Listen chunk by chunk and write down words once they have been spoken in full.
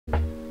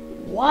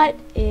What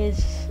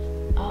is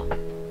up?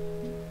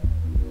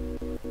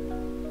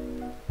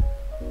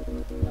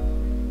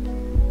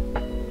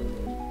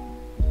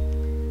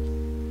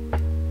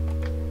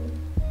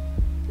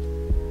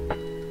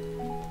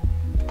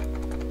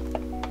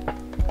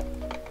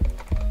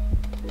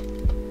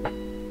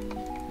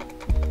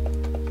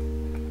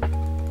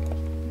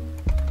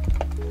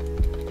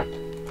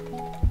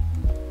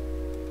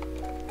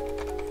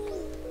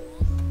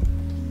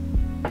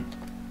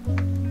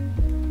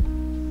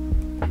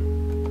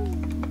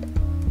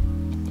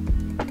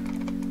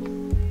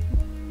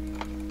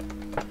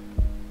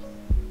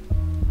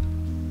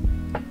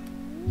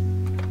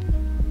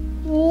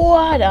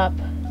 What up?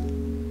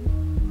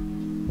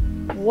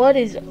 What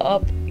is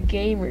up,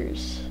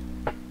 gamers?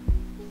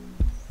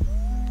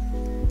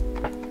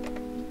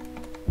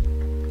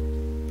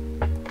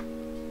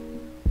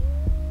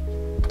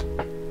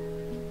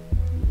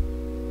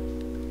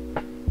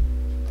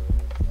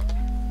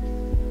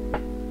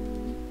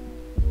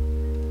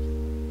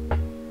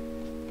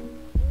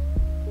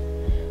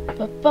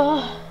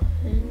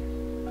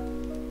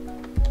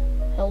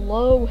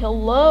 Hello,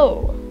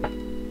 hello.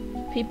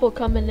 People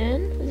coming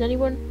in? Is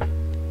anyone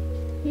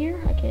here?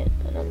 I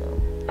don't know.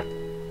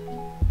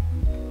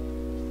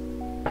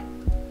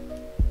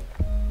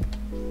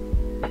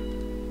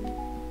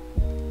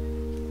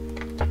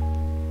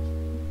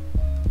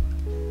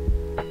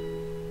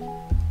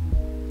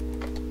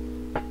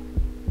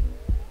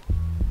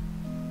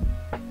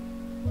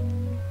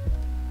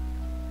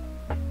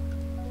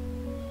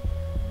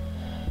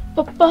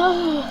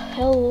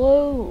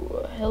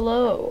 Hello,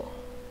 hello.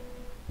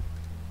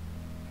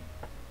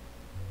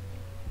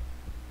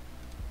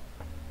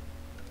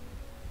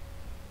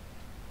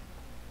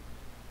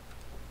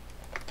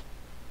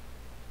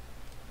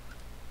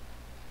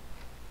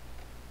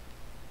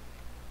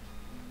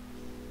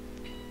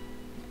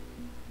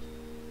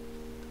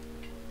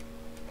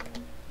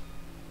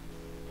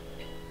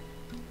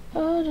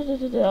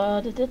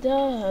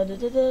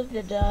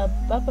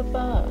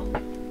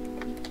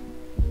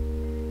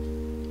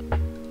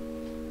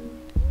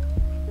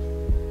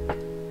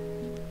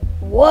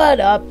 What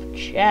up,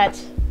 chat?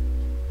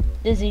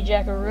 Dizzy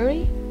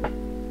Jackaroonie?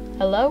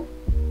 Hello?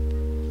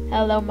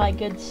 Hello, my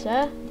good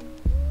sir.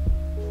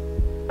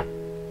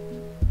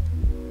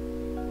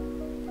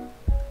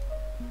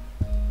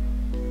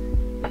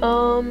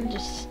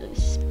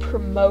 Just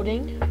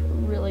promoting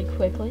really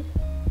quickly.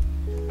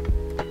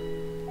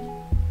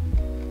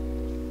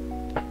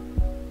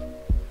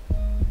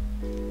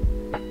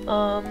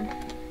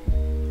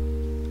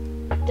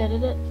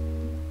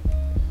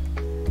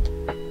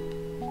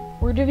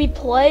 We're to be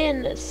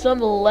playing some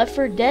Left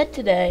 4 Dead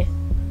today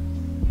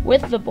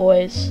with the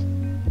boys.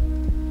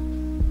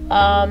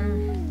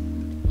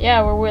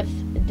 Yeah, we're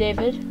with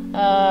David,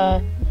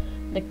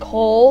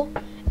 Nicole,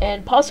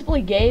 and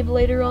possibly Gabe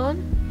later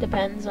on.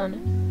 Depends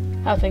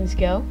on how things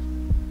go.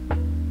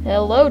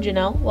 Hello,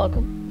 Janelle.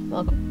 Welcome.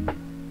 Welcome.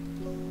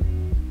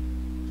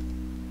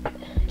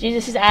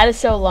 Jesus, his ad is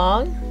so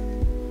long.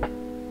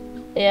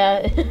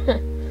 Yeah.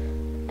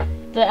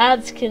 The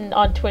ads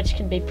on Twitch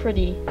can be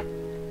pretty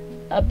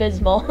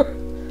abysmal.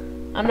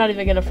 I'm not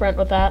even gonna front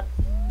with that.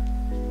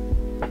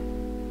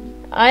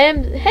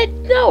 Hey,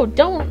 no,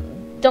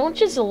 don't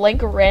just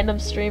link random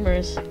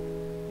streamers.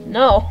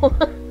 No.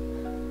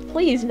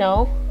 Please,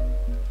 no.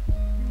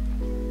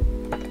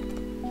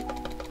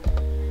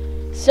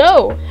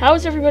 So,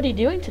 how's everybody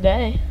doing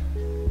today?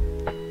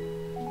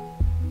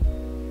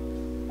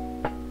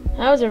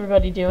 How's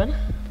everybody doing?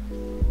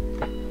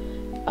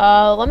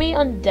 Let me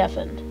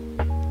undeafen.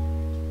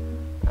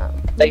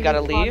 You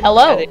gotta leave.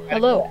 Hello,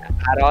 hello.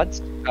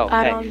 Add-ons. Oh,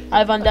 hey.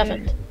 I've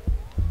undeafened,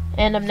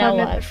 and I'm now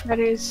live.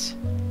 Freddy's.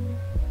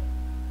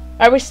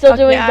 Are we still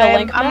doing the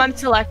link map? I'm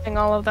unselecting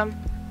all of them.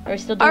 Are we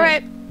still doing? All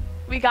right,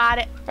 we got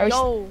it. Are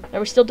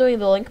we still doing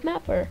the link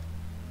map or?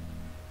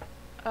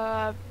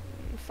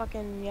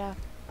 Fucking yeah.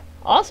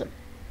 Awesome.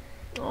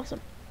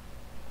 Awesome.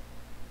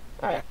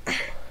 All right.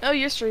 Oh,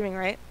 you're streaming,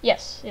 right?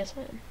 Yes, yes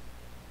I am.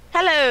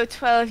 Hello,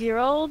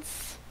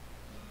 12-year-olds.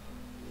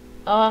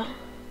 I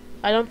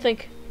don't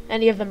think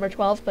any of them are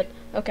 12, but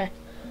okay.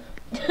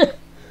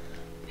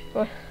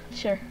 Well,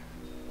 sure.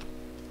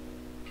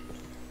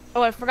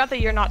 Oh, I forgot that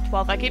you're not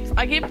 12. I keep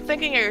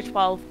thinking you're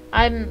 12.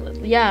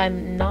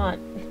 I'm not.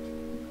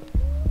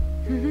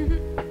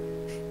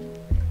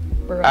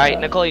 Alright,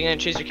 Nicole, you gonna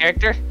choose your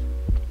character?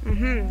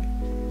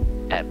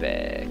 Mm-hmm.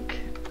 Epic.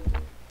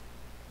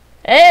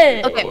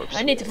 Hey! Okay.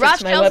 I need to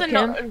fix my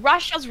webcam.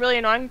 Rochelle's really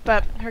annoying,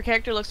 but her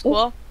character looks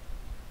cool.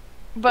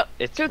 But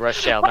it's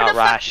Rochelle, not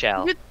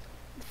Rochelle.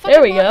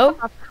 There we go.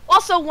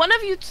 Also, one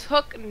of you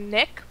took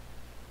Nick.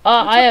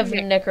 I have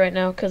Nick right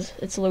now because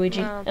it's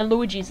Luigi, and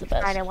Luigi's the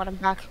best. I don't want him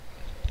back.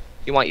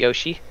 You want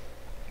Yoshi?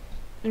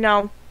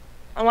 No,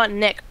 I want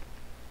Nick.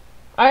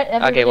 All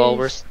right. Okay, well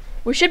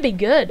we should be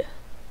good.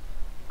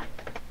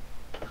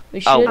 We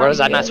should. Oh,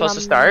 was I not supposed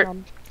to start?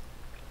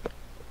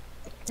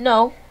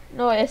 No,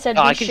 I said.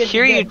 Oh, I can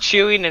hear you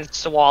chewing and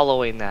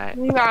swallowing that.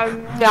 Oh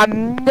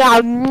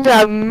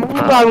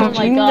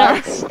my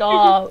god!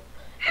 Stop.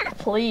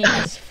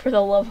 Please, for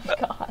the love of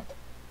God.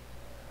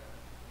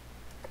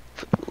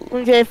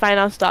 Okay, fine,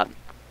 I'll stop.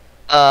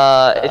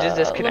 It just Let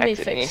me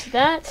disconnected me. fix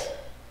that.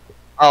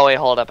 Oh wait,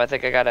 hold up. I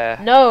think I gotta.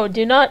 No,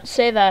 do not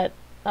say that,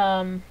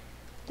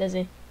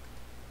 Dizzy.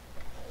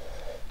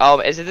 Oh,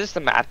 is it just the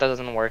map that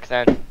doesn't work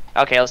then?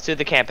 Okay, let's do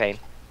the campaign.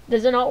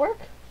 Does it not work?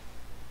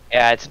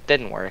 Yeah, it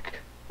didn't work.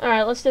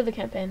 Alright, let's do the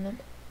campaign then.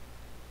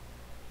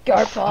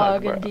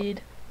 Garpog, bro.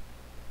 indeed.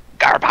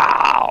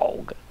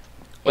 Garbog.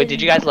 Wait,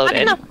 did you guys load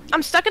in?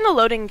 I'm stuck in the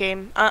loading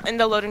game, in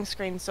the loading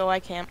screen, so I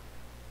can't.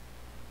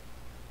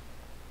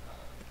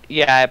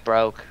 Yeah, it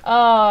broke. We're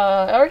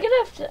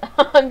gonna have to.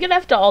 I'm gonna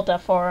have to Alt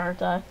F4,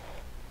 aren't I?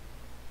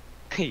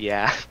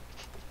 Yeah.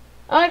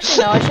 Oh,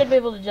 actually, no. I should be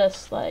able to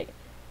just like.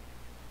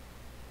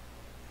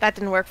 That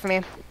didn't work for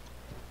me.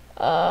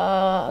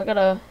 I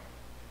gotta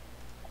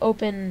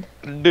open.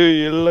 Do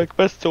you like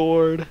my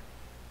sword?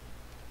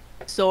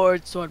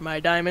 Sword, my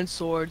diamond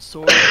sword. Is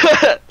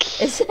that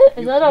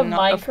a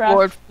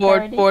Minecraft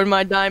parody? Ford,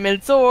 my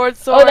diamond sword.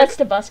 Oh, that's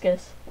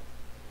Tobuscus.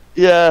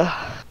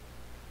 Yeah.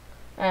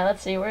 Alright,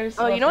 let's see. Where's?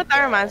 Oh, you know what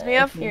that reminds me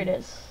of? Here it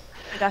is.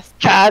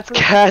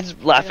 Cats,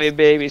 laughing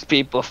babies,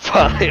 people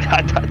falling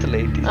hot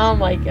ladies. Oh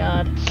my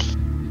God.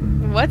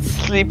 What?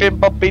 Sleeping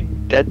puppy,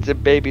 dead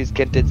and babies,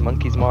 kittens,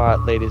 monkeys, more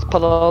hot ladies.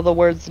 Put all the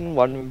words in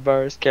one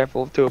verse,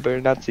 careful to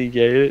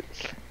pronunciate it.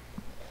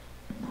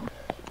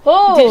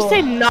 Oh. Did you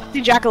say Nazi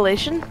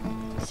ejaculation?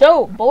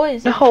 So,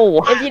 boys,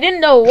 No. if you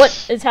didn't know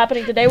what is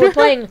happening today, we're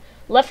playing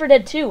Left 4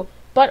 Dead 2.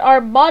 But our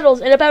models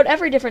in about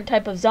every different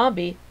type of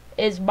zombie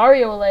is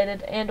Mario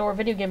related and or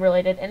video game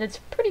related, and it's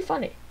pretty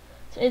funny.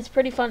 It's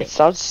pretty funny. It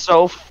sounds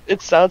so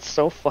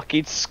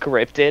fucking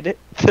scripted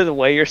to the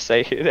way you're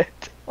saying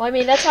it. Well, I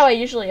mean, that's how I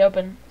usually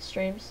open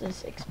streams,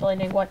 is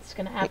explaining what's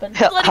gonna happen.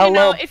 Just letting you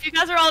know, if you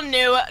guys are all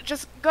new,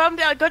 just go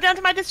down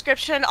to my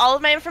description. All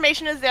of my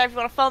information is there if you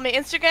want to follow my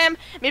Instagram.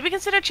 Maybe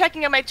consider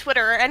checking out my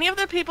Twitter or any of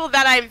the people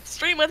that I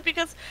stream with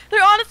because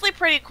they're honestly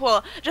pretty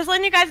cool. Just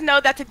letting you guys know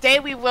that today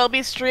we will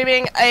be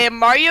streaming a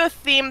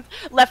Mario-themed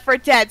Left 4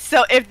 Dead.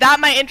 So if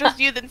that might interest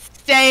you, then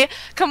stay.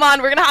 Come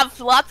on, we're gonna have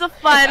lots of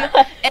fun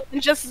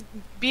and just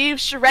be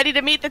ready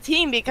to meet the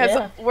team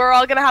because we're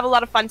all gonna have a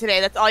lot of fun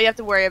today. That's all you have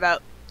to worry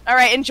about. All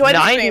right, enjoy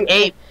the stream.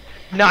 98%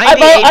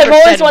 I've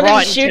always wanted to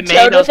Rotten shoot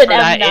Toad Tomatoes with an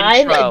for that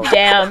intro. M9.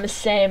 Damn,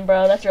 same,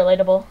 bro. That's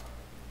relatable.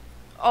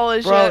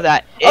 Oh, Bro,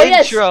 that Oh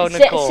yes, intro,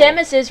 Nicole.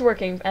 Samus is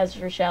working as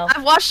Rochelle.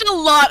 I've watched a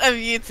lot of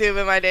YouTube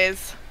in my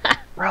days.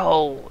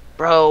 Bro,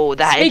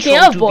 that Speaking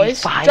intro of,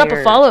 boys, be fire. drop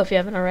a follow if you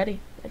haven't already.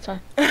 It's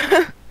fine.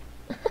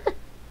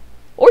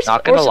 or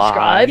Not gonna subscribe.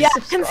 lie. Yeah,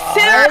 Subscribe.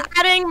 consider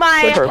adding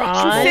my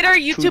Prime.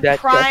 YouTube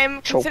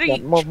Prime. Consider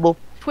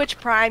Twitch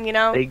Prime. You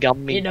know. They got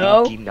me You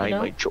know?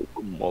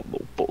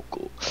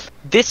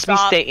 This be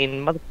Stop.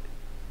 staying mother.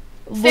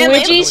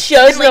 Luigi Stanley,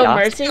 shows no Stanley.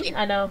 mercy.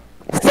 I know.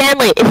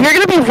 Stanley, if you're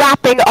gonna be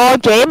rapping all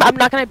game, I'm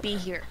not gonna be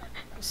here.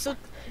 I'm so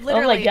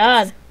literally. Oh my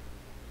God.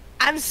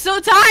 I'm so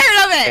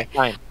tired of it.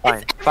 Okay,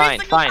 fine. Every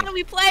single time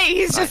we play,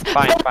 he's just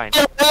Fine.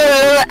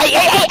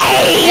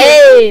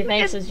 Hey,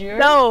 thanks, Azure.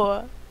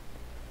 No.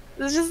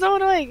 This is just so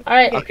annoying. All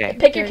right. Okay.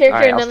 Pick your character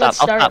Alright, and then I'll let's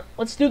stop, I'll start. stop.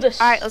 Let's do this.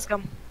 All right, let's go.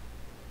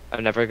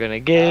 I'm never gonna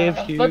give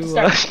you. let's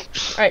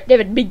start. All right,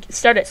 David,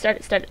 start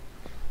it.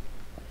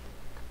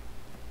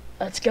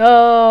 Let's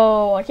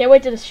go. I can't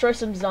wait to destroy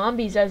some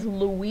zombies as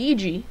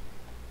Luigi.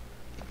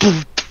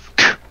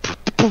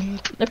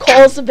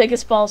 Nicole's the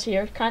biggest balls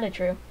here. Kind of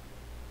true.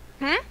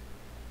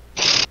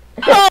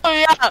 Oh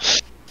yeah.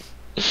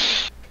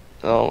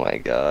 Oh my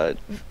God.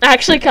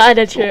 Actually, kind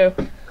of true.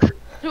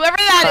 Whoever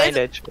that is,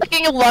 Kinda true.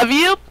 fucking love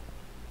you.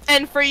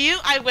 And for you,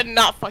 I would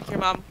not fuck your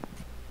mom.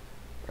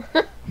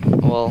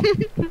 Well.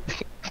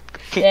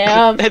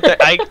 Damn.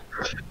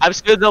 I'm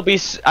sure there'll be.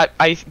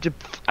 I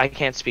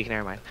can't speak.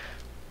 Never mind.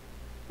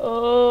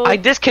 Oh. I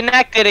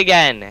disconnected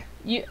again.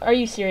 Are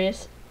you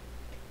serious?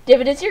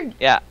 David, is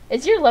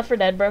your Left 4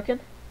 Dead broken?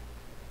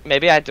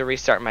 Maybe I had to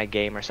restart my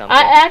game or something.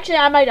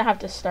 I might have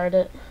to start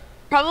it.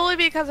 Probably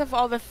because of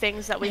all the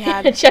things that we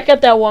had. Check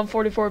out that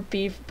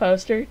 144p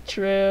poster.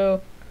 True.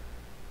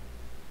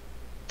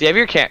 Do you have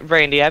your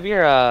Brain? Do you have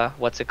your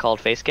what's it called,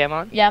 face cam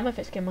on? Yeah, my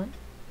face came on.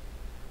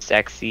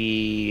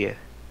 Sexy.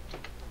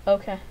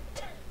 Okay.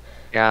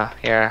 Yeah,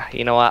 here.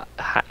 You know what?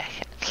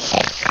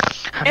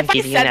 If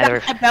I said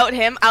that about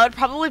him, I would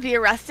probably be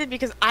arrested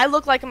because I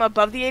look like I'm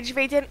above the age of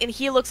 18 and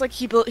he looks like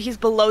he's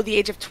below the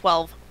age of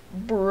 12.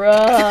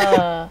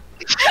 Bruh.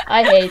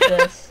 I hate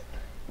this.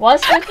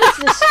 What's with this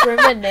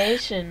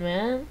discrimination,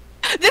 man?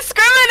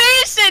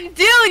 Discrimination!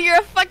 Dude, you're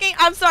a fucking...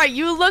 I'm sorry,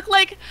 you look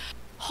like...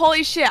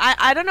 Holy shit,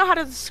 I don't know how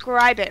to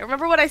describe it.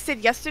 Remember what I said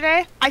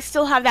yesterday? I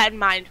still have that in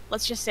mind.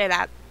 Let's just say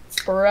that.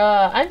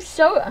 Bruh, I'm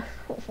so...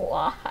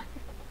 Why?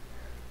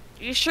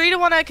 You sure you don't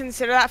want to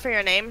consider that for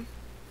your name?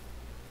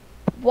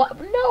 What?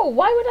 No,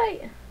 why would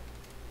I...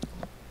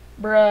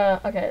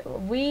 Bruh, okay,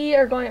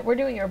 we're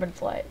doing Urban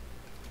Flight.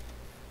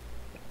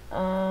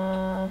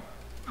 I'm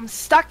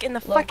stuck in the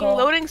fucking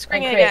Local loading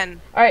screen and create.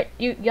 again. Alright,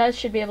 you guys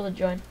should be able to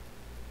join.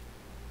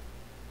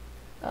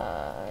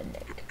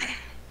 Nick.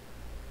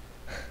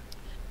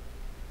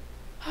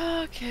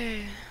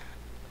 Okay.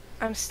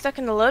 I'm stuck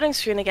in the loading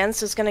screen again,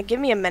 so it's gonna give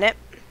me a minute.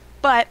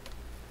 But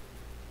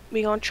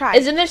we gonna try.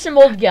 Isn't there some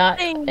old guy?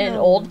 Dang. An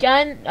old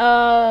guy?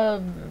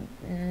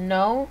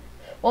 No.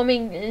 Well, I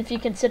mean, if you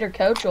consider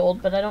Coach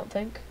old, but I don't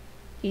think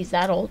he's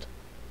that old.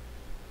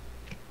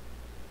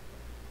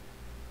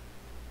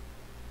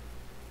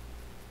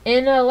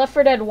 In Left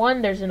 4 Dead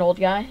 1, there's an old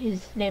guy.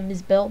 His name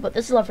is Bill, but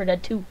this is Left 4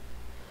 Dead 2.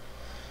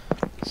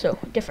 So,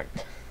 different.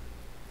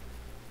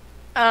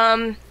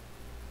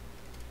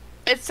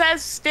 It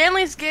says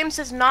Stanley's game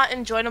says not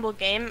enjoyable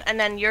game, and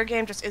then your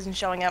game just isn't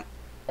showing up.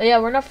 Yeah,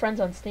 we're not friends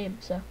on Steam,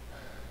 so.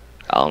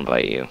 I'll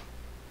invite you.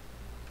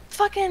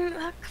 Fucking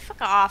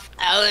fuck off.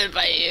 I'll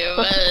invite you.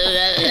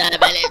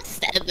 My name's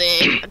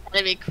Stanley. I'm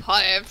gonna be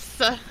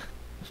corpse.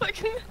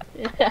 Fucking.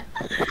 Yeah.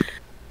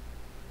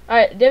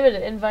 Alright,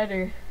 David, invite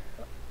her.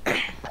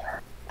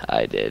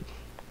 I did.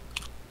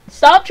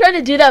 Stop trying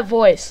to do that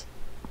voice.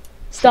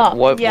 Stop.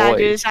 What Yeah, voice?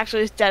 dude, it's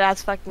actually dead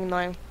ass fucking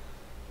annoying.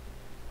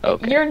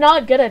 Okay. You're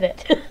not good at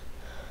it.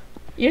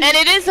 You're And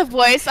it is a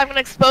voice. I'm gonna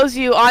expose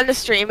you on the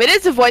stream. It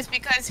is a voice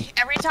because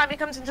every time he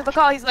comes into the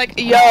call, he's like,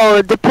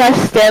 "Yo,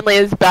 depressed Stanley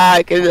is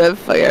back," and then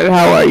fucking,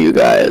 "How are you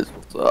guys?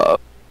 What's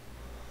up?"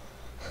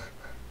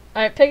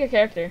 Alright, pick a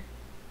character.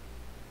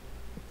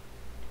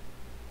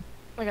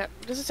 Okay,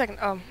 just a second.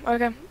 Oh,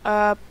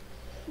 okay.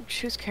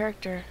 Choose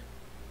character.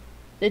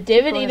 Did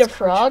David Well, eat a that's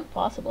frog?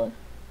 Possibly.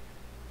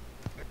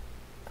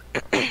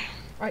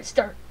 Alright,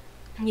 start.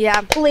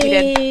 Yeah, we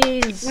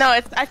did. Please. No,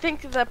 it's. I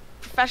think the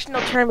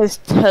professional term is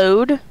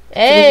toad.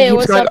 Hey, Keeps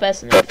what's going- up,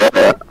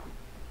 SNF?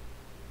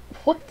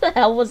 What the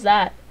hell was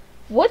that?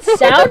 What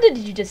sound did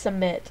you just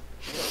emit?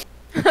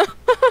 What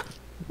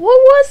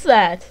was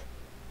that?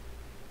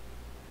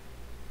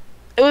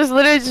 It was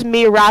literally just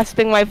me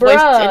rasping my voice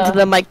Bruh. into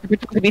the mic to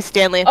pretend to be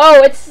Stanley.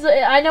 Oh, it's.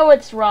 I know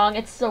it's wrong.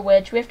 It's the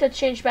witch. We have to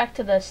change back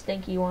to the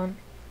stinky one.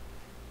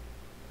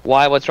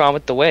 Why? What's wrong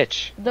with the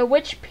witch? The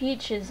witch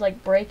Peach is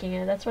like breaking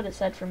it. That's what it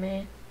said for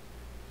me.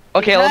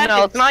 Okay, well,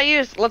 no,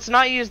 Because- let's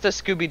not use the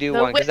Scooby Doo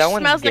The one because that witch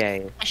one's smells like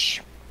gay.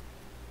 fish.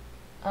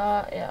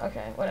 Yeah,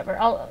 okay, whatever.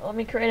 Let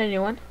me create a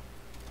new one.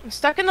 I'm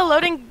stuck in the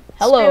loading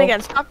Hello. screen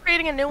again. Stop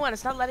creating a new one.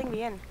 It's not letting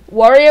me in.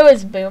 Wario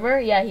is Boomer.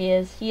 Yeah, he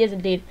is. He is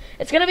indeed.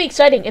 It's gonna be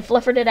exciting if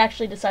Left 4 Dead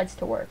actually decides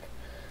to work.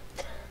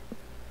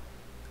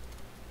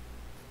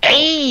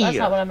 Hey! That's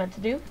not what I meant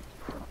to do.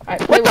 Alright,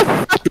 play What the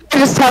with. fuck did I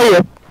just tell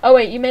you? Oh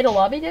wait, you made a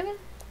lobby, David?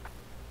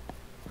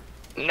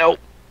 Nope.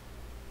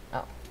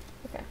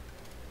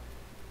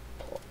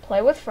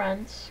 Play with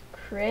friends.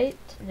 Create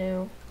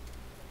new.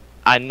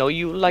 I know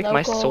you like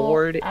my Local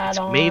sword. It's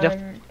made of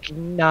add-on.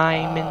 fucking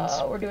diamonds.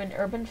 We're doing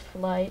urban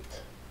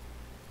flight.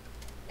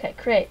 Okay,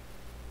 create.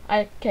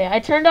 I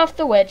turned off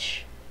the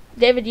witch.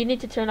 David, you need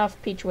to turn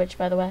off Peach Witch,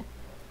 by the way,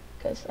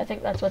 because I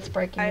think that's what's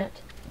breaking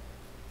it.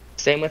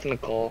 Same with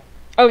Nicole.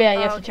 Oh yeah, you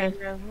have to turn.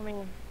 Let me-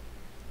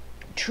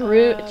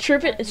 True. turn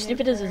Stupid as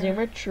a it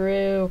zoomer.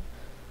 True.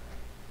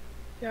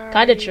 Kinda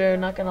Sorry. true.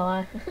 Not gonna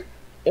lie.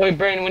 Wait,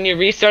 Brandon, when you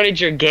restarted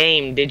your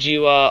game, did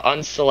you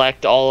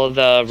unselect all of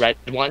the red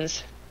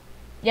ones?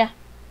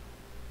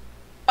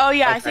 Oh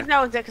yeah, I Okay. think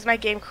that was it because my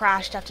game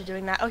crashed after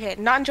doing that. Okay,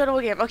 not enjoyable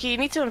game. Okay, you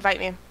need to invite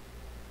me.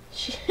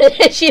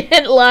 She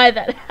didn't lie.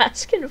 That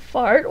ass can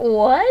fart.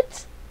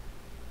 What?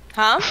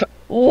 Huh?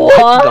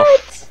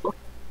 What?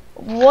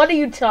 What are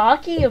you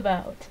talking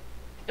about?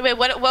 Wait,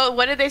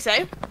 what did they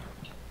say?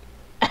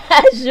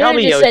 Tell Zuna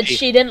me, just said Yoshi.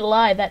 she didn't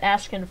lie. That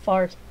ass can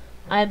fart.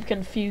 I'm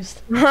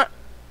confused.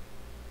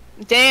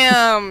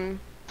 Damn.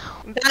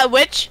 That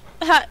witch?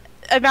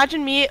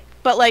 Imagine me,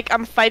 but like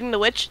I'm fighting the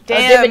witch.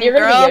 Damn, David, you're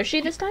girl. gonna be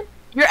Yoshi this time?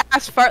 Your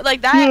ass fart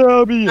like that?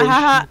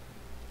 Haha.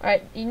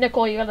 Alright,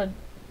 Nicole, you gotta...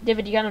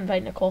 David, you gotta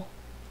invite Nicole.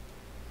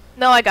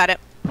 No, I got it.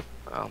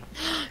 Oh.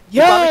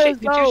 Yo, You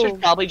two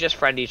should probably just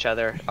friend each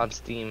other on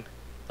Steam.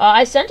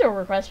 I sent her a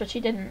request, but she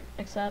didn't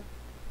accept.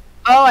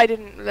 Oh, I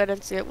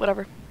didn't see it.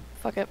 Whatever.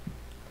 Fuck it.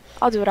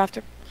 I'll do it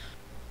after.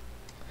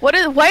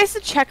 Why is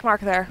the check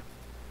mark there?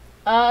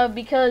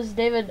 Because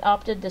David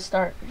opted to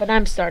start, but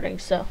I'm starting,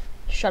 so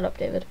shut up,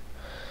 David.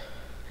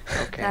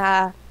 Okay.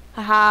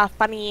 Haha,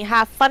 funny.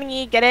 Ha,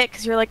 funny. Get it?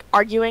 Because you're like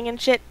arguing and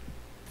shit.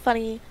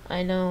 Funny.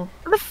 I know.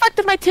 Where the fuck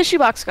did my tissue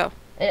box go?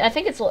 I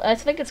think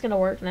it's gonna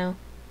work now.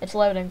 It's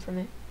loading for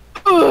me.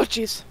 Oh,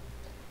 jeez.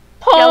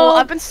 Paul! Yeah, well,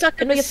 I've been stuck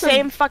Can in we the get some-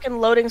 same fucking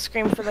loading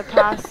screen for the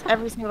past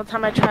every single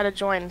time I try to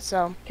join,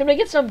 so. Can we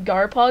get some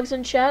Garpogs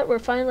in chat? We're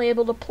finally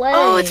able to play.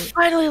 Oh, it's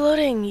finally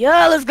loading.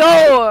 Yeah, let's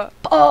go.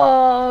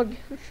 Pog!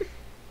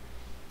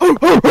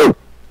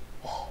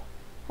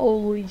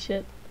 Holy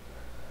shit.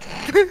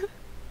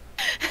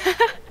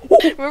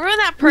 Remember when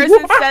that person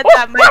said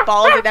that my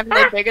balls are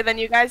definitely bigger than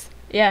you guys?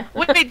 Yeah.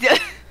 What did they do?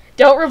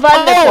 Don't revive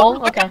Oh,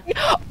 Nicole. Okay.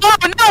 Oh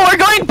no, we're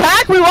going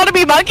back. We want to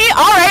be monkey.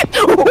 All right.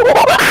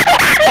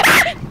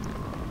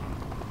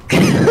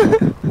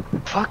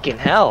 Fucking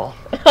hell.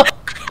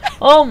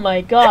 Oh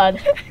my god.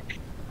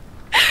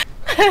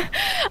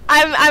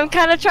 I'm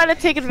kind of trying to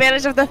take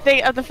advantage of the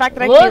fact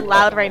that I can be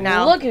loud right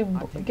now.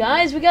 Look,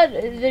 guys, we got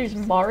there's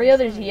Mario,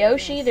 there's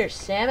Yoshi, there's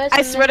Samus. I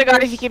and swear to then God, if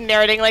there's- you keep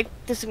narrating like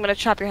this, I'm gonna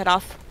chop your head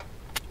off.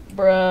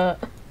 Bruh.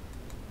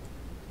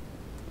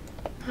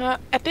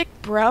 Epic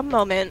bruh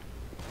moment.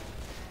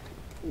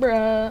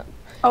 Bruh.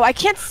 Oh, I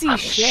can't see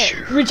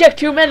shit. Reject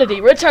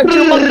humanity. Return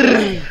to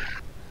monkey.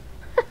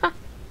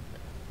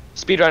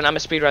 Speedrun. I'm a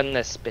speedrun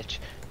this bitch.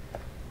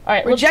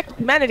 Alright, Reject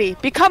humanity.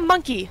 Become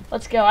monkey.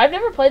 let's go. I've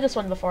never played this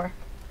one before.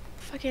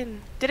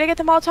 Fucking. Did I get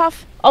the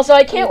Molotov? Also,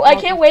 I can't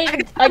wait.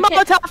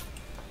 Molotov.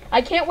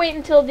 I can't wait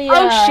until the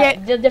Oh,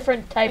 shit. the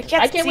different types. I I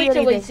can't can't see wait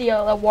till we anything. see a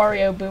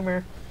Wario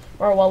boomer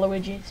or a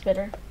Waluigi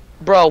spitter.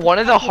 Bro, one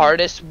of the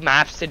hardest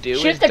maps to do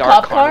Shoot is the Dark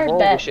cop car, Carnival.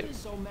 bet.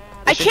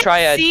 I should try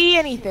can't a- see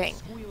anything.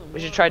 We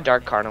should try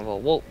Dark Carnival.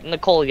 Well,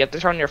 Nicole, you have to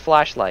turn on your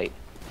flashlight.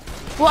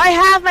 Well, I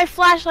have my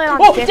flashlight on.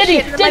 Oh, dipshit, Diddy,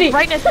 and Diddy. my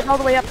brightness is all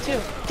the way up too.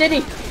 Diddy.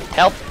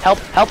 Help! Help!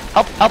 Help!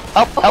 Help! Help!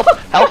 Help! Help!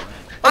 Help!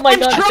 Oh my I'm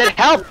god. I said trying,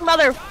 help!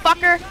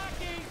 motherfucker.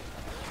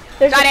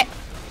 There's Got it.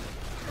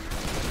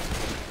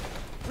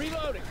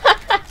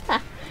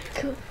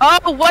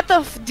 Oh, what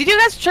the did you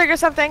guys trigger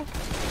something?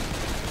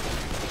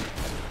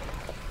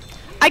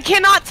 I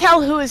cannot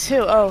tell who is who.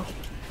 Oh.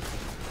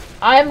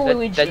 I'm That-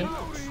 Luigi.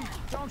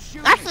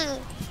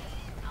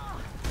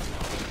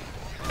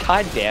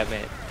 God damn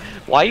it!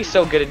 Why are you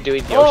so good at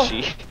doing Oh.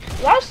 Yoshi?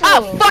 Last Ah,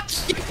 one. fuck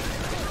you.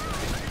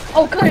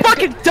 Oh, good.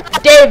 Fucking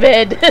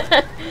David.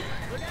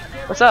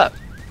 What's up?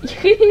 You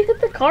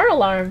hit the car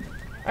alarm.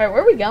 Alright,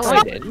 where are we going?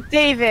 I didn't.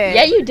 David.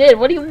 Yeah, you did.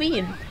 What do you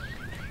mean?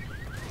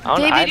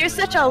 David, you're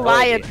such a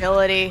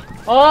liability.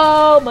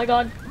 Oh my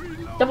god.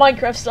 The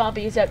Minecraft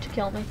zombie is out to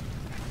kill me.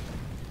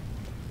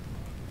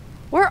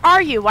 Where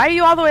are you? Why are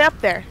you all the way up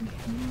there?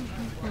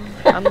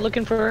 I'm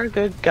looking for a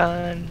good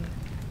gun.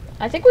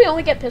 I think we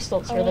only get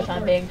pistols for the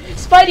time being.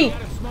 Spidey!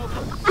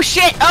 Oh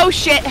shit! Oh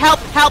shit! Help!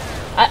 Help!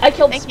 I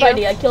killed Thank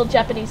Spidey. you. I killed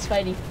Japanese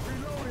Spidey.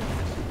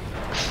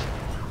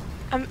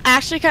 I'm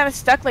actually kind of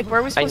stuck. Like,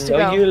 where are we I supposed to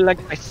know go? you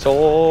like my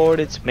sword.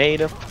 It's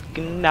made of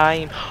fucking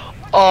iron.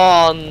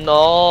 Oh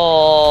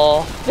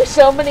no! There's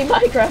so many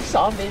Minecraft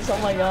zombies. Oh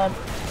my god.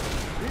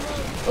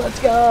 Let's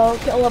go.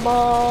 Kill them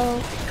all.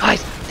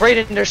 Guys,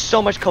 Brayden, there's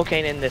so much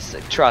cocaine in this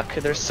truck.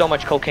 There's so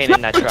much cocaine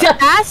in that truck.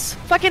 Ass?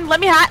 Fucking let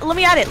me at it. Let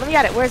me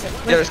at it. Where is it?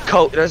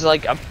 There's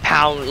like a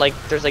pound, like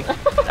there's like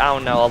I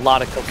don't know, a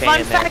lot of cocaine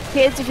Fun in there. fact,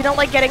 kids, if you don't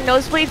like getting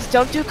nosebleeds,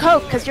 don't do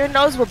coke, because your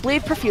nose will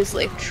bleed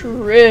profusely.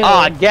 True.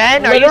 Oh,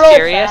 again? Are you Literal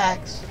serious?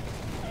 facts.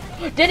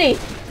 Diddy!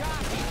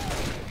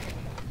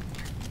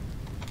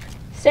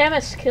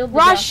 Samus killed the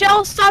guy.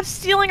 Rochelle, stop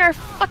stealing our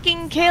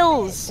fucking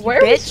kills,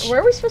 Where bitch.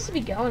 are we supposed to be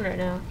going right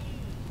now?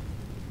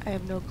 I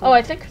have no clue. Oh,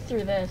 I think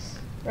through this.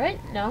 Right?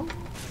 No?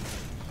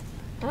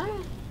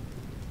 Oh.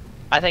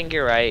 I think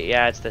you're right.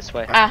 Yeah, it's this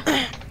way.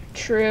 Ah.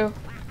 True.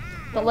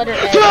 The letter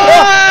A.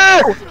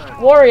 Ah!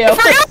 Wario.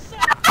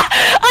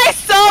 I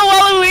saw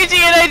Waluigi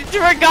and I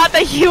forgot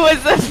that he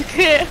was a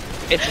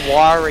It's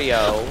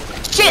Wario.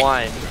 Shit.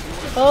 1.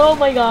 Oh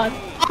my god.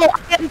 Oh,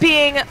 I am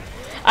being.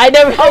 I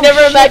never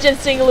shit. imagined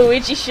seeing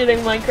Luigi shooting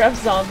Minecraft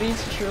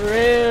zombies.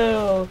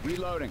 True.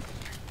 Reloading.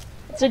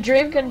 It's a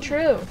dream come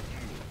true.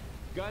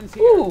 Guns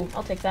here. Ooh,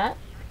 I'll take that.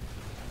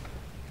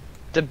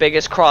 The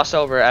biggest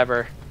crossover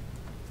ever.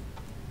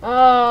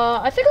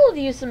 I think I'll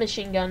use the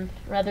machine gun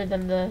rather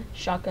than the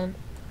shotgun.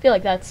 I feel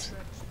like that's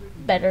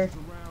better.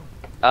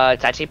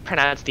 It's actually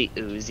pronounced the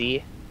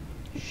Uzi.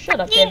 Shut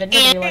up, David.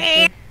 Nobody likes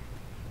you.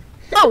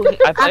 Oh,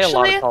 I play a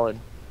lot of actually,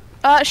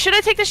 Call should I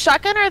take the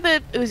shotgun or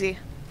the Uzi?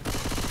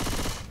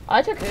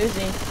 I took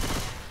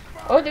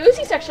Uzi. Oh, the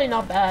Uzi's actually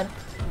not bad.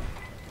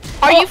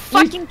 Are Oh, you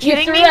fucking you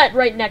kidding threw me? that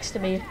right next to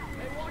me.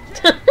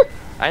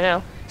 I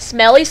know.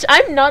 Smelly?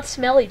 I'm not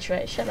smelly,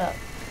 Trey. Shut up.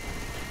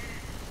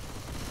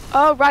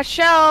 Oh,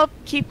 Rochelle,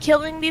 keep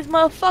killing these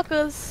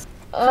motherfuckers.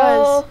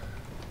 Oh.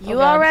 You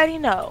God. already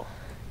know.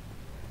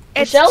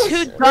 It's Rochelle's-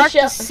 too dark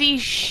Rochelle- to see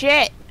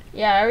shit.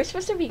 Yeah, are we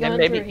supposed to be going And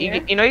maybe through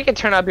here? you know you can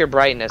turn up your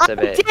brightness I a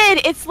bit.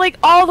 did. It's like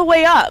all the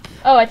way up.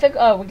 Oh, I think.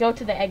 Oh, we go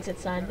to the exit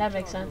sign. That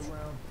makes sense.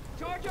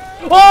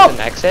 An Whoa!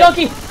 exit?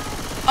 Donkey!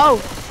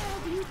 Oh,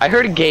 I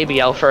heard Gabe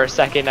yell for a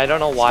second. I don't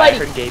know why I Spidey.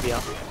 heard Gabe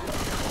yell.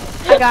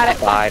 I got it.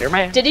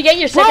 Spider-Man. Did you get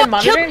your second Bro,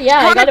 monitor? killed Yeah,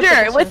 I got it for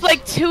Carter Christmas. with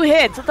like 2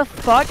 hits. What the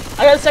fuck?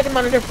 I got a second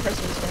monitor for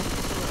Christmas.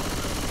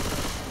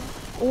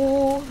 Man.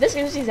 Ooh, this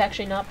Uzi's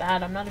actually not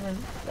bad. I'm not even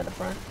at the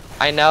front.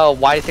 I know.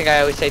 Why do you think I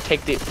always say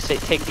take the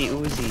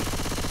Uzi?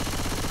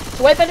 It's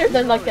way better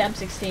than like the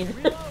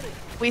M16.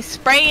 We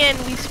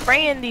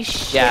spraying these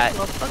shit, Yeah.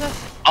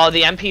 motherfucker. Oh,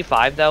 the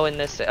MP5 though in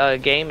this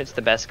game, it's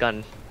the best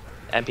gun.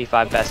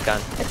 MP5 best gun.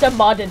 It's a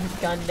modded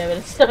gun, dude.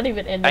 It's not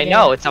even in the I game.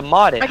 know, it's a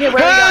modded. Okay,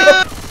 where are we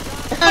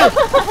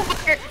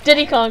going?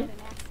 Diddy Kong.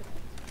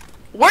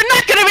 We're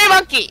not gonna be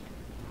monkey.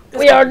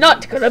 We are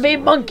not gonna be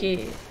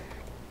monkey.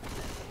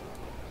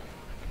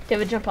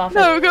 David, jump off.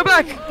 No, it. go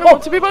back. I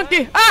want to be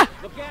monkey. Ah!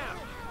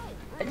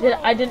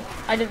 I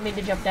didn't mean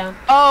to jump down.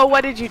 Oh,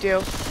 what did you do?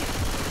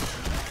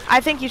 I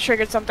think you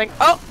triggered something.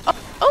 Oh,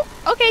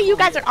 okay, you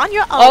guys are on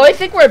your own. Oh, I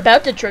think we're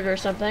about to trigger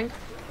something.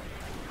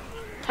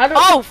 How do?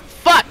 Oh,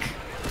 fuck.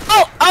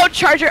 Oh,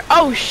 charger.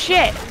 Oh,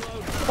 shit.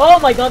 Oh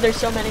my god, there's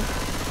so many.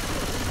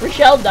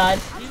 Rochelle died.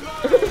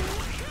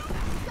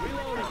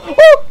 Woo!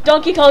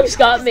 Donkey Kong's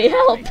got me.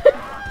 Help!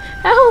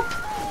 Help!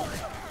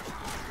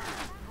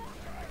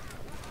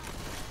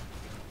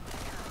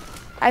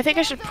 I think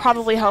I should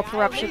probably help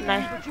her up, shouldn't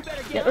I?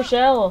 Get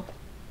Rochelle.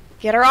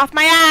 Get her off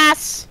my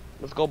ass!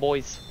 Let's go,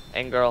 boys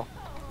and girl.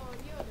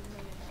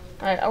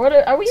 Alright, are we in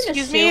a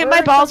Excuse me, sewer my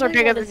or balls are something?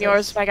 bigger What than is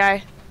yours, this? my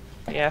guy.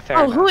 Yeah, fair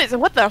Oh, enough. who is it?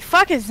 What the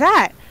fuck is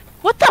that?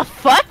 What the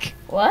fuck?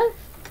 What?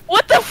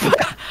 What the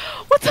fuck?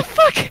 What the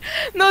fuck?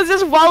 No, it's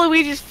just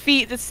Waluigi's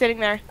feet that's sitting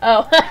there.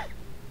 Oh.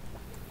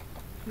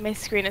 My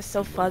screen is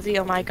so fuzzy.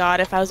 Oh my god,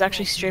 if I was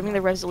actually streaming,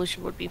 the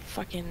resolution would be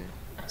fucking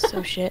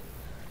so shit.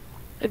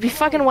 It'd be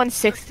fucking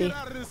 160.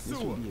 This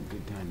would be a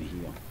good time to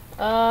heal.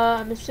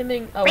 I'm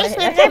assuming. Oh, I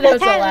thought there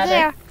was a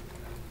ladder.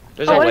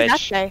 There's Oh, a what does that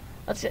witch. say?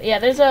 Let's, yeah,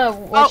 there's a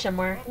witch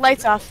somewhere.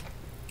 Lights off.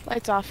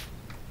 Lights off.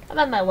 I've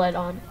had my light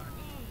on.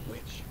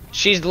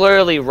 She's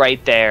literally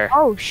right there.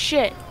 Oh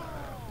shit.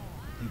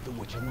 Leave the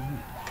witch alone.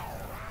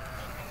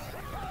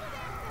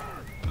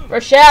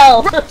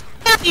 Rochelle!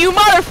 You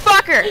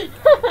motherfucker!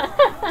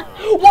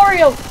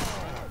 Wario!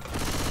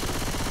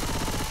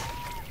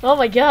 Oh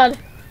my god.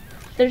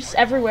 They're just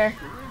everywhere.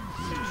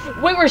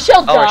 Wait,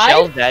 Rochelle Oh, died?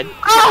 Rochelle's dead.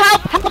 Oh,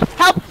 help! Help!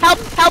 Help! Help!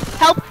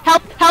 Help!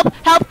 Help! Help!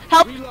 Help!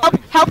 Help!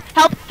 Help!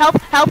 Help!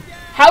 Help! Help!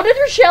 How did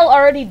Rochelle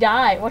already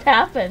die? What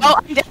happened? Oh,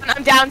 I'm down.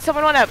 I'm down.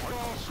 Someone went up.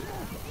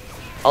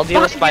 I'll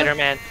deal with Behind you.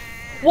 Spider-Man.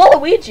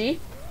 Waluigi!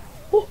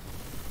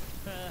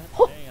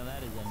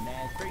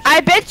 I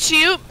bet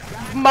you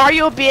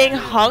Mario being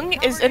hung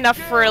is enough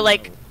for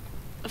like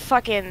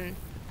fucking.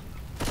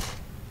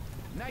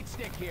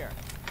 Nightstick here.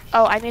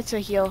 Oh, I need to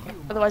heal.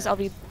 Otherwise, I'll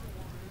be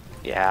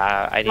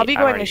Yeah, going I'm to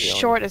already healing.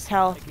 short as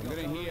hell. I'm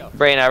gonna heal.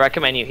 Brain, I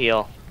recommend you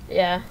heal.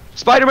 Yeah.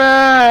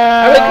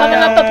 Spider-Man! Are we coming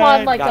up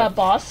upon like Got a it.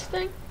 boss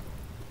thing?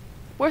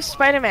 Where's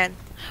Spider-Man?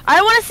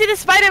 I want to see the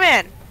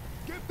Spider-Man.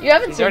 You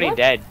haven't He's seen already one?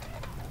 dead.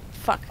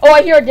 Fuck. Oh,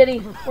 I hear a Diddy.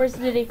 Where's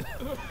Diddy?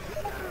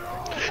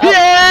 Oh,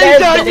 Yay!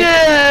 there's Diddy.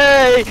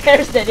 Yay!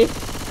 There's Diddy.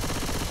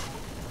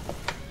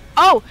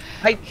 Oh,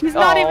 I, he's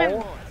not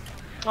even.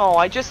 Oh,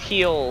 I just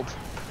healed.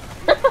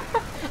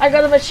 I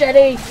got a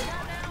machete.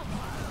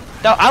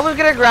 No, I was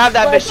gonna grab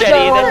that Let's machete,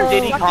 and then go.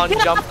 Diddy Kong Get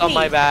off jumped on me.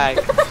 my back.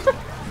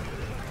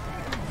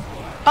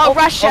 Oh,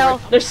 Rochelle.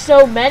 There's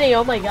so many.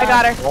 Oh my god. I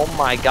got her. Oh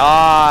my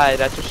god,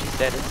 that's what she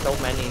said. It's so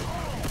many.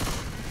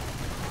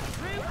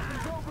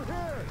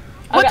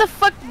 What Okay. the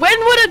fuck? When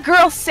would a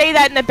girl say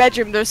that in the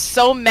bedroom? There's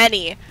so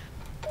many.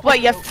 What,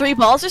 you have 3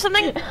 balls or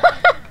something?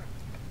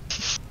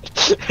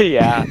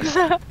 Yeah.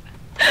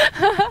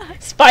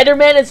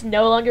 Spider-Man is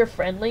no longer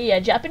friendly. Yeah,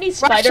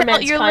 Japanese Rochelle,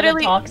 Spider-Man's you're kind of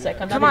literally- toxic.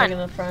 I'm Come not on. even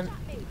in the front.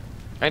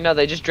 I know,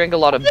 they just drink a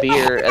lot of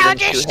beer and then How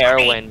shoot dare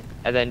you. heroin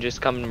and then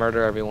just come and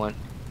murder everyone.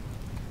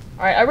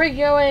 Alright, are we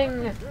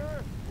going...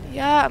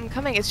 Yeah, I'm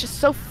coming. It's just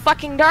so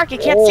fucking dark. You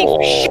can't see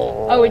for shit.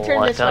 Oh, we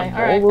turned this way.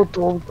 Alright.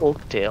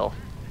 Cocktail.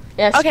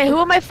 Yes. Okay, who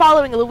am I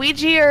following?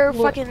 Luigi or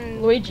Lu-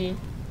 fucking... Luigi.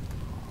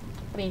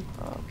 Me.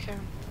 Okay.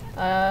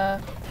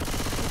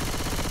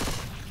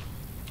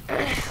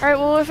 Alright,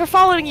 well, if we're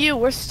following you,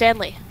 where's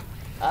Stanley?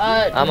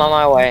 I'm on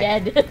my way.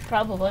 Dead,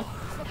 probably.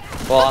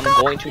 Well, I'm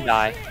going to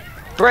die.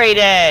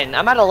 Brayden!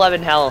 I'm at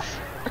 11 health.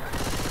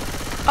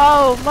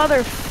 Oh,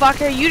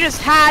 motherfucker, you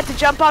just had to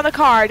jump on the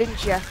car,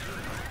 didn't you?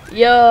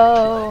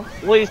 Yo.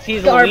 Well,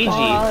 he's Luigi.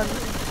 Garpog.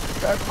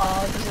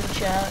 Garpog is in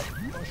chat.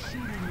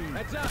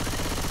 Heads up.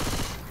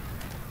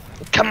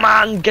 Come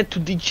on, get to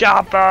the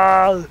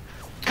chopper!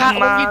 Come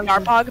When you on!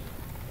 Garpog?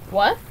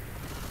 What?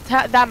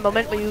 That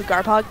moment when you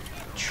Garpog?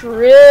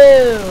 True.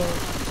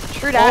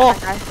 True that.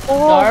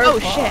 Oh.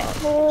 Okay.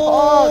 Garpog.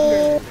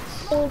 Oh, shit.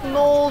 Oh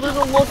no, there's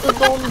a lot of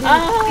zombies.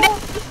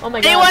 Ah. Oh my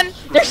god. Anyone?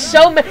 There's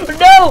so many.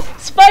 No!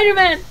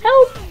 Spider-Man!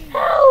 Help!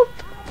 Help!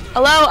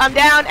 Hello, I'm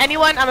down.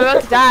 Anyone? I'm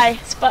about to die.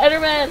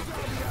 Spider-Man!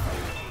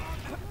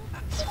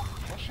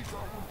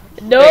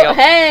 There you No, go.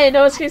 hey,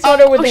 Noah's King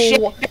Swatter with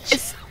shit. one.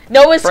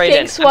 Noah's Brayden,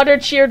 King Swatter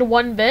cheered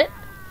 1 bit.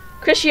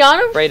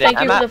 Cristiano, Brayden, thank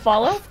you I'm for at- the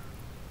follow.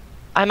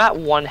 I'm at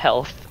 1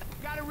 health.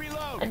 Gotta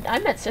reload. And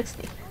I'm at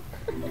 60.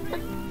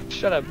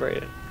 Shut up,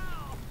 Brayden.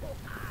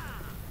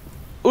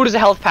 Ooh, there's a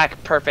health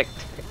pack. Perfect.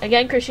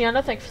 Again,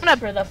 Cristiano, thanks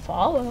for the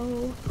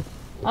follow.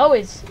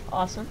 Always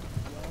awesome.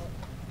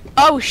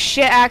 Oh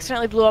shit, I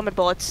accidentally blew all my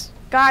bullets.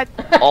 God.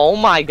 Oh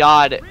my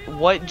god,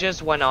 what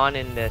just went on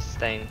in this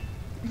thing?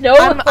 No,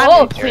 I'm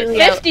oh,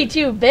 completely out.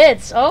 52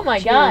 bits. Oh my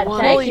god,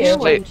 thank you.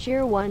 Wait.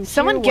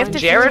 Someone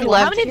gifted Jared me.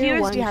 left- How many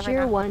viewers do you have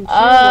right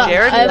now?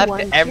 Jared I-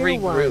 left every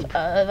group.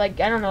 Like,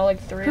 I don't know, like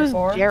 3 Who's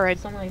or 4. Jared?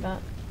 Something like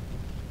that.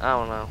 I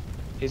don't know.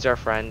 He's our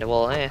friend.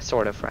 Well,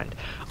 sort of friend.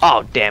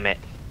 Oh, damn it.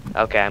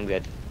 Okay, I'm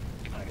good.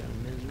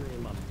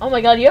 Oh my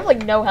god, you have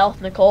like no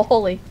health, Nicole.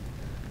 Holy.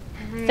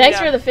 Thanks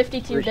Yeah. for the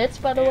 52 bits,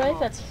 by the way.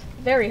 That's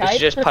very We high. should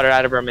just put her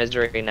out of her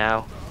misery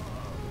now.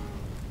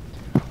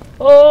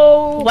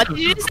 Oh. What did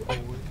you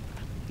say?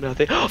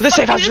 Nothing. Oh, the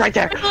safe house is right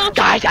there!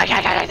 Guys,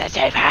 the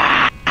safe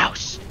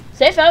house!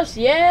 Safe house,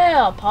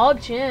 yeah.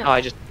 Pog champ. Oh,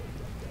 I just...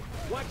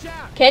 Watch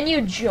out. Can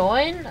you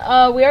join?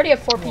 We already have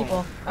 4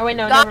 people. Oh wait,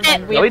 no, Got never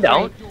mind. it. We No, have we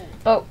don't. 3.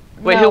 But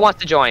Wait, no, who wants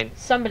to join?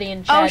 Somebody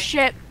in chat. Oh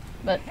shit.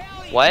 But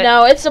What?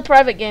 no, it's a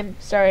private game.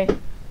 Sorry.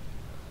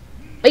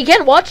 But you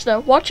can watch though.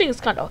 Watching is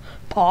kind of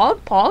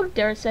pog,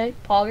 dare I say,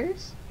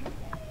 poggers?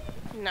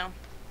 No.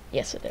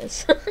 Yes, it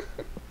is.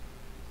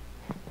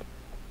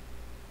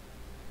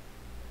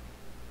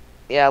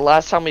 Yeah,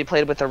 last time we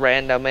played with a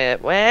random,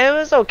 it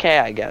was okay,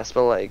 I guess,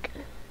 but like.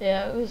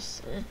 Yeah, it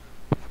was.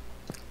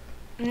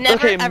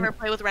 Never Okay, ever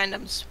play with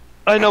randoms.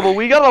 I know, but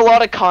we got a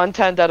lot of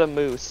content out of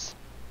Moose.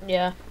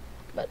 Yeah,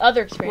 but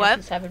other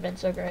experiences haven't been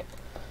so great.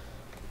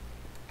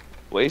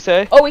 What do you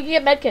say? Oh, we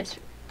can get medkits.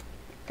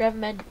 Grab a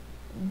med,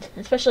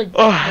 especially.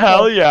 Oh,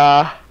 hell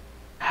yeah.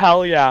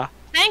 Hell yeah.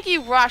 Thank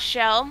you,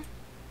 Rochelle.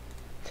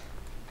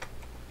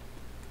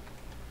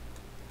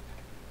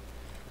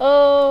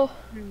 Oh.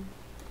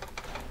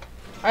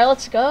 All right,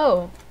 let's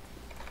go.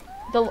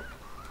 The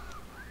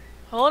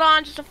Hold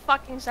on just a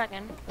fucking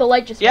second.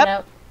 light just Yep. went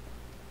out.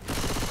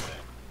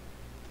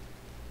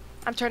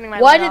 I'm turning my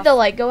Why light did off. the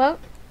light go out?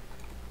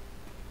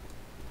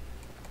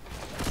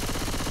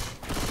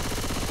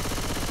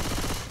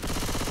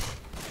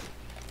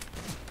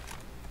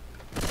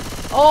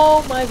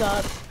 Oh my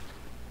god.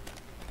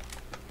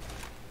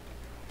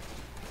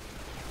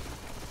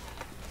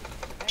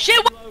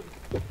 Shit!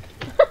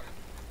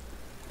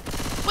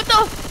 What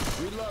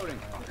the? Reloading.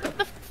 What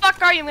the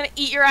fuck are you? I'm gonna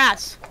eat your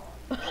ass.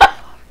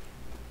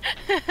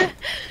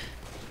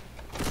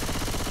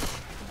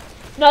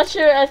 Not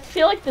sure. I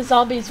feel like the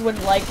zombies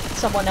wouldn't like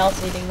someone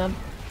else eating them.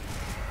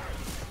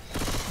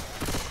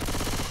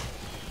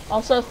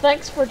 Also,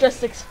 thanks for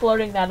just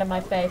exploding that in my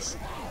face.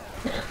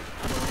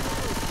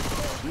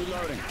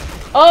 Reloading.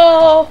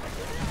 Oh!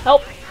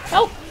 Help!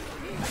 Help!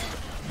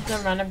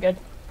 Never mind, I'm good.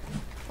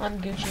 I'm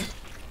Gucci.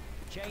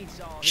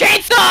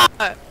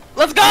 Chainsaw!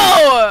 Let's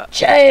go!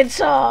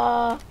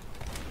 Chainsaw!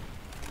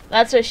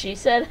 That's what she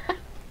said.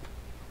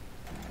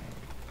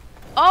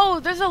 Oh,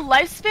 there's a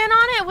lifespan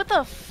on it? What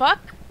the fuck?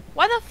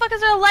 Why the fuck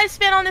is there a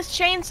lifespan on this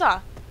chainsaw?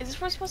 Is this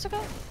where it's supposed to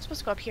go? It's supposed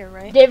to go up here,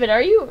 right? David,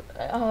 are you...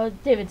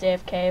 David's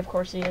AFK, of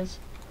course he is.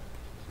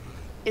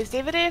 Is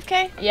David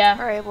AFK? Yeah.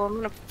 Alright, well I'm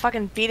gonna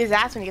fucking beat his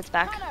ass when he gets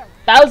back.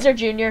 Bowser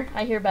Jr.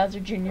 I hear Bowser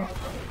Jr.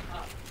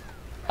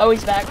 Oh,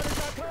 he's back.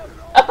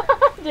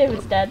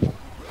 David's dead.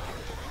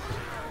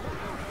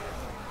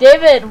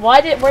 David,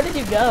 where did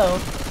you go?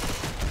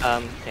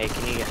 Hey,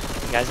 can you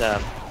guys,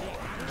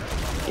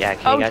 yeah,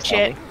 can Oh, you guys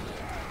shit.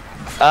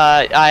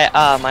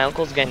 tell me? My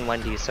uncle's getting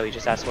Wendy's, so he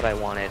just asked what I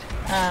wanted.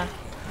 Oh.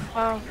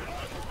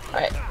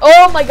 Alright.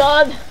 Oh my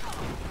god!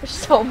 There's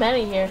so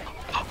many here.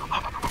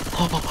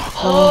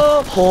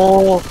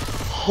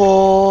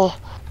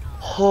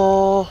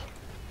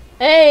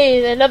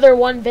 Hey, another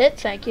 1-bit,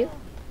 thank you.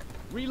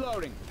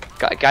 Reloading.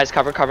 Guys,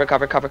 cover.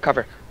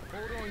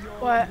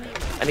 What?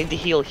 I need to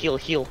heal.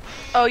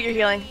 Oh, you're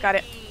healing. Got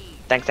it.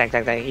 Thank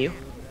you.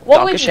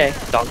 Waluigi.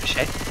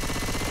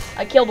 Donkashay.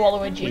 I killed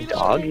Waluigi.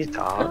 He's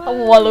dog.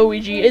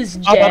 Waluigi is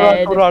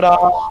dead.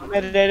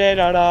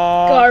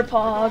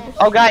 Garpog.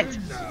 Oh,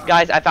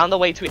 guys, I found the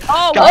way to.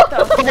 Oh, Go. what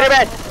the?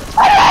 Spider-Man!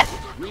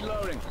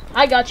 Reloading.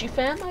 I got you,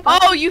 fam. I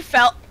got Oh, you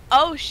fell.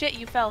 Oh shit,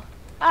 you fell.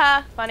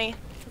 Ah, funny.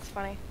 That's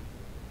funny.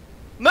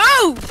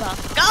 Move!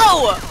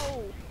 Go!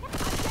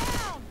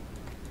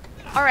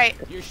 Alright.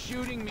 You're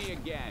shooting me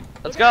again.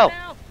 Let's go.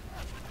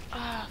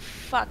 Ah,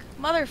 fuck.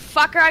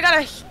 Motherfucker, I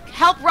gotta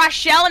help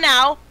Rochelle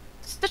now.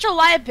 Such a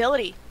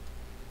liability.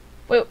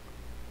 Wait.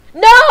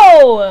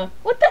 No!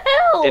 What the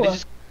hell?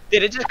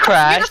 Did it just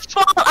crash? Your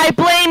fault, I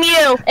blame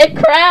you! It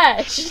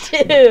crashed,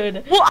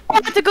 dude. Well, I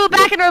have to go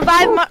back and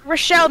revive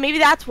Rochelle, maybe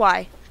that's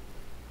why.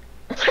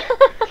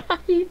 Are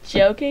you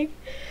joking? It's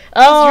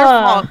Oh, your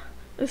fault.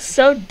 it's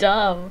so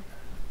dumb.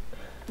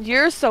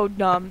 You're so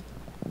dumb.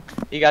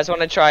 You guys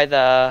want to try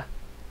the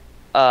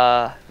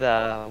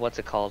what's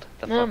it called?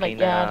 The Oh my fucking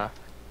God.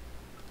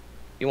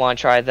 You want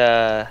to try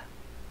the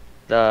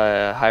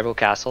Hyrule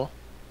Castle?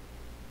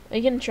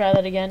 We can try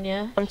that again,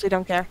 yeah? Honestly,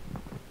 don't care.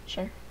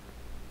 Sure.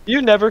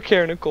 You never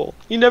care, Nicole.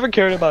 You never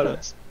cared about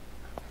us.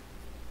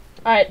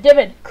 Alright,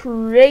 David,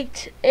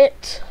 create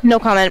it. No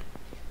comment.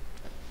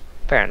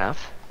 Fair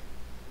enough.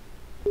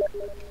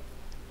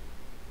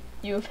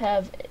 You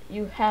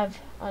have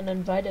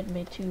uninvited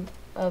me to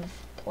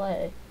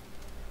play.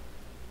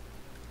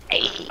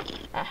 Hey,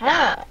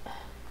 Aha!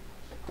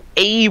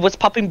 hey, what's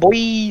popping,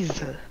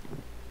 boys?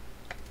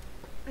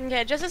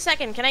 Okay, just a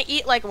second. Can I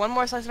eat like one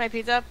more slice of my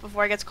pizza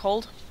before it gets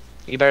cold?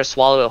 You better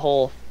swallow it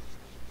whole.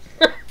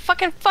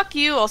 Fucking fuck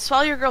you. I'll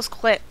swallow your girl's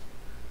clit.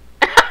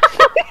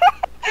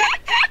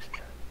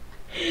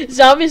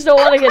 Zombies don't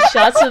want to get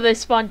shot, so they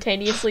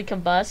spontaneously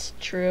combust.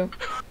 True.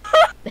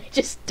 They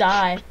just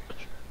die.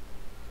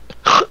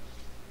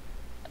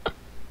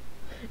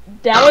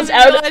 That was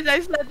out. I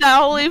said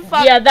that. Holy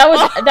fuck. Yeah, that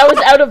was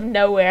out of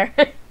nowhere.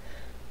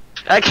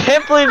 I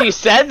can't believe you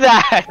said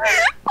that.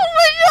 Oh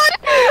my god!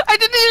 I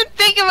didn't even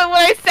think of it when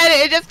I said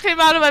it. It just came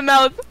out of my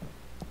mouth.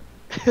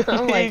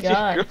 Oh my You just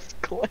God. gross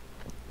clit.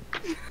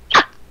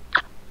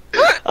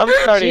 I'm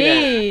starting it.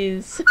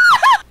 Jeez.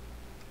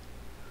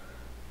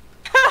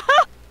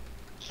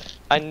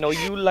 I know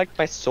you like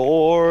my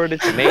sword.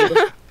 It's made of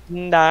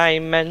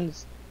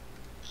diamonds.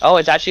 Oh,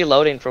 it's actually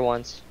loading for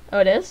once. Oh,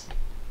 it is?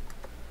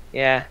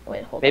 Yeah.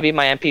 Wait, hold Maybe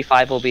my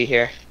MP5 will be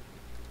here.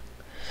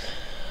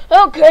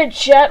 on. Okay,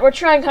 chat. We're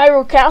trying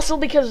Hyrule Castle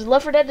because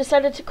Left 4 Dead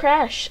decided to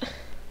crash.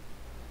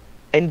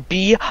 And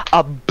be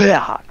a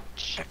bitch.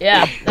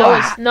 Yeah, that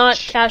was not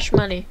cash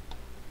money.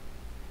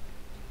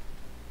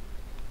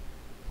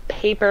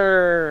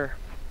 Paper.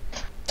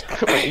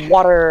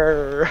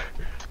 Water.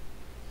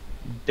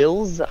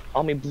 Bills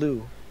on me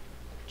blue.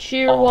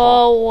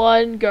 Cheerwall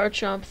 1,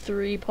 Garchomp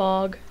 3,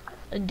 Pog.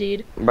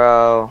 Indeed.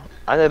 Bro,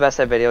 I'm the best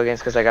at video games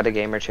because I got a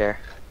gamer chair.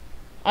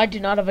 I do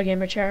not have a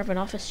gamer chair, I have an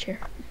office chair.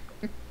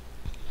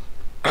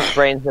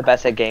 Brain's the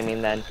best at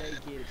gaming then.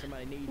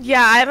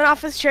 Yeah, I have an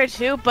office chair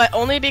too, but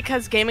only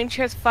because gaming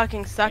chairs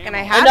fucking suck, and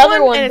I have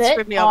Another one, and it bit.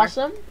 screwed me over.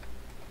 Awesome.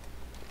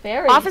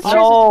 Very. Office chairs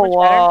No, is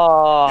much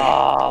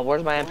better.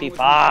 where's my MP5?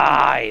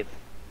 I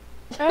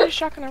had a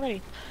shotgun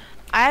already.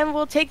 I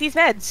will take these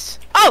meds.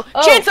 Oh,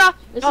 Oh, chainsaw!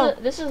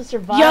 This is a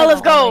survival. Yo,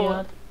 let's Oh go. my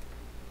God.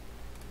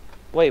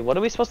 Wait, what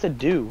are we supposed to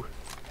do?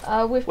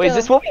 We've Wait, is got-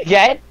 this what we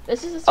get?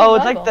 This is a survival. Oh,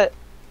 it's like the...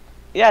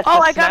 Yeah, it's Oh,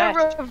 the I got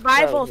Smash a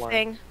revival Bros. one.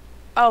 thing.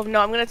 Oh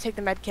no, I'm gonna take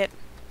the med kit.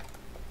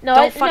 No,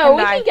 Don't fucking no,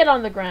 we die. can get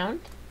on the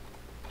ground.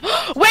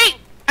 Wait!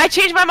 I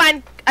changed my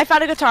mind. I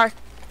found a guitar.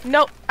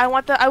 Nope, I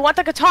want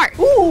the guitar.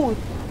 Ooh,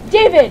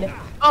 David.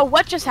 Oh,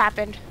 what just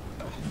happened?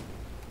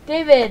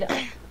 David.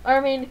 I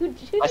mean, who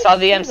I did saw you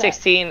the do that?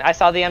 M16. I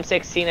saw the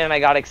M16 and I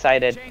got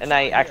excited and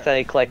I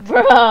accidentally clicked.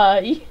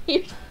 Bruh,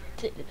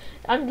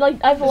 I'm like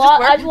I've work?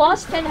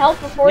 lost 10 health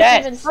before Yes.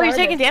 it's even Oh, started. you're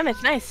taking damage.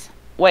 Nice.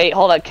 Wait,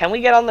 hold up. Can we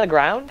get on the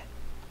ground?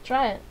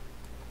 Try it.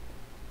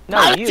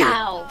 No, you.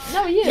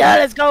 No, you. Yeah,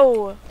 let's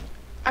go.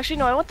 Actually,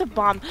 no, I want the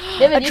bomb.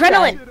 David, you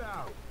Adrenaline. Get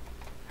out.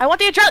 I want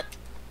the adrenaline.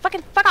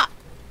 Fucking fuck off.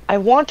 I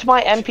want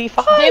my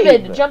MP5.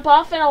 David, jump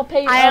off and I'll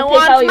pay. I I'll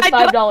want PayPal you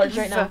my $5 right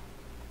guns. now.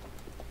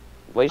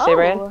 What you say,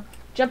 Brand?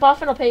 Jump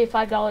off and I'll pay you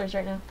 $5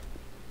 right now.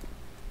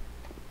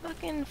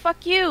 Fucking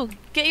fuck you.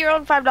 Get your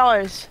own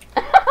 $5.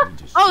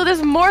 Oh,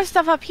 there's more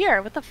stuff up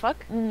here. What the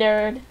fuck?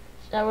 Nerd.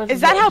 That was.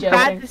 Is that how joking.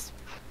 bad this?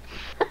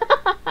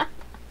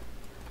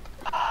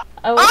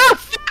 I was, Oh!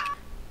 Fuck!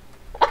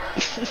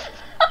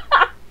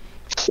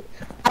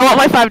 I want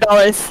my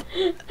 $5.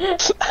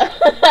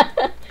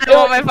 I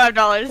want my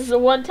 $5. It's a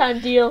one-time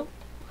deal.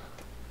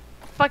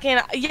 Fucking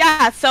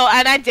yeah. So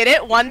and I did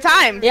it one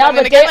time. Yeah, so I'm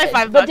but, gonna get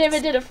my $5. but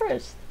David did it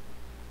first.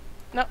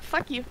 No,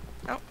 fuck you.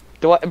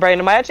 Brand,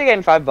 am I actually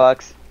getting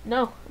 $5?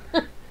 No.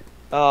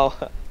 Oh.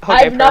 Okay,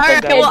 I've not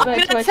perfect. paid Well, by I'm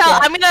gonna Twitch tell.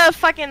 yet. I'm gonna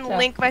fucking So.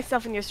 link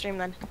myself in your stream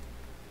then.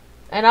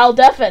 And I'll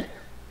deafen.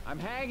 I'm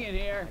hanging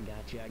here. I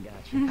got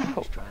you.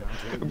 Just try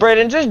not to-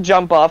 Brandon, just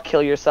jump off,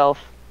 kill yourself.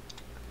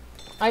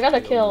 I gotta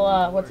kill,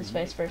 what's his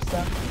face first,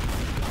 though.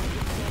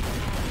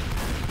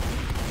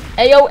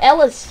 Ayo,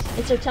 Ellis!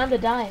 It's your time to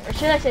die. Or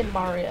should I say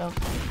Mario?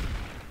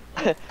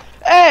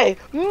 Hey,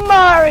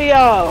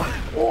 Mario!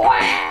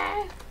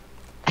 Wah!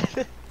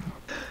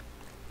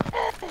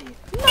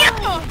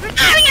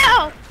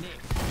 Mario!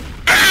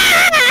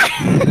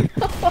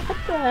 What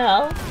the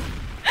hell?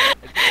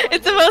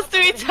 It's supposed to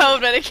be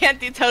Toad, but it can't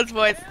do Toad's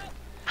voice.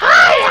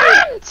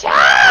 Hi, I'm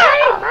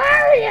Toad!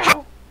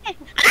 Mario!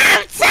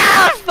 I'm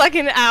Toad!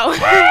 Fucking out.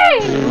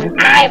 Hey,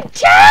 I'm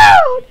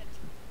Toad!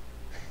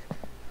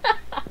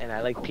 And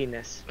I like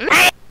penis.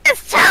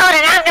 It's Toad,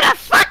 and I'm gonna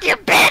fuck you,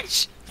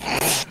 bitch.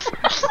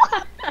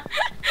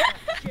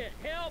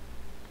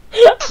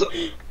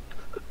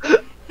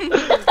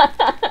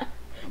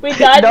 We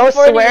died No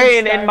before it even swearing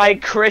in started. my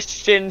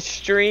Christian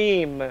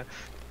stream.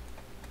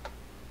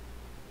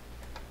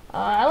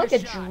 I like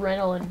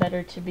adrenaline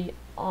better, to be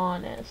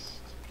honest.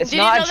 It's Did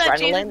you not know that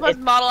Jesus adrenaline. was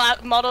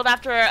It's modeled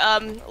after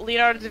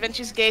Leonardo da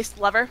Vinci's gay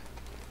lover?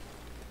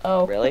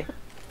 Oh. really.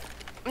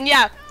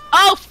 Yeah.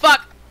 Oh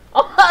fuck.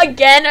 Oh,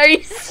 again? Are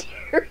you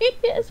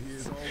serious?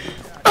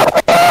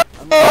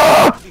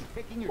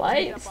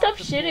 Why? Stop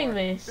shooting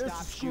me.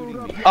 Stop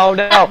shooting me. Oh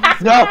no!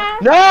 No!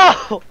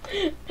 No!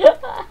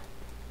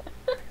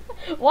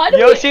 Why do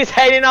Yoshi's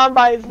hanging on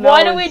by his we? nose.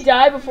 Why do we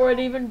die before it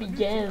even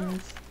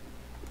begins?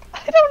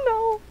 I don't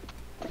know.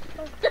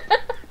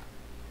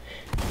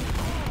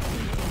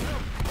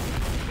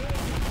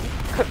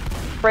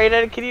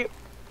 Brayden, can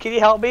you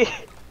help me?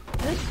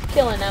 Just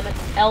killing Emmett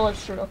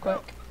Ellis real quick.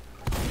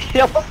 He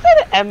almost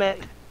said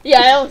Emmett.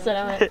 Yeah, I almost said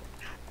Emmett.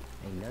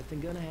 Ain't nothing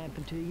gonna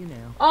happen to you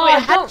now. Oh,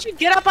 Wait, how don't. did you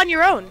get up on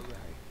your own?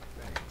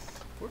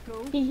 We're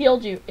cool. He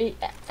healed you.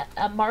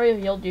 Mario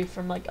healed you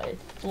from like a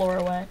floor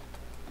away.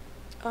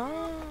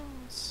 Oh,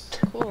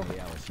 cool. Hey,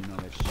 Alice, you know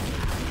that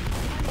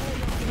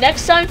shit.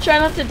 Next time, try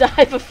not to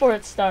die before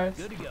it starts.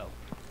 Good to go.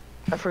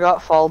 I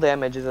forgot fall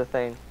damage is a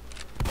thing.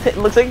 It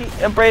looks like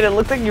Brayden, it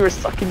looked like you were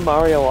sucking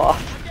Mario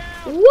off.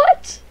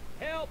 What?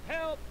 Help!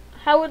 Help!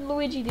 How would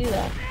Luigi do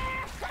that?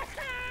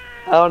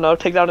 I don't know.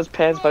 Take down his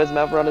pants, put his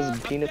mouth around his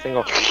penis, and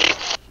go.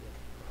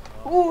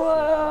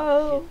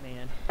 Whoa! Shit,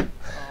 man.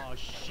 Oh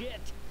shit.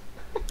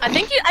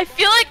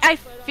 I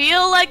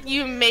feel like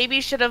you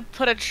maybe should have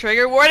put a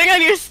trigger warning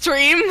on your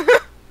stream.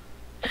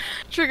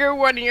 Trigger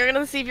warning: you're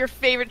gonna see if your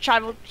favorite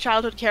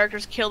childhood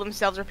characters kill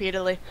themselves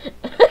repeatedly.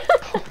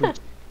 Come on,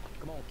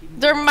 keep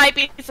There might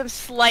be some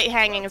slight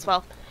hanging as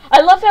well.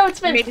 I love how it's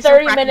been Maybe some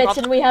 30 crack minutes involved.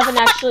 and we haven't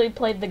actually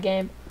played the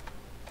game.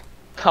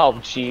 Oh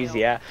jeez,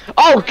 yeah.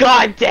 Oh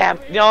god damn!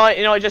 You know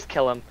what? Just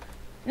kill him.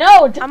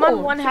 No, don't. I'm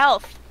on 1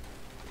 health.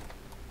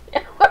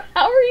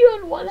 How are you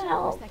on 1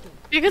 health?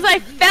 Because I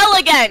fell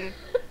again!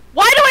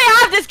 Why do I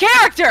have this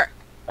character?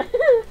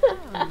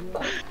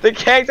 The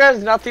character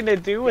has nothing to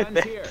do with Guns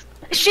it. here.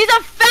 She's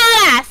a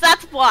fat ass,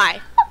 that's why.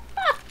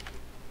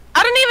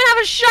 I don't even have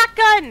a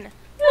shotgun!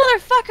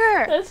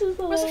 Motherfucker! This is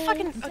Where's the hilarious.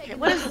 fucking... Okay,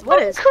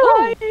 what is...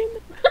 Crying.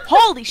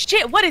 Holy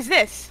shit, what is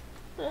this?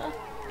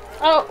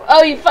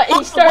 Oh, you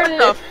started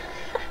what it.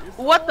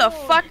 What the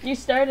fuck? You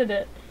started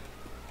it.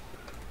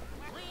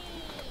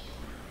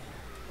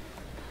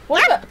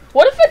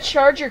 What if a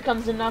charger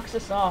comes and knocks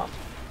us off?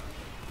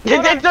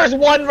 There's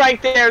one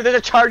right there. There's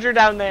a charger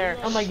down there.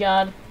 Oh my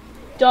god.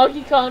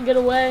 Donkey Kong, get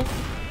away.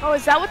 Oh,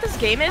 is that what this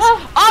game is?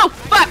 Oh. Oh,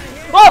 fuck!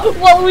 Whoa,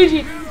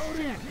 Waluigi!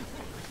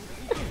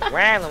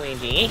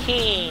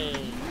 Waluigi.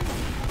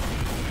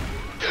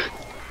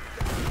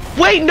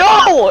 Wait,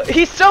 no!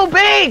 He's so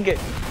big!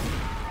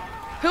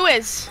 Who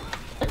is?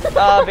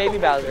 Baby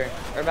Bowser.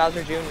 Or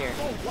Bowser Jr.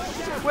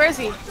 Where is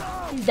he?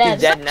 He's dead.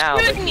 He's dead now.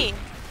 Shooting me!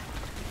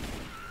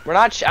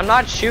 I'm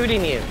not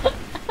shooting you.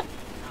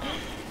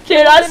 Dude,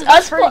 Well, then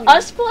hurting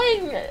us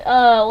playing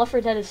Left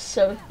 4 Dead is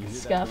so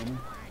scuffed.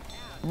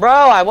 Bro,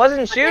 I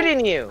wasn't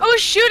shooting you. Who's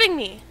shooting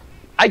me?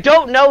 I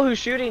don't know who's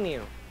shooting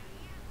you.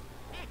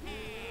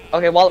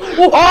 Okay, well,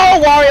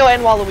 oh, Wario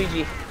and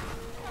Waluigi.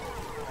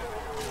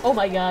 Oh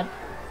my god.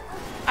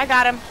 I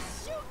got him.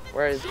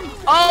 Where is?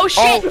 Oh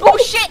shit! Oh. Oh,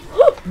 shit!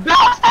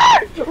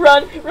 Bowser!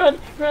 Run!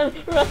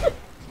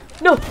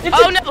 No, it's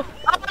Oh a, no! Oh,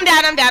 I'm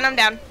down, I'm down, I'm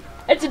down.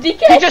 it's a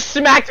DK. He just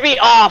smacked me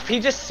off. He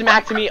just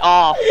smacked me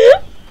off.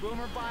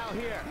 Boomer file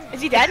here.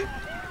 Is he dead?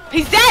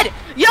 He's dead!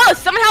 Yo,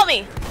 someone help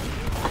me!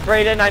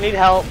 Brayden, I need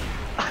help.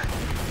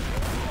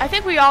 I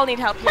think we all need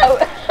help here.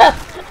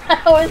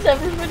 How is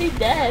everybody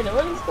dead?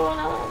 What is going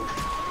on?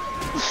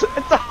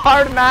 It's a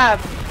hard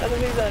map. Doesn't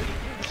mean that.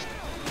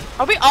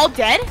 Are we all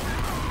dead?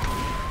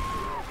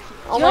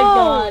 Oh Yo. my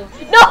god.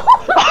 No!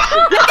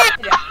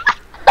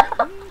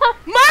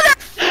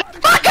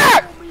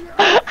 Motherfucker!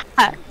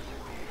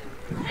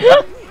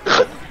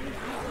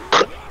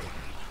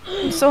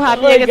 I'm so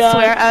happy Oh my I get to God.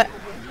 swear.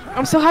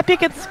 I'm so happy I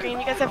get to scream.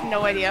 You guys have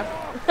no idea.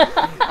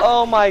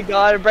 Oh my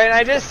god, Brayden,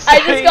 I just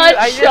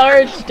got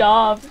charged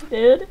off,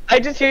 dude. I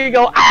just hear you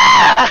go,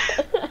 ah!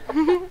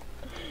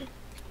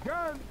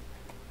 Gun.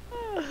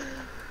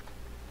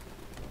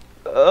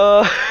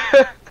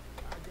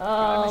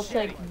 I'll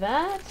take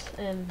that,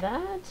 and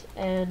that,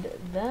 and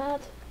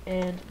that,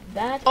 and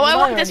that. Oh, I Am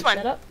want this already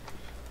one. set up?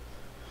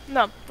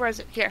 No, where is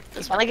it? Here.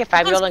 This one. like a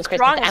 5-year-old This on one's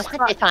Christmas. strong as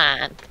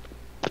fuck.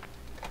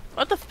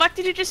 What the fuck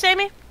did you just say to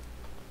me?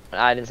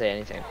 I didn't say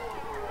anything.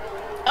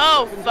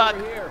 Oh, fuck.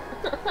 Here.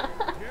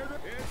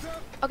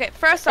 Okay,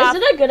 first off,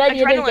 Is it a good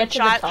idea to adrenaline get to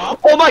the shot. top?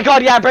 Oh my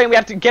god, yeah, Brayden, we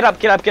have to get up.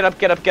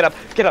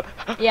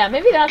 Yeah,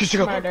 maybe that's Just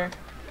go. smarter.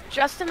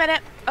 Just a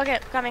minute. Okay,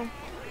 coming.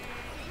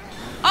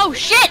 Oh,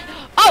 shit!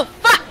 Oh,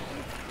 fuck!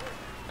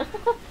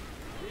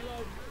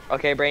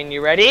 Okay, Brayden,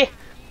 you ready?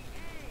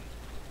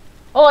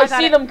 Oh, I I got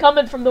see it. them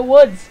coming from the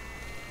woods.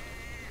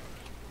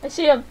 I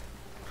see him.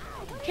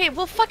 Okay,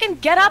 well, fucking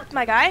get up,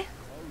 my guy.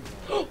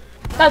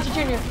 Bowser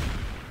Jr.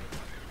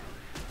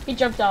 He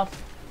jumped off.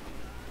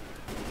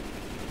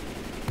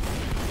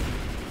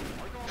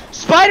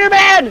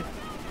 Spider-Man!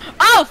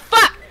 Oh,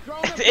 fuck!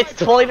 It's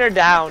pulling her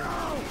down.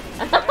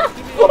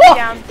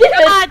 Down. David!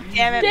 God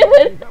damn it.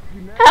 David!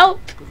 Help!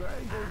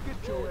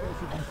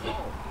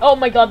 Oh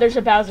my god, there's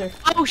a Bowser.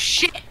 Oh,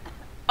 shit.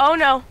 Oh,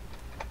 no.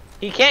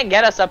 He can't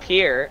get us up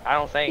here, I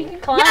don't He think. can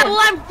climb. Yeah, well,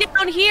 I'm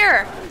down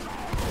here.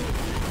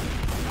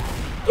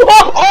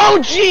 Oh,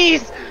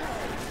 jeez!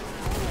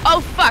 Oh,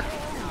 fuck.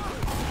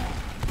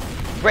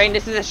 Brayden,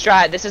 this is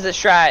a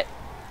strat.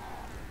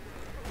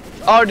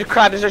 Oh,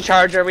 crap, there's a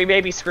charger. We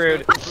may be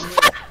screwed.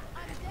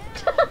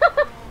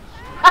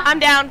 I'm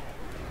down.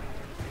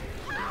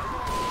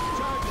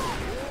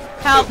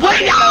 Help. Wait,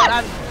 Okay, no!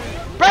 so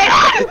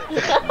Brayden!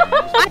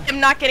 I am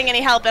not getting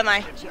any help, am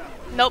I?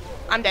 Nope,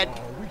 I'm dead.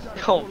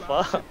 Oh,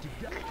 fuck.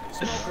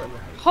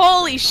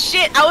 Holy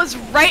shit, I was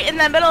right in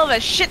the middle of a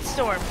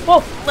shitstorm.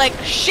 Whoa, Like,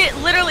 shit,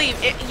 literally,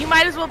 you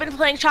might as well have been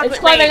playing Chocolate it's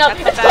climbing Rain. up.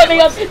 That's It's how bad climbing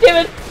it up, was.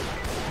 David.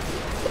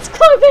 It's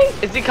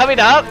climbing. Is he coming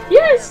up?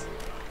 Yes.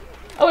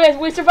 Oh yeah,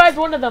 we survived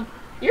one of them.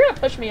 You're gonna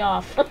push me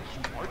off.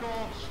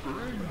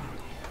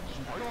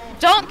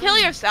 Don't kill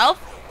yourself.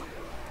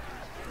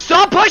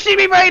 Stop pushing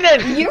me,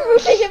 Brayden! You're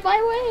moving it my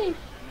way.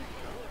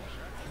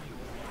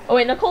 Oh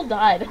wait, Nicole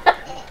died.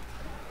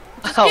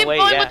 Oh, Keep wait,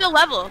 going yeah. with the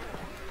level.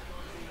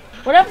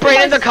 What happened?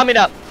 Brayden, to they're my... coming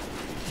up.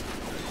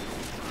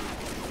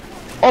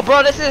 Oh,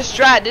 bro, this is a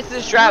strat. We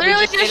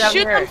Literally just stay just down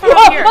shoot here. them from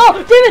here. Oh,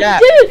 David, Yeah.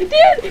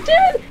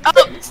 David.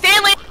 Oh,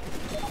 Stanley!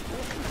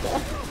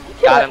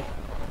 Got him.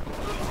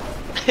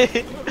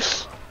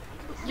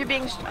 You're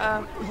being,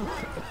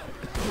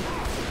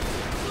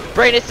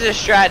 Brayden, this is a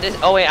strat.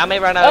 Oh, wait, I may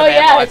run out Oh of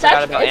ammo. yeah, I it's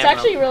forgot about ammo.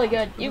 actually really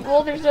good.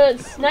 Well, there's a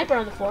sniper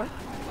on the floor.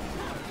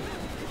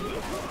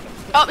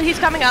 oh, he's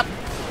coming up.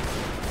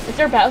 Is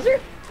there Bowser?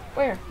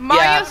 Where?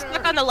 Mario's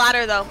stuck on the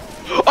ladder though.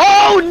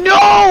 Oh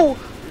no!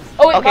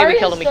 Oh wait, Okay, we Mario's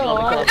killed him, we still killed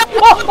him, we alive. killed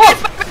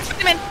Oh!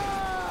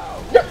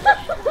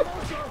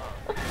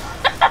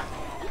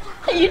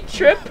 You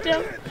tripped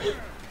him.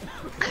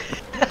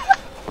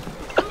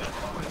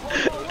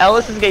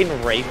 Ellis is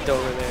getting raped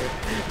over there.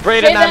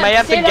 Brayden, Save I might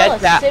have to save get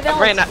Ellis, that. save Ellis.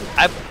 Brayden,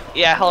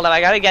 yeah, hold on,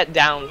 I gotta get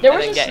down. There and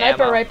was then a get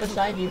sniper ammo. right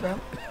beside you, bro.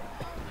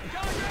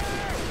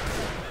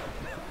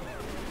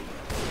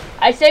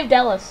 I saved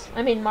Ellis.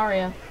 I mean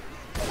Mario.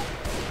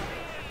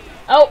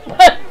 Oh,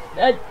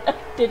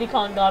 Diddy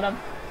Kong got him.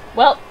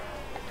 Well,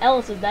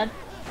 Ellis is dead.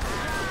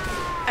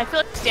 I feel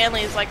like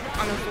Stanley is like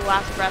on his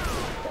last breath.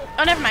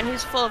 Oh, never mind.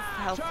 He's full of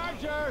health.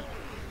 Charger!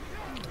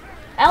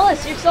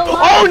 Ellis, you're so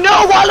Oh alive.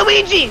 no,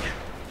 Waluigi!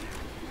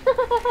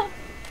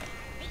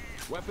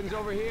 Weapons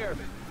over here.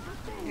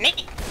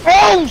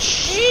 Oh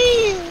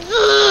jeez!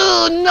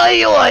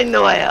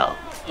 No.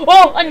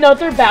 Oh,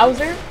 another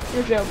Bowser?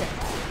 You're joking.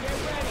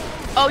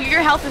 Oh,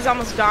 your health is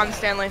almost gone,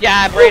 Stanley.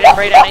 Yeah, Brayden,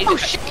 I Oh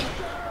shit!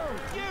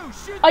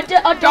 A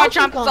God Donkey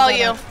Chomp Kong is all got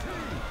you. him.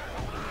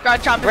 God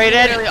Chomp is Brayden,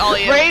 literally all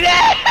you.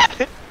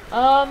 Brayden!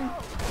 Help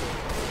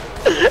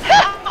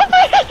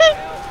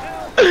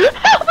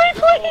me,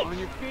 please! On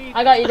your feet.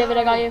 I got you, David,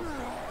 I got you.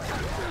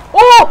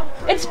 Oh!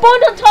 It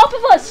spawned on top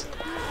of us!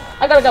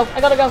 I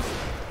gotta go.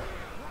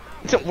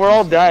 We're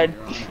all dead.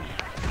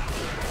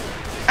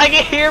 I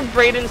can hear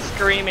Brayden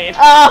screaming.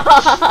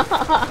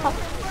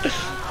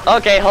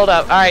 Okay, hold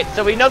up. Alright,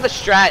 so we know the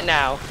strat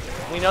now.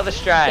 We know the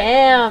strat.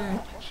 Damn.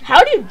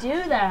 How do you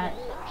do that?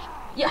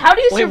 How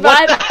do you Wait, survive?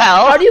 what the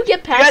hell? How do you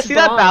get You guys past see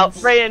that bronze?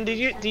 Bowser? Brayden,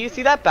 do you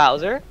see that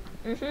Bowser?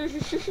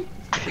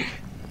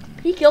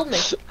 He killed me.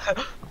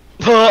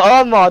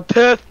 I'm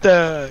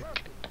autistic.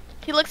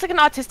 He looks like an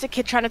autistic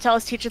kid trying to tell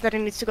his teacher that he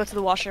needs to go to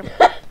the washroom.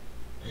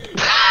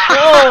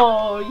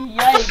 Oh,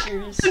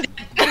 yikers.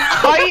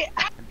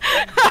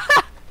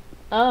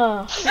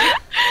 Oh.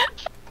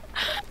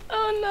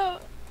 Oh no.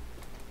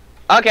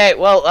 Okay,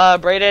 well,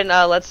 Brayden,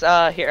 let's,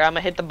 here, I'm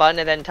gonna hit the button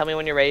and then tell me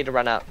when you're ready to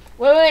run up.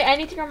 Wait, I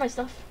need to grab my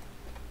stuff.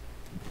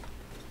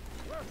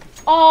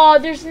 Oh,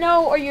 there's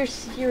no, are you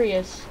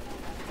serious?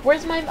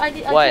 Where's my, I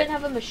What? can't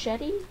have a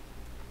machete?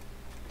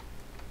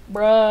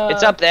 Bruh.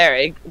 It's up there.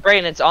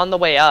 Brayden, it's on the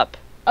way up.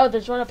 Oh,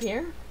 there's one up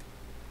here?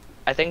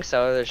 I think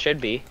so, there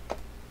should be.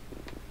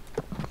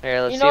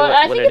 Here, let's You see know what,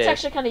 I what think it it's is.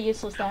 actually kind of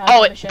useless to have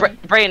Oh, a machete.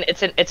 Brayden,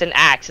 it's an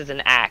axe,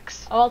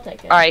 Oh, I'll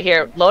take it. Alright,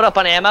 here, load up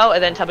on ammo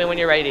and then tell me when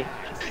you're ready.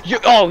 You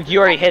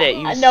already hit it,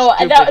 you No,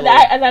 stupid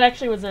that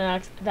actually was an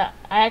accident. That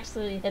I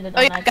actually hit it Oh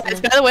on yeah, guys.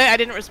 accident. By the way, I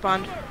didn't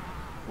respond.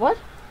 What?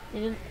 You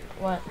didn't?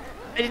 What?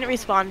 I didn't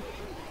respawn.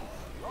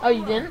 Oh,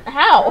 you didn't?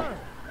 How?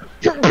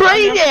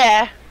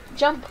 Brayden!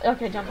 Jump.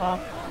 Okay, jump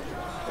off.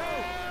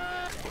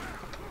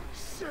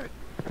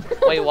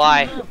 Wait,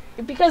 why?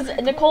 Because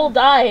Nicole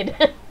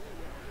died.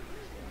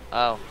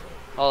 Oh.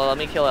 Hold on, let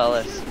me kill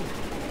Ellis.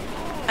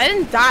 I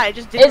didn't die. I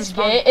just didn't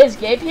respawn. Is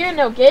Gabe here?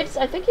 No, Gabe's.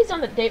 I think he's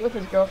on a date with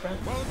his girlfriend.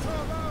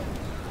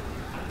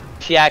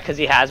 Yeah, because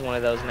he has one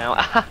of those now.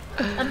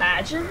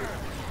 Imagine.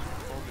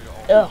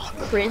 Ugh,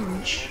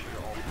 cringe.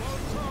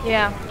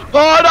 Yeah.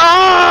 Hold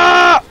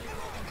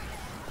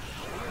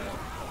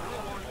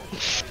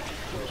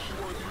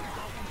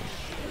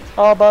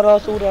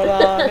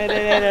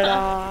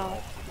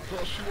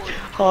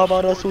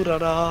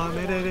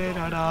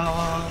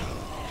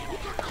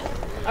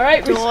All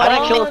right, I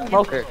didn't kill a respawn.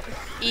 smoker.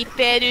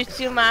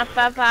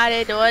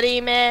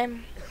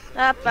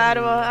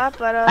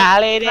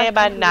 Alley de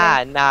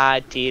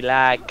banana till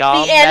I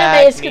come The anime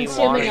back, is me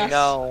consuming wanna us.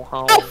 go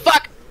home. Oh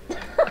fuck!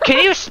 Can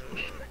you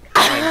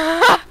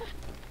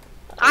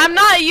I'm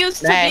not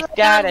used to being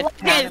got around it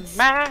kids.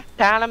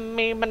 telling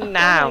me but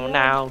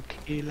now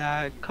till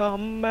I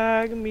come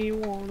back, me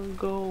wanna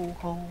go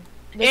home.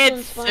 This It's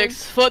one's fun.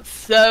 6 foot,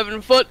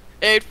 7 foot,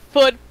 8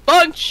 foot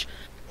bunch.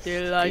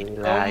 Till I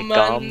Till I come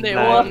come and they back,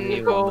 want me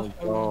to go wanna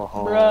go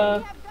home.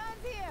 Bruh.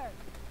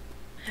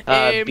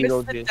 Hey, Beetlejuice.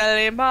 Mr.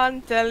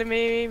 Teleman, tell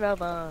me,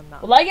 Mama. now.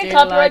 Will I get Till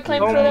I copyright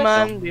claim for come this?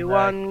 and we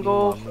want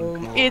go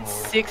home. It's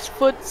 6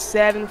 foot,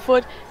 7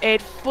 foot,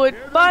 8 foot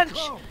bunch.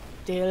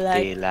 Till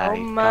I Till I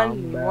come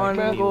and we back, want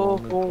me to go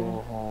wanna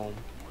home. home.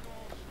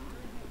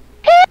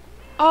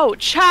 Oh,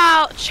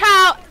 chow.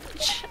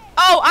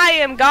 Oh, I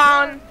am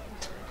gone.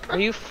 Are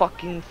you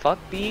fucking fuck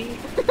B?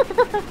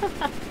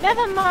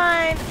 Never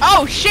mind.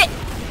 Oh shit.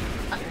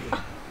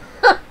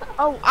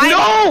 Oh,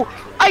 No!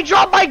 I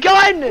dropped my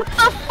gun! What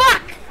the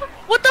fuck?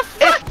 What the It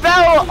fuck?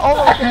 fell!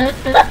 Oh,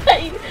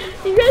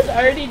 You guys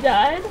already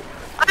died?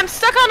 I'm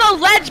stuck on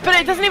a ledge, but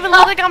it doesn't even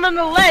look like I'm on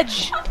the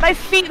ledge. My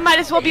feet might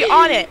as well be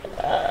on it.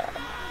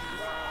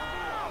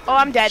 Oh,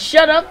 I'm dead.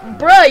 Shut up.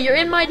 Bruh, you're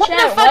in my What the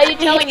chat. fuck? Why are you I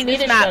telling hate me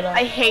this to map. shut up?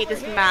 I hate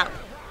this map.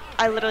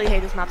 I literally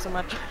hate this map so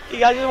much. you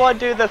guys just want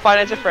to do the Five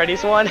Nights at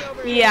Freddy's one?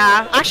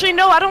 Yeah. Actually,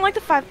 no. I don't like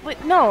the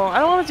Wait, no, I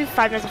don't want to do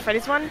Five Nights at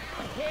Freddy's one.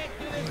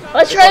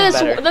 Let's try one's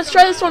this. better. Let's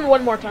try this one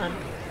more time.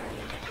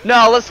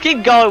 No, let's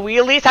keep going. We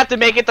at least have to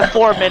make it to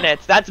 4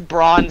 minutes. That's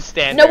bronze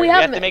standard. No, we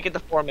have haven't. to make it to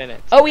 4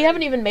 minutes. Oh, we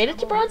haven't even made it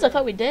to bronze? I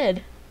thought we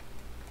did.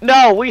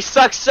 No, we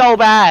suck so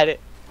bad.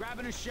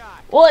 Grabbing a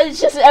shot. Well,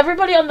 it's just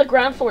everybody on the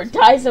ground floor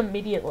dies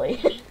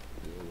immediately.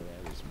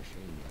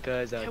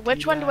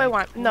 Which one do I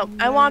want? No,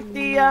 I want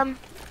the I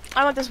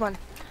want this one.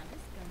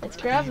 Let's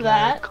grab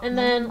that, and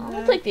then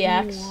I'll take the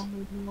axe.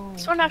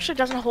 This one actually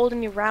doesn't hold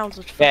any rounds,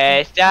 which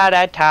David,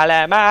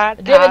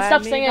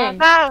 stop singing.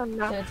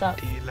 David,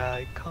 stop.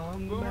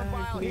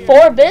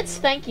 4 bits,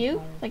 thank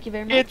you. Thank you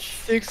very much. It's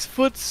 6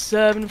 foot,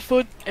 7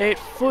 foot, 8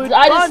 foot.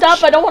 I just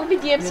stopped, I don't want to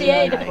be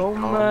DMCA'd.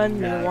 Home run,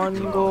 you want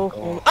to go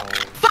home.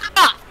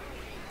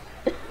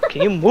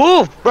 Can you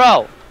move,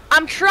 bro?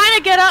 I'm trying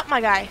to get up, my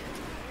guy.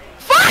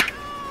 Fuck!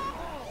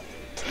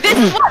 This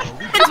is what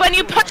happens when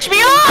you push me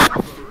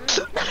off!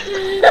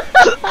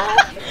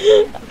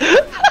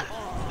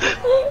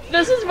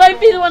 Might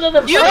be one of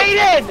the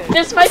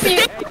This might be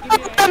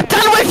I'm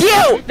done with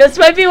you! This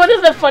might be one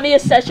of the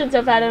funniest sessions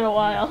I've had in a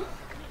while.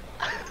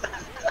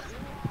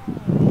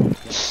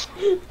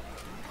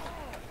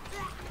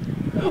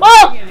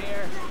 Oh!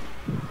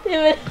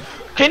 Damn it.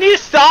 Can you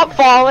stop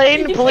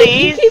falling,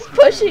 please? You keep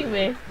pushing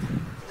me.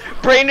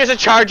 Brain, there's a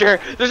charger.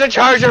 There's a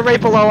charger right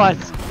below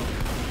us.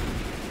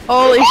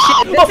 Holy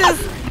shit, this is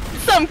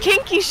some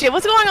kinky shit.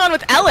 What's going on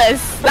with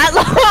Ellis? That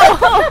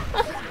low.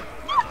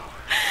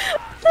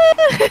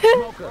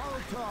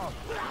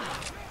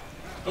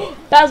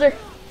 Bowser.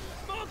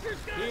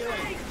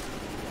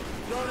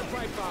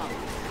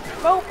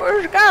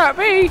 Smoker's got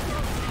me.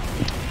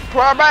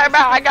 Poor baby,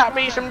 I got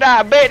me some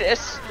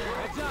diabetes.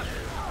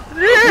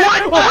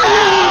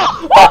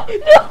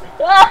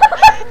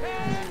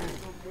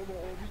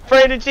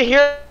 Fred, did you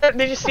hear?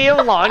 Did you see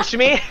him launch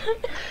me?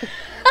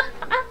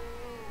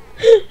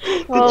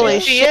 Holy did you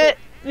see it?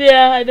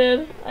 Yeah, I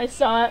did. I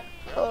saw it.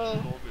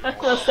 I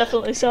most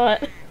definitely saw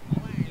it.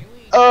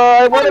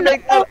 I want to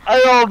make.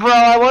 Oh, bro,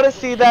 I want to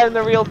see that in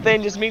the real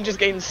thing. Just me just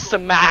getting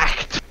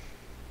smacked.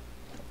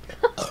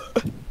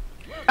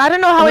 I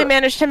don't know how we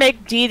managed to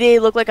make D-Day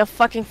look like a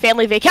fucking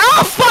family vacation.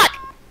 Oh fuck!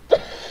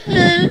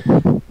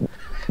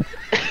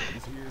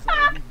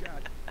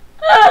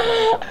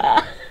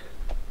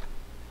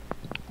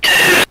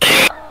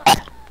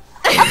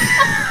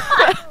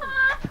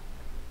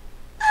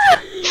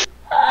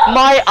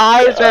 My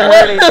eyes are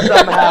hurting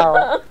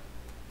somehow.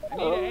 I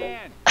need a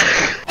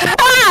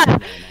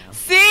hand.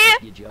 See?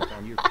 You jump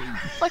on your feet.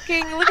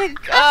 Fucking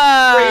look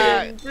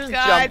at Just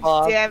God jump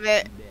off. damn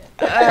it.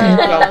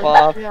 Jump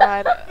off.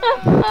 God.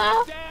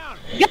 Down.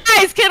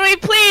 Guys, can we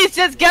please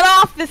just get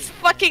off this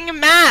fucking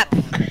map?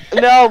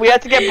 No, we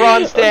have to get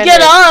bronze standard.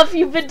 Get off!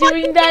 You've been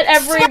doing that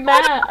every every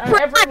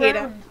Pride.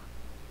 round.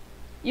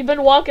 You've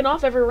been walking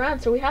off every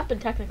round, so we have been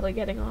technically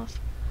getting off.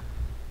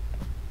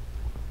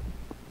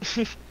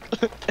 You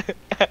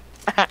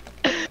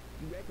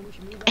reckon we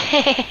should move on?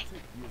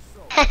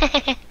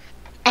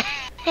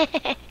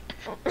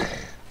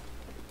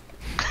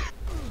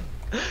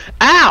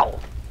 Ow!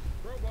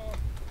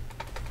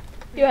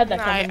 You had that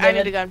No, coming, I need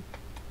a David. gun.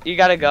 You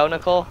gotta go,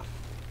 Nicole.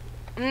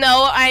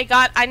 No,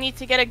 I need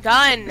to get a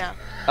gun.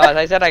 Oh, as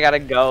I said, I gotta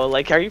go.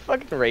 Like, are you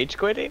fucking rage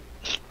quitting?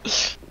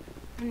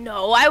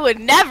 No, I would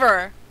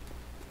never.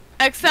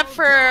 Except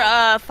for,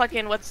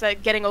 fucking, what's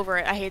that? Getting Over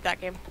It. I hate that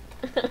game.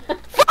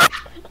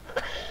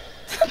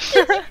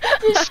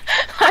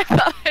 I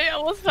thought I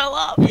almost fell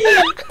off. What?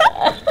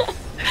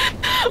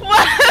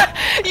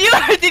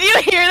 Did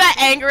you hear that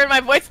anger in my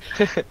voice?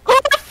 Who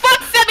the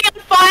fuck set me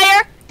on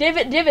fire?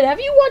 David, have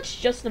you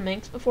watched Just the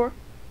Minx before?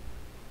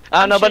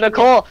 I don't know, but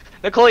Nicole,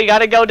 you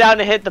gotta go down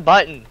and hit the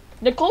button.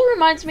 Nicole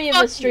reminds me of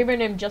Fuck a streamer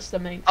named Just the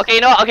Minx. Okay,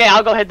 you know what? Okay,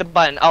 I'll go hit the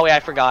button. Oh, wait, I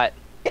forgot.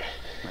 I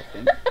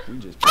think we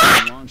just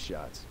playing long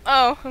shots.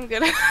 Oh, I'm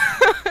good.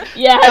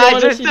 Yeah, I Guys, want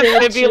to there's see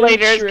David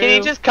defibrillators. true. Can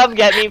you just come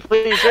get me,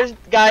 please? There's,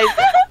 guys,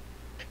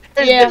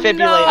 there's Yeah,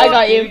 defibrillators. I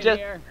got Can you.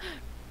 just...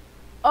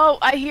 Oh,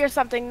 I hear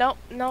something. Nope,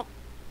 nope.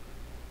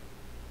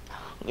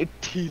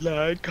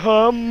 T-Lad,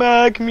 come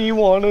back, me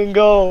wanna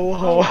go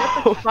home.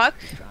 Fuck.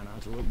 Try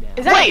not to look down.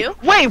 Is that you?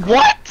 Wait,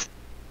 what?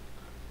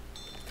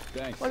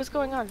 Thanks. What is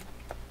going on?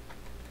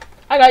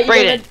 I got you,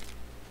 Brayden. David.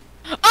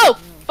 Oh,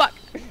 fuck.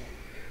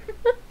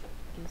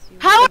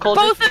 How are Nicole,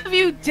 both of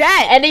you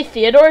dead? Any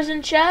Theodores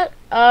in chat?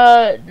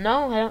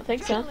 No, I don't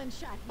think so.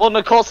 Well,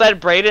 Nicole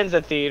said Brayden's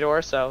a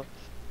Theodore, so.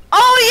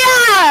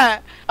 Oh, yeah!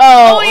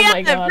 Oh, Oh, yeah,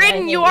 my god. I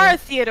Brayden, hate you are a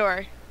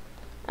Theodore.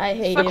 I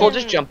hate Nicole, you.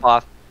 just jump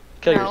off.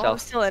 Kill No, I'm yourself.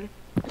 still in.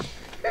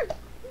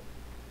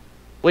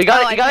 We Oh,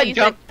 got, I you gotta thought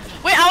jump.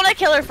 said- Wait, I wanna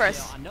kill her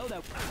first. I know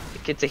that.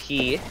 It's a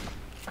he.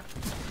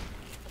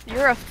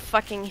 You're a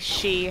fucking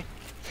she.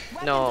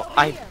 No,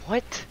 I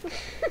what?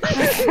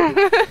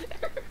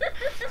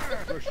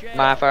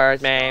 My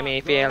first made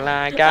me feel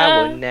like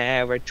I would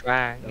never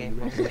try.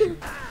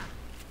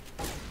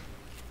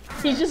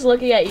 He's just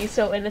looking at you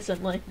so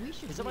innocently.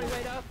 Is somebody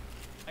wait up?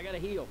 I gotta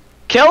heal.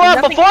 Kill him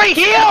Nothing- before he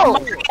heals!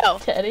 Mario.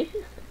 Teddy.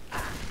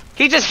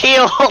 He just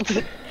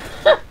healed.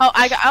 Oh,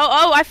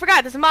 I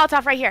forgot. There's a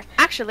Molotov right here.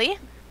 Actually,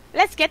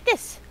 let's get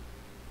this.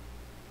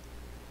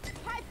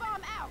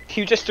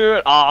 You just threw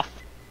it off.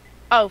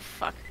 Oh,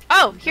 fuck.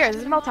 Oh, here,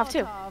 there's a Molotov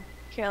too.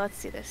 Here, let's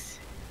see this.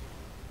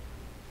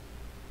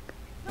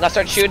 Now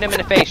start shooting him in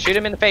the face. Shoot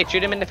him in the face.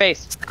 Shoot him in the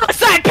face.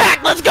 Side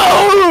pack, let's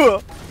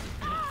go!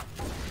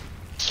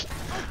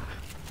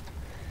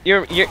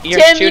 You're Tim,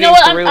 shooting you know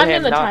what? through I'm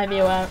him. gonna Not... time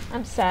you out.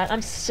 I'm sad.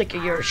 I'm sick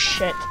of your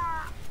shit.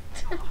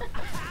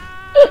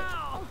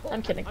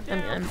 I'm kidding.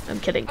 I'm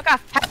kidding. Okay.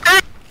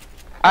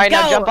 All right,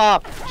 now Go. jump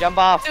off. Jump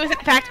off. Suicide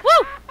pact. Woo!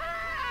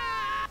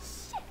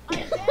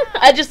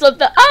 I just love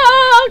the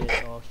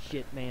arc. Oh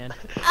shit, man.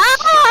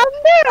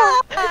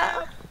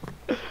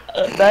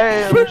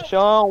 Damn,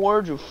 Sean,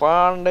 where'd you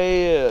find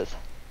this?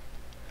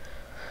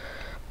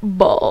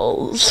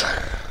 Balls.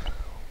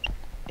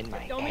 In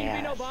my Don't mean to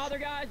be no ass. bother,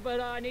 guys, but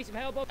I need some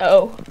help.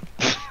 Oh.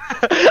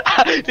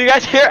 Do you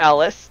guys hear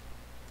Ellis?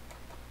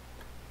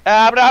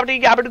 Bill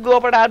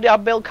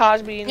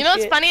Cosby and You know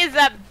what's shit. funny is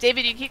that,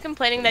 David, you keep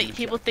complaining that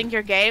people think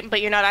you're gay,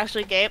 but you're not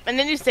actually gay, and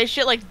then you say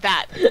shit like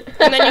that,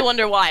 and then you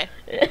wonder why.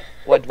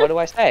 What do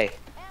I say?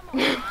 He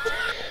says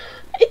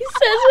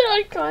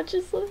it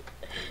unconsciously.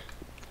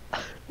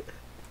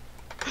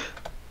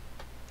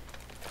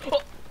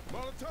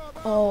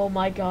 Oh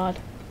my god.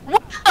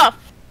 What the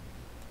f-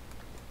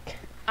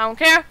 I don't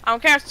care. I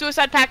don't care.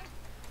 Suicide pact.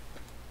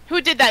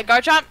 Who did that?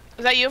 Garchomp?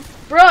 Was that you?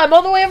 Bro, I'm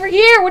all the way over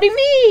here. What do you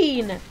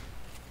mean?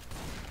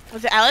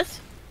 Was it Alice?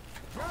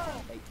 Hey,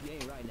 you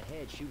ain't right in the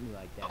head shooting me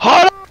like that.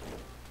 Hold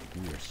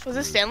on! Was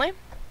this Stanley?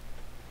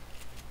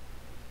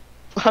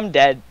 I'm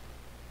dead.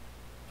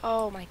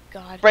 Oh my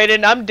god.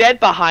 Brayden, I'm dead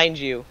behind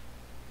you.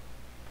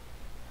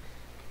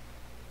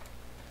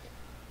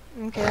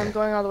 Okay, I'm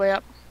going all the way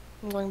up.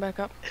 I'm going back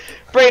up.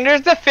 Brayden,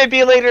 there's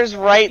defibrillators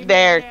right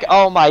there.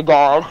 Oh my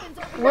god.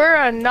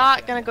 We're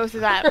not gonna go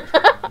through that.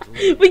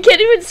 We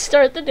can't even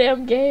start the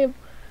damn game.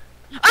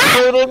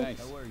 Brayden,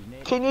 Thanks. No worries,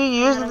 Nate. can you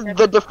use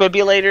the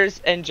defibrillators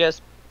and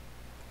just...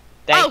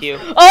 Thank Oh. you.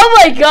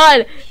 Oh my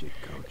god.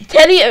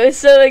 Teddy,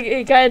 so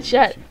the guy in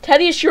chat.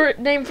 Teddy is short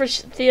name for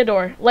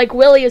Theodore. Like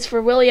Willie is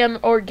for William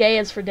or Gay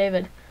is for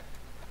David.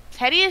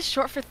 Teddy is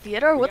short for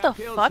Theodore? What the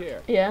fuck?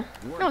 Yeah.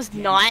 No, it's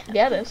not.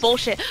 Yeah, it is.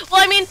 Bullshit.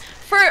 Well, I mean,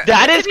 for...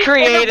 That to is be fair,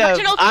 the creative.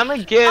 original- I'm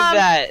gonna give um,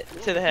 that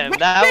to him.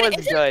 That Richard,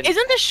 was good.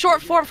 Isn't this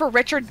short form for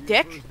Richard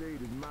Dick?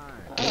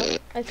 I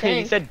He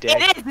think. said dick.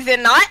 It is it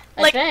not?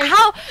 I Like, think.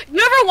 how... You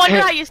ever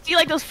wonder how you see,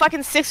 like, those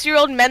fucking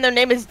 6-year-old men, their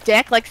name is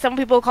Dick? Like, some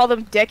people call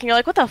them Dick, and you're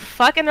like, what the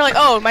fuck? And they're like,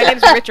 oh, my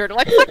name's Richard. I'm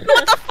like, what the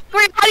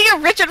fuck? How do you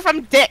get Richard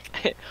from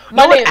Dick?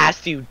 No one name-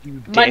 asked you, you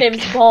dick. My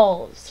name's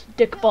Balls.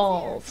 Dick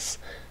Balls.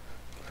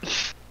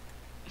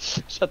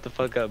 Shut the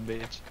fuck up,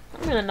 bitch.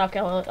 I'm gonna knock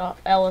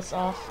Ellis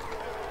off.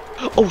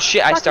 Oh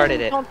shit, I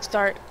started it. Don't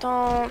start.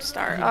 Don't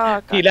start.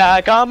 Oh, He God.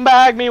 like, come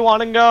back, me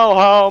wanna go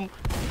home.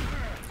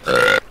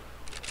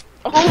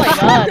 Oh my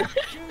god.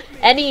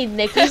 Any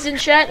Nickies in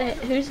chat?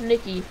 Who's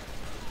Nikki?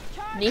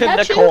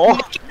 Nihachu? Nicole.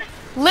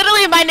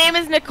 Literally, my name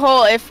is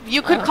Nicole. If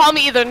you could Oh. call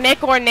me either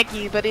Nick or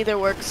Nikki, but either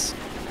works.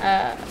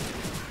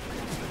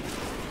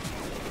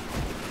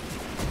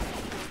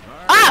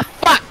 Ah,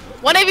 fuck!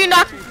 One of you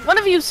knocked. One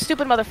of you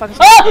stupid motherfuckers.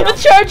 Oh, the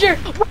charger!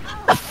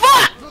 The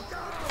fuck?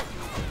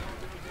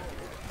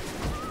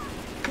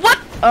 What?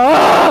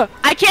 Ugh!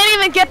 I can't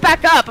even get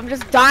back up. I'm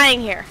just dying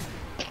here.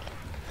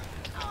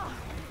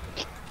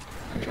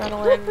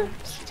 Adrenaline.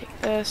 Let's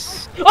take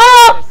this.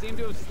 Oh! Seem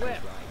to have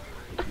slipped.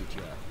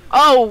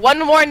 Oh, one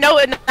more note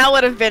and that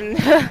would have been.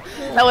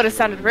 That would have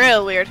sounded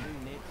real weird.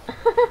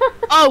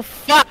 Oh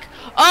fuck!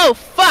 Oh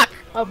fuck!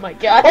 Oh my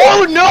god.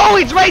 Oh no,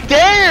 he's right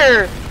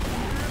there!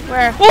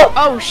 Where? Oh!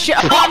 Oh shit!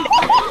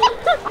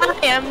 I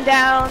am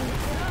down.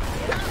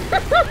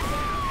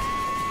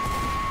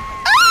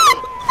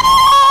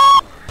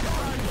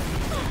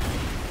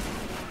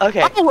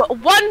 Okay. Oh,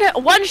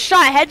 one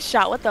shot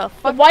headshot. What the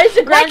fuck? Why is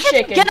the Why ground can't you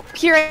shaking? get up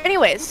here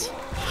anyways?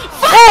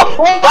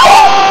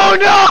 Oh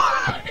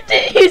no!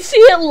 Did you see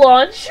it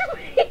launch?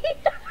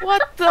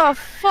 What the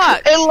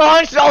fuck? It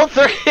launched all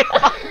three.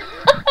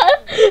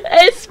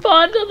 It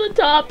spawned on the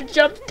top,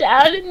 jumped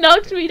down, and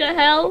knocked me to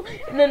hell,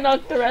 and then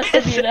knocked the rest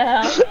of you to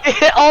hell. It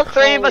hit all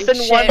three of us in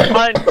Holy one shit.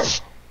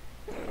 punch.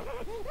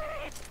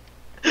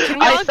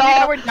 Can I y'all agree saw-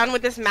 that we're done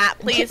with this map,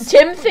 please?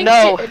 Tim thinks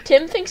No.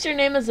 Tim thinks your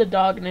name is a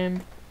dog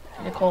name,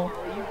 Nicole.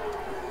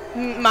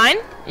 Mine?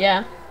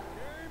 Yeah.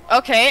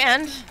 Okay,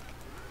 and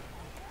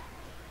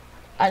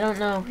I don't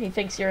know. He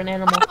thinks you're an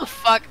animal. oh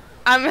fuck,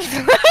 I'm.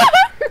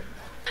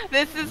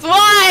 This is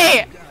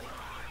why.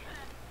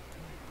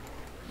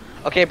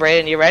 Okay,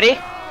 Brayden, you ready?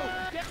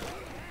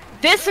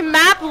 This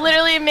map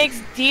literally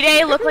makes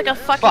D-Day look like a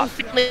fucking Fuck.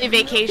 family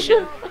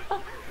vacation.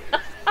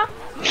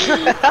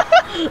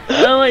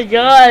 Oh my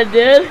god,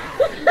 dude.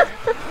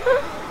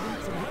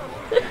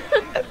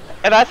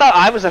 And I thought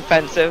I was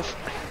offensive.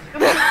 Do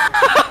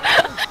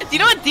you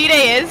know what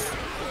D-Day is?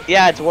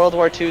 Yeah, it's World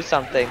War II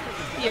something.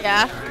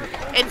 Yeah.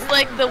 It's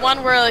like the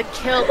one where it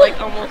killed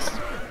like almost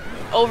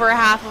over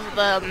half of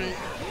the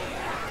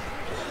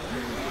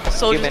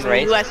soldiers Human on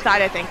race? the US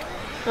side, I think.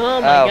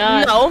 Oh my Oh.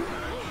 god.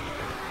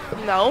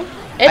 No. No.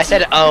 I It's,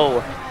 said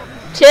oh.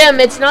 Tim,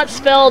 it's not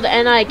spelled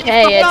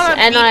N-I-K, It's spelled it's on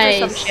a N-I,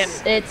 beat or some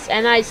shit. it's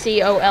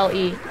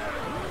N-I-C-O-L-E.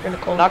 For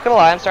Nicole. Not gonna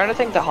lie, I'm starting to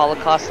think the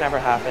Holocaust never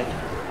happened.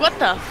 What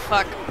the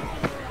fuck?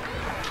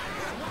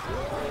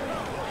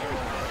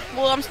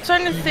 Well, I'm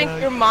starting to think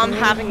your mom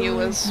having you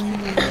was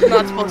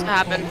not supposed to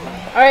happen.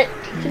 Alright,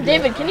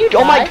 David, can you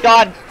die? Oh my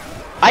god!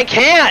 I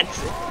can't!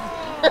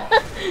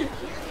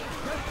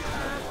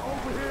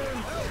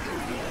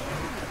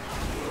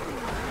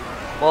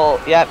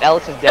 Well, yeah,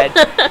 Ellis is dead.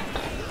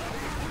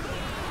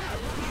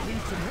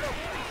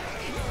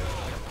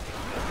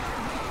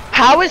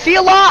 How is he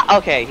alive?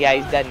 Okay, yeah,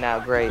 he's dead now.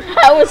 Great.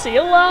 How is he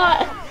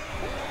alive?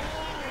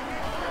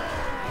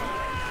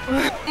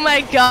 Oh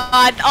my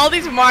god, all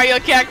these Mario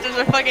characters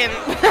are fucking.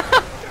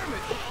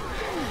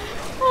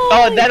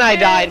 Oh, then I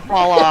died.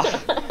 Fall off.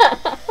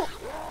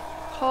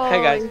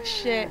 Holy guys.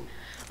 shit.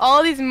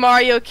 All these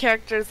Mario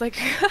characters, like.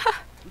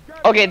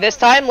 Okay, this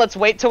time let's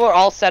wait till we're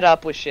all set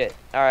up with shit.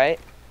 All right,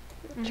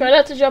 Try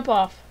not to jump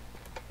off.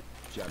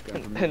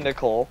 Shotgun for me.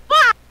 Nicole.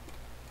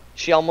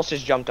 She almost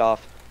just jumped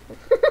off.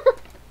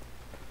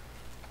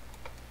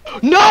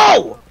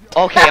 No.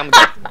 Okay, I'm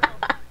good.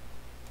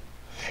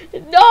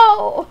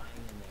 No!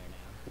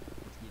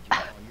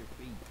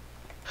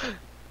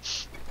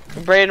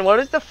 Brayden, what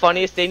is the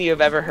funniest thing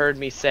you've ever heard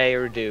me say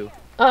or do?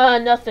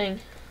 Nothing.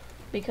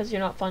 Because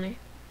you're not funny.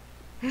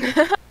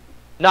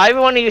 Not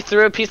even when you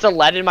threw a piece of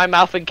lead in my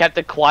mouth and kept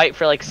it quiet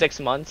for like 6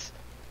 months.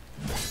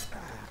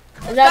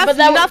 That's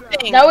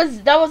nothing. That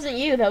wasn't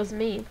you, that was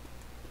me.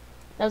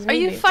 That was me Are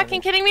you being fucking funny.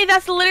 kidding me?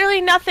 That's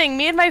literally nothing.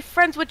 Me and my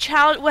friends would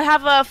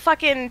have a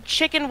fucking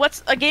chicken.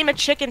 What's a game of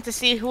chicken to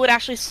see who would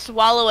actually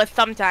swallow a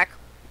thumbtack?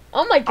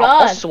 Oh my I'll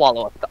god.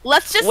 swallow it.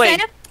 Let's just Wait.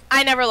 say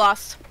I never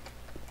lost.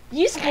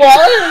 You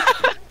swallowed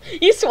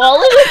You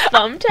swallowed a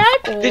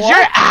thumbtack? Did What?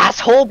 your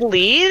asshole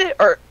bleed?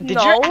 Or did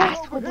No. your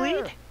asshole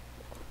bleed?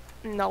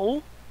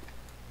 No.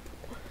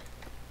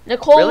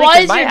 Nicole, Really? why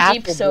 'Cause is my your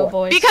deep apple so boy-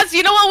 voice? Because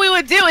you know what we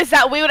would do is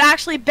that we would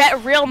actually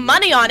bet real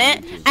money on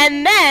it,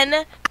 and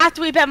then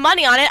after we bet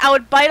money on it, I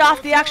would bite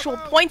off the actual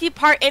pointy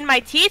part in my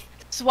teeth,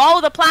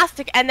 swallow the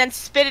plastic, and then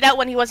spit it out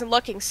when he wasn't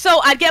looking.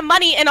 So I'd get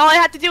money, and all I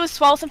had to do was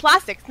swallow some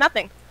plastic. It's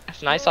nothing.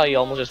 And I saw you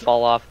almost just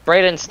fall off.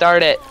 Brayden,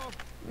 start it.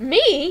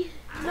 Me?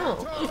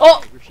 No.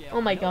 Oh!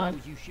 Oh my god.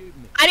 You shoot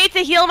me. I need to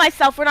heal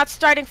myself. We're not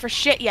starting for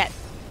shit yet.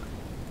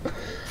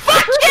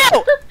 Fuck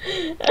you!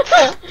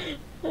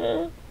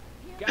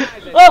 Guys,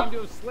 I Oh. seem to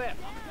have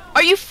slipped.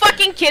 Are you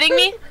fucking kidding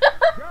me?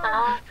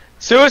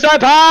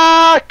 Suicide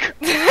pack!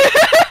 I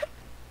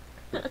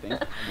think we just been getting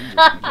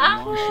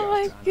long Oh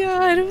my shots.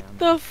 god, what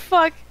the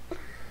fuck?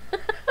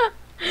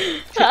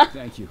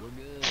 Thank you.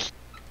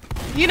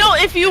 You know,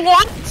 if you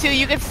want to,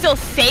 you can still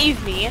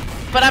save me,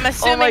 but I'm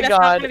assuming my that's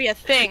not God. gonna be a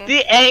thing.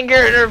 The anger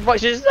in her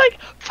voice is like,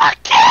 fuck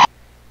you!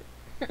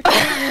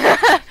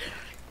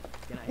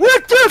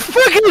 What the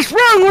fuck is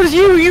wrong with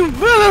you, you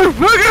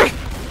motherfucker?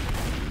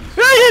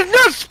 I did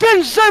not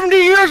spend 70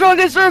 years on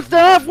this earth to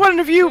have one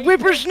of you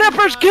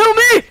whippersnappers kill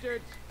me!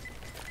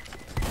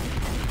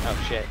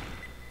 Oh shit.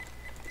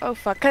 Oh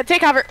fuck,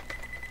 take cover.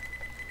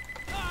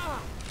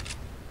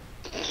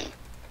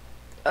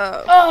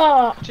 Oh.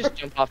 Oh! Just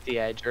jump off the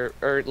edge,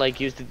 or like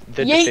use the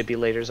Yeet.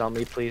 defibrillators on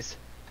me, please.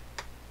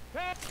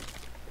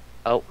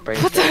 Oh,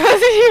 Brayden. What the hell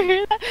did you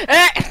hear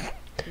that?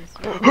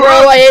 Bro,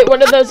 I ate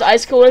one of those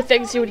ice cooler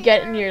things you would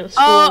get in your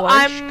school Oh,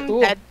 lunch. I'm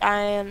Cool. dead. I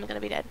am gonna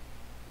be dead.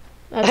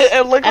 That's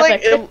It looks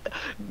like epic.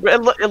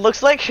 it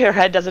looks like her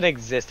head doesn't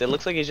exist. It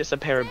looks like it's just a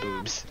pair of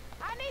boobs.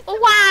 Oh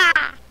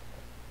wow!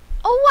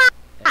 Oh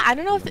wow! I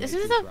don't know if this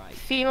is a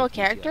female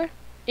character.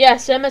 Yeah,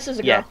 Samus is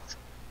a girl. Yes.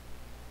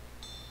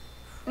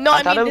 No, I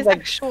I thought mean it was this like-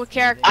 actual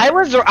character. I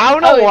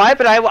don't know Oh, why,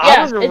 but I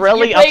yeah, was it's-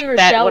 really you're playing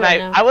upset Rochelle when right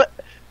now. I was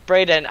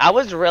Brayden. I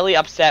was really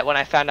upset when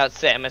I found out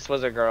Samus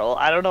was a girl.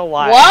 I don't know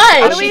why. I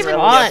Why? was She's really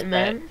hot, upset.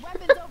 man.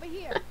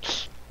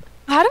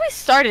 How do we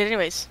start it,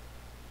 anyways?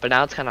 But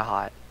now it's kind of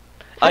hot.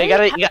 How Oh, do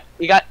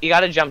you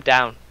gotta jump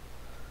down.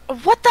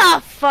 What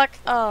the fuck?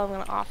 Oh, I'm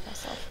gonna off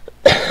myself.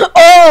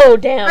 Oh,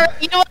 damn.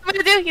 You know what I'm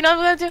gonna do? You know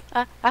what I'm gonna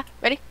do?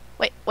 Ready?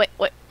 Wait.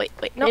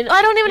 No, You know-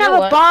 I don't even you have know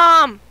a what?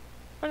 bomb.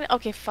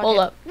 Okay, fuck Hold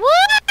it. up.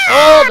 What?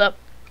 Hold up.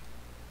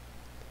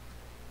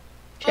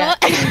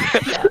 Chat.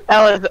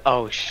 Ellen,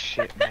 oh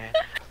shit, man.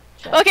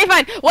 Okay,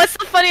 fine. What's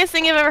the funniest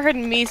thing you've ever heard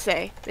me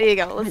say? There you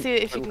go. Let's see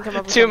if you can come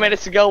up with 2 something.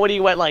 minutes ago when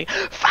you went like,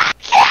 fuck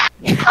yeah!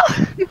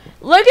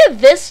 Look at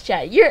this,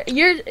 chat.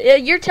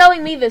 You're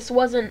telling me this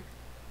isn't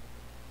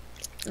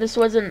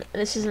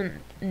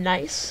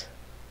nice.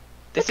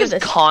 This Look is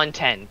at this.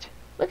 content.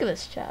 Look at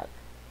this, chat.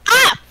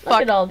 Ah! Look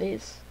Fuck. at all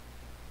these.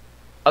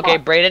 Okay, Oh.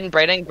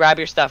 Brayden, grab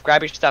your stuff,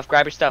 grab your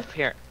stuff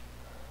here.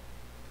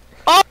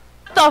 What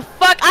the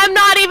fuck? I'm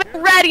not even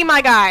ready,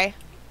 my guy.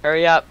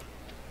 Hurry up.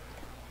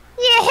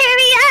 Yeah,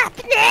 hurry up!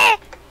 Nah.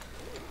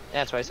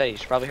 That's what I said, you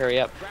should probably hurry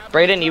up.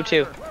 Brayden, you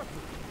too.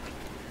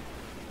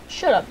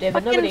 Shut up, David.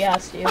 Fucking Nobody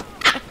asked you.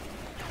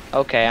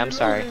 Okay, I'm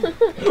sorry.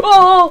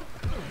 Oh!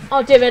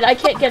 Oh, David, I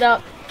can't get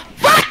up.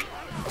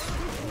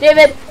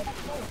 David!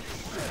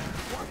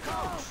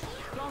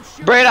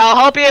 Brayden, I'll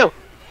help you!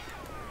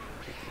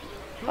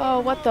 Oh,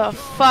 what the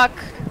fuck?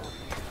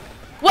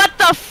 What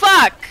the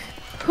fuck?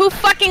 Who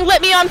fucking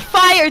lit me on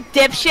fire,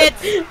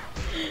 dipshits?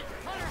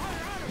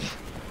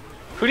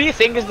 Who do you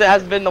think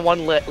has been the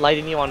one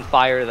lighting you on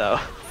fire, though?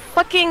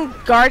 fucking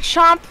guard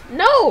chomp?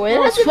 No, it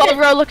Little hasn't been.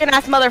 12-year-old looking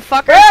ass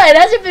motherfucker. Bruh, it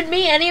hasn't been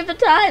me any of the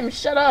time.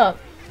 Shut up.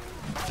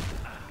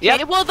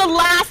 Yeah, well, the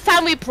last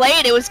time we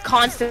played, it was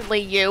constantly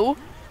you.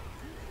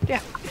 Yeah.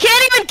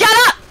 Can't even get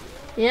up!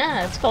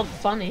 Yeah, it's called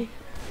funny.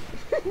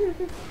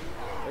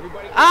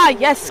 Ah,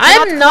 yes. get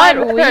I'm out not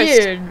the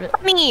first. weird.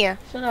 Funny.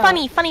 Shut up.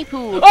 Funny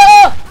poo.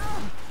 Oh!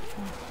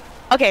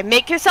 Okay,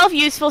 make yourself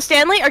useful,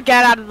 Stanley, or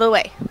get out of the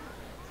way.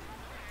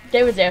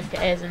 David's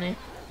AFK, isn't he?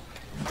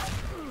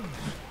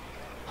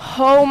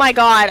 Oh my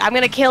god, I'm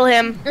gonna kill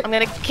him. I'm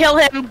gonna kill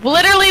him.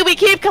 Literally, we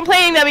keep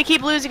complaining that we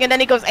keep losing, and then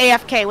he goes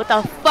AFK. What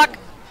the fuck?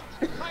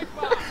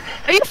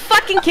 Are you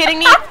fucking kidding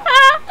me?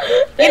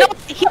 You know,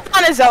 he's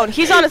on his own.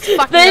 He's on his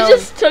fucking They own.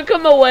 just took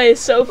him away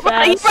so He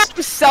fast. brought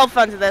himself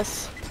onto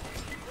this.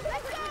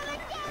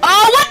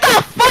 Oh, what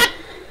the fuck?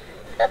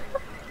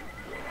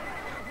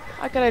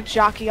 I got a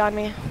jockey on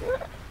me.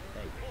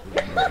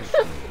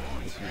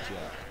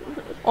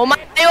 Oh my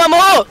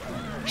god!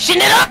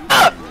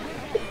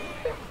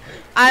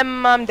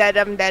 I'm dead.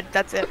 I'm dead.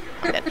 That's it.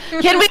 I'm dead.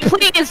 Can we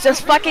please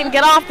just fucking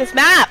get off this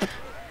map?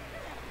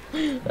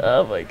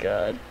 Oh my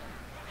god.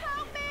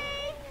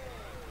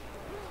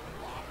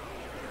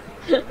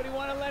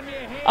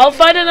 I'll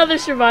find another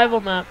survival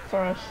map for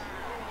us.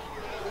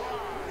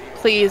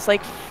 Please,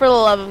 like, for the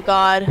love of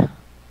God.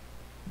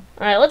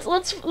 Alright, let's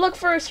look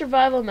for a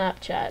survival map,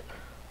 chat.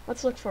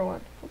 Let's look for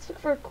one. Let's look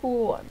for a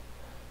cool one.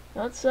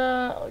 Let's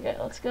okay,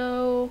 let's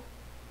go.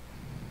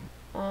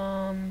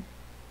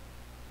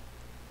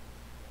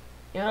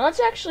 Yeah,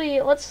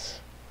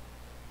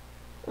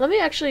 let me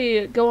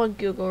actually go on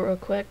Google real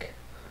quick.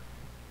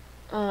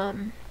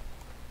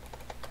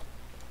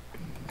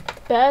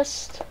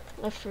 Best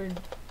Left 4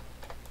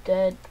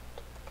 Dead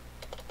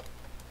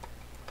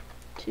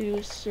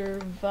 2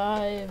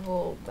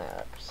 survival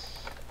maps.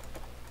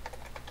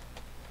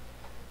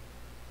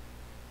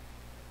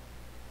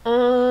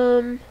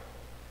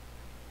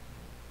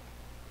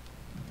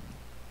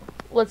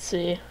 Let's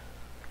see.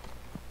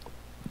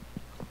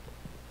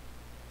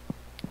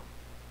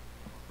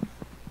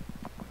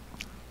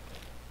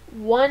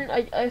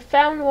 I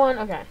found one.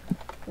 Okay,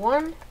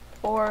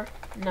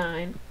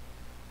 149.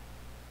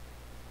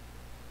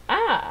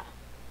 Ah.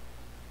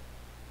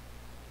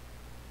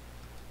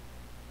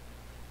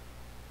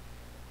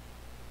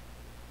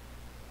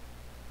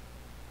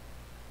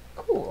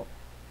 Cool.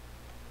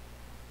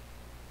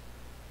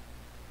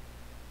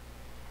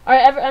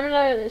 Alright, I'm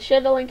gonna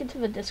share the link into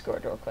the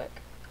Discord real quick.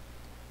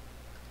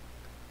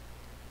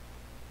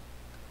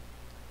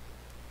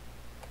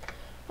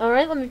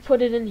 Alright, let me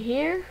put it in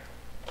here.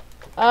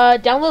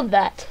 Download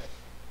that.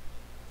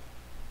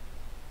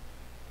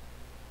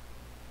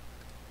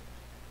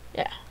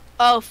 Yeah.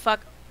 Oh,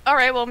 fuck.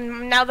 Alright, well,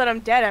 now that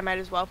I'm dead, I might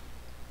as well.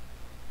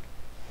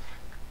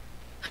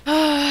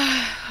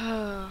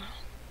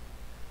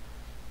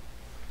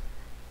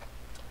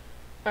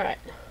 Alright.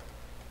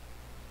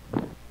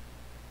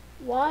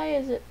 Why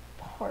is it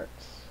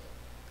parts?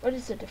 What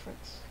is the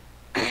difference?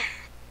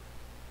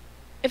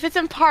 If it's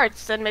in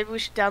parts, then maybe we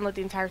should download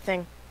the entire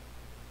thing.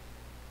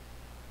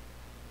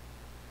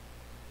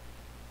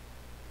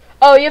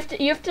 Oh, you have to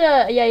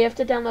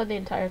download the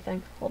entire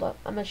thing. Hold up.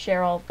 I'm gonna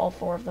share all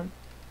 4 of them.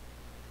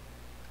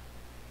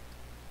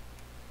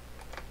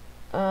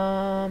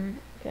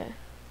 Okay.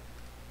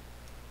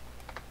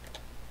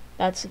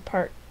 That's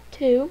part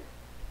 2.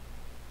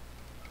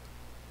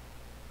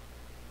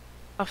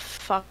 Oh,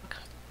 fuck.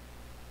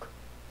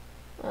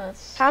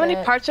 Let's How many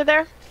get parts are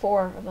there?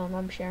 4 of them.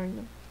 I'm sharing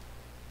them.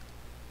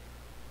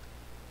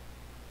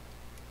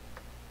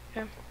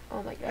 Okay.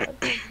 Oh my god.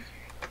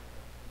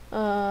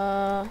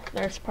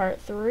 There's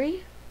part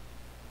 3.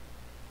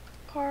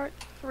 Part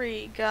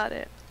 3, got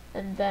it.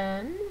 And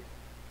then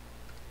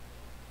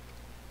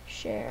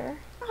share.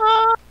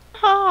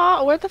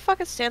 Where the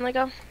fuck is Stanley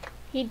go?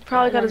 He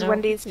Probably I got don't his know.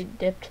 Wendy's. He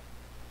dipped.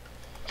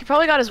 He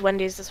probably got his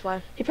Wendy's, that's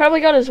why. He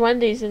probably got his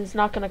Wendy's and is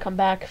not gonna come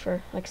back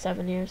for like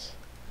 7 years.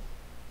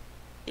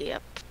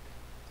 Yep.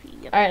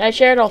 Alright, I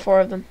shared all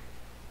 4 of them.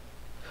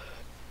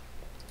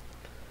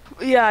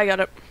 Yeah, I got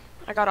it.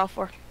 I got all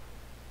 4.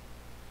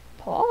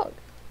 Pog.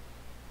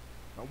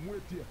 I'm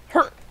with you.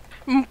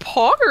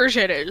 Poggers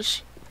it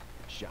is.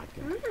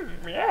 Shotgun.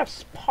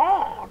 Yes,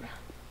 Pog.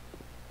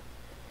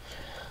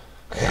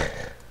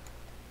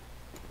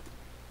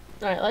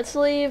 Alright, let's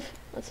leave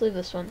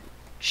this one.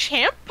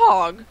 Champ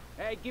Pog.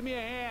 Hey, give me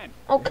a hand.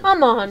 Oh,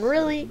 come on,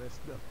 really? Messed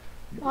up.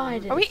 Why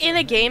did Are we in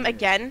a game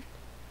again?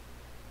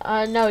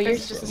 No, you're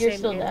It's just the you're same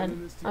still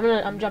game.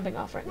 dead. I'm jumping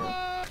off right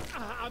now.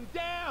 I'm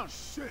down.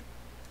 Shit.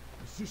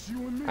 It's just you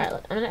and me. Alright,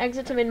 I'm gonna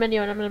exit to main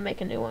menu and I'm gonna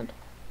make a new one.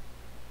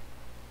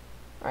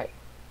 Alright.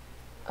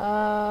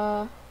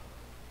 Oh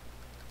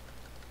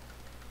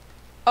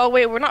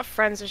wait, we're not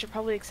friends. I should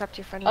probably accept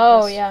your friend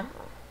Oh request. yeah.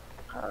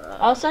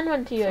 I'll send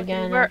one to you fucking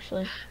again, where-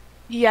 actually.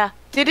 Yeah.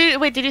 Did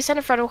you send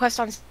a friend request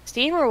on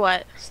Steam or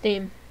what?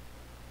 Steam.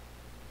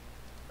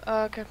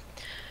 Okay.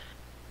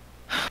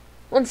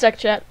 1 sec,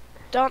 chat.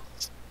 Don't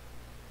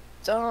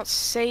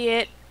say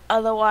it.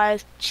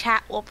 Otherwise,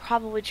 chat will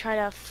probably try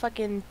to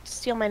fucking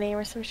steal my name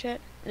or some shit.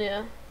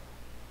 Yeah.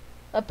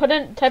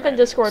 Type in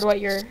Discord what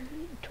your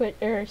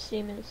Twitter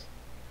Steam is.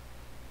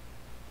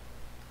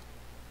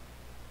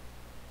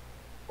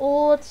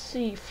 Let's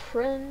see,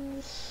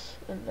 friends,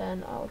 and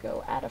then I'll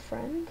go add a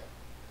friend.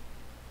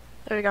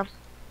 There we go.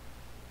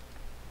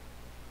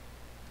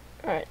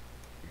 Alright.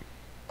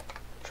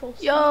 Control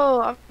C.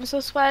 Yo, I'm so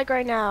swag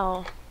right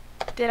now.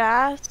 Did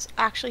I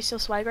actually so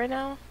swag right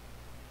now?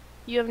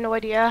 You have no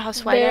idea how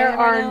swag I There am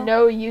right are now?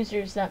 no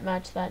users that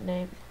match that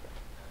name.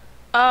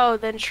 Oh,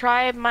 then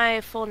try my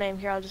full name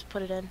here. I'll just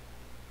put it in.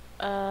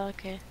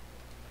 Okay.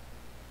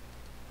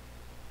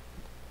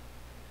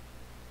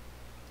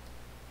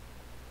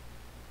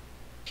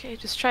 Okay,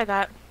 just try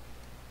that.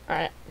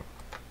 Alright.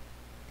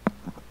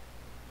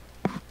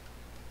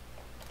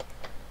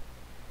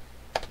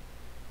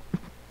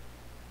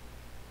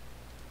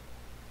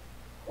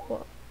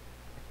 Whoa.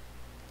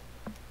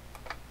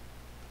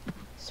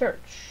 Search.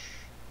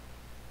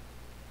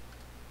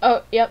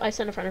 Oh, yep, I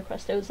sent a friend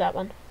request. It was that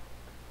one.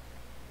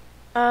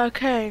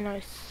 Okay,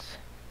 nice.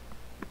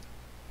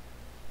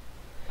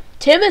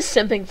 Tim is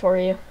simping for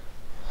you.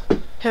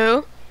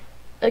 Who?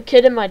 A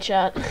kid in my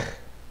chat.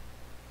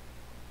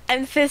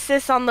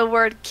 Emphasis on the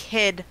word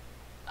kid.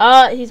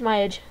 He's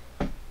my age.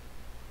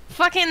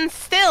 Fucking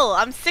still,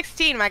 I'm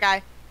 16, my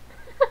guy.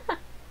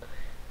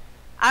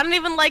 I don't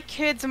even like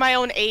kids my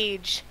own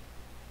age.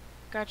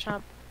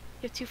 Garchomp.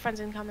 You have 2 friends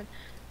in common.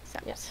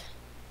 Yes.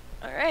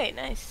 Alright,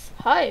 nice.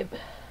 Hype.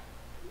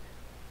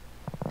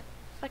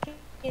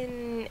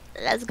 Fucking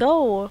let's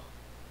go.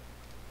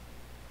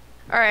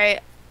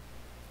 Alright.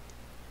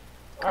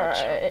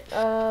 Alright,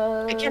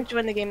 I can't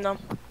join the game though.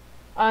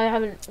 I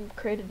haven't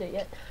created it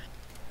yet.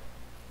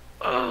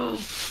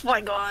 Oh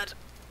my god.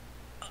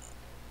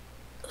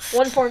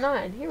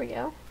 149, here we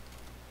go.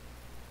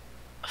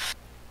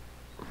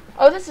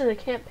 Oh, this is a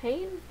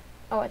campaign?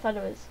 Oh, I thought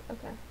it was,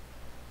 okay.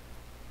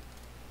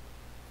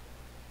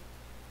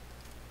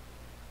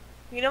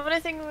 You know what I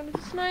think I'm gonna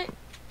do tonight?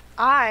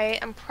 I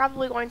am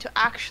probably going to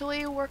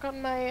actually work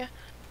on my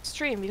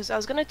stream because I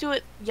was gonna do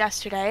it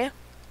yesterday,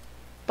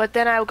 but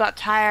then I got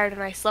tired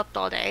and I slept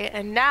all day,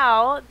 and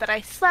now that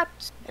I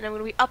slept and I'm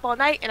gonna be up all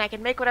night and I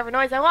can make whatever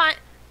noise I want,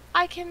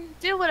 I can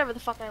do whatever the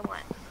fuck I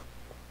want.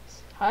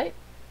 Hype.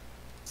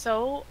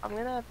 So I'm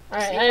gonna.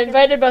 Alright, I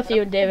invited both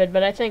you and David,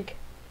 but I think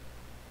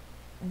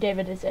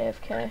David is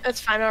AFK. That's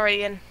fine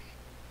already. And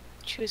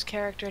choose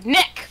character.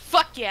 Nick.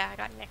 Fuck yeah, I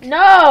got Nick.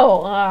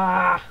 No!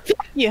 Ah.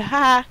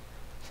 Yeah.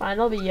 Fine,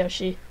 I'll be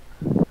Yoshi.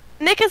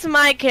 Nick is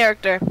my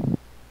character.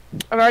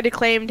 I've already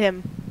claimed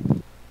him.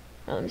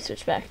 Now let me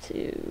switch back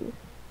to...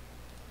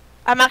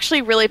 I'm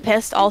actually really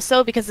pissed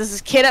also because there's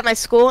this kid at my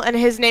school and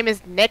his name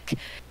is Nick.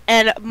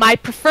 And I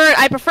prefer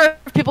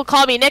if people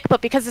call me Nick,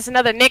 but because it's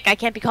another Nick, I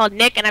can't be called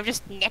Nick, and I'm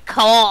just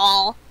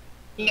Nicole.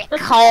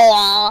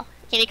 Nicole.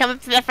 Can you come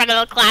up to the front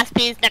of the class,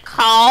 please,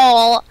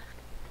 Nicole?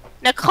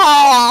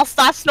 Nicole,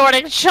 stop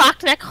snorting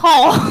shock,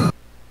 Nicole.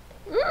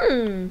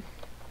 Mmm.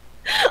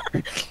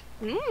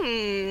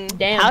 Mmm.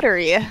 Damn.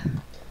 Powdery.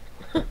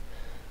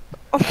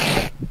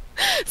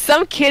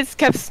 Some kids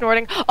kept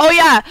snorting. Oh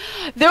yeah,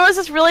 there was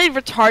this really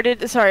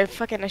retarded. Sorry,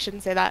 fucking, I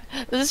shouldn't say that.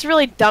 There's this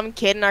really dumb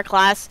kid in our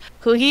class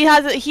who he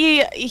has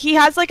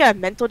like a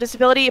mental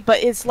disability,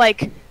 but it's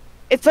like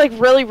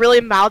really really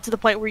mild to the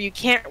point where you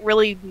can't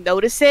really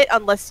notice it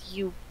unless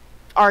you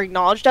are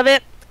acknowledged of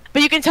it.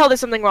 But you can tell there's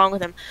something wrong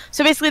with him.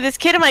 So basically, this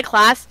kid in my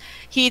class,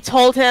 he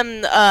told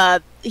him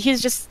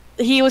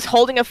he was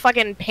holding a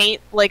fucking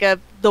paint, like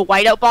the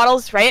whiteout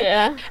bottles, right?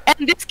 Yeah.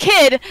 And this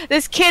kid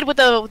with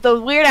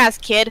the weird ass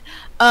kid,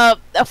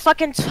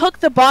 fucking took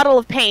the bottle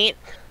of paint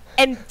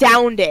and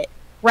downed it,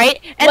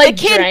 right? And Like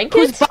the kid drank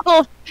whose it?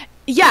 bottle,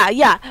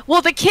 yeah.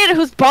 Well, the kid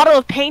whose bottle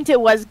of paint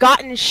it was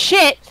gotten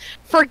shit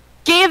for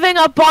giving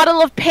a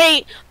bottle of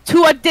paint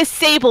to a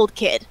disabled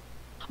kid.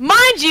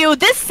 Mind you,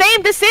 this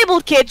same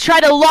disabled kid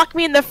tried to lock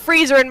me in the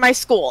freezer in my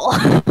school.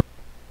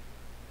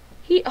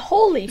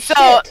 Holy So-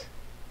 shit.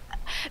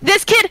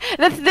 This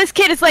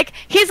kid is like,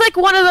 he's like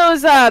one of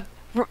those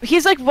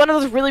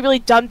really really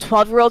dumb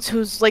 12-year-olds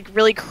who's like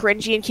really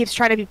cringy and keeps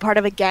trying to be part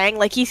of a gang.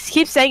 Like he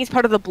keeps saying he's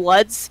part of the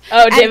Bloods.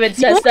 Oh, And David you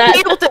says won't be that.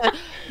 able to-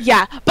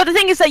 yeah, but the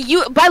thing is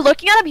that by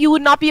looking at him, you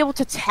would not be able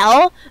to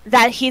tell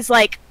that he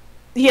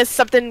has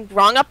something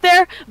wrong up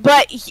there.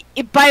 But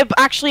by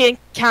actually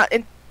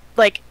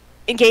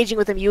engaging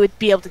with him, you would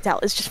be able to tell.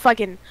 It's just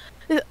fucking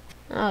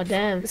Oh,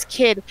 damn. this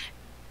kid.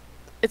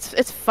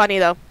 It's funny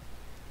though.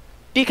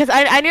 Because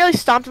I nearly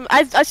stomped him.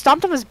 I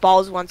stomped on his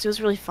balls once. It was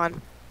really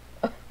fun.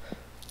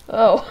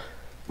 Oh.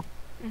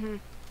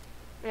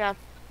 Yeah.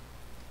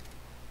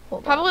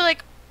 Hold on. Probably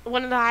like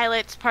one of the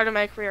highlights part of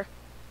my career.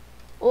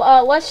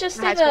 Well, let's just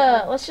do High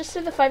school. let's just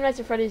do the Five Nights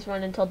at Freddy's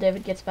one until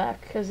David gets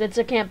back, because it's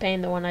a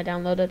campaign, the one I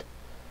downloaded.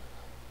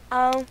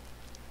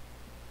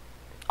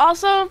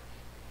 Also,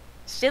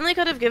 Stanley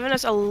could have given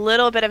us a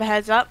little bit of a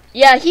heads up.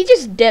 Yeah, he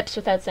just dips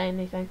without saying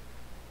anything.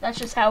 That's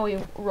just how he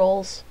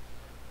rolls.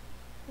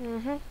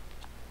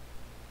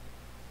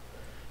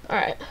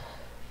 Alright.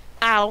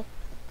 Ow.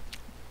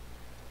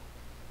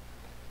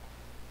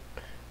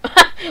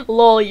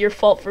 Lol, your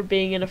fault for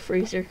being in a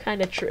freezer.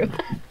 Kinda true.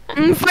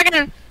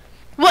 Fucking.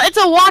 Well, it's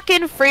a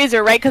walk-in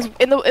freezer, right? Because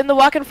in the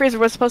walk-in freezer,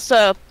 we're supposed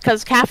to.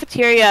 Because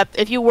cafeteria,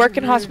 if you work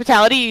in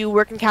hospitality, you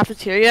work in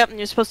cafeteria, and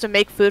you're supposed to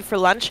make food for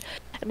lunch.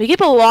 And we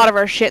keep a lot of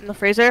our shit in the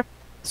freezer.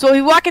 So if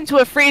you walk into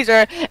a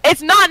freezer,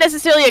 it's not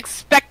necessarily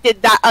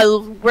expected that a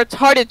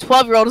retarded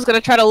 12-year-old is gonna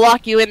try to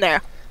lock you in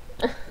there.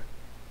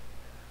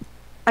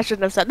 I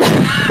shouldn't have said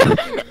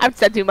that. I've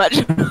said too much.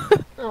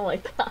 Oh my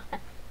god.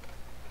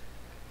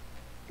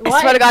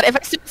 I swear to God, if I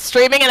start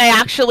streaming and I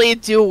actually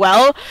do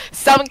well,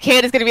 some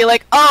kid is gonna be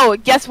like, "Oh,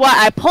 guess what?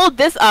 I pulled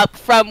this up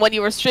from when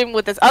you were streaming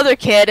with this other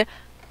kid.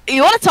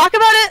 You want to talk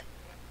about it?"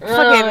 Oh,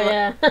 Fucking-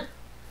 yeah.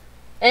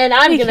 And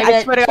I'm gonna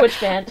I swear to get God. Twitch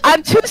banned.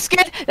 I'm too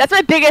scared. That's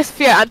my biggest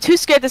fear. I'm too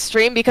scared to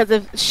stream because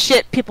of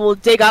shit people will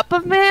dig up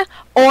of me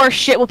or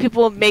shit what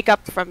people will make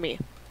up from me.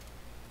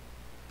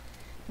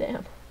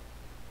 Damn.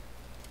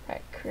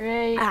 Alright,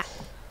 create.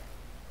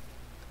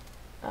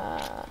 This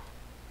one?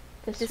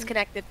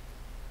 Disconnected.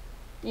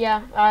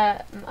 Yeah,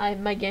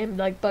 my game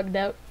like bugged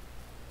out.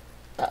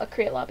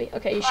 Create lobby.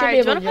 Okay, you should Alright,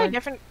 be do you able want to to play a join.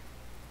 different?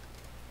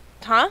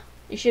 Huh?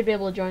 You should be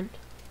able to join.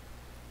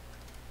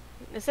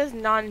 It says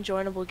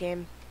non-joinable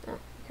game.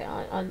 Okay,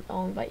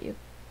 I'll invite you.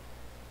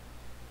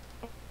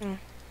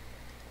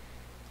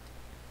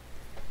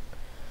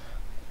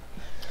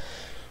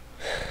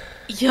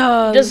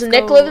 Yo. Does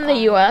Nick live in the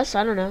U.S.?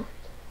 I don't know.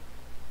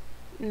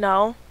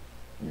 No.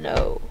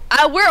 No.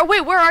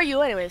 Where are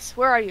you anyways?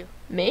 Where are you?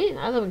 Me?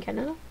 I live in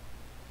Canada.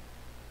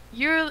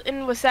 You're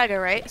in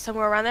Wasaga, right?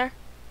 Somewhere around there?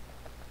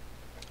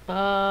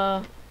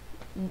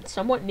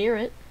 Somewhat near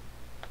it.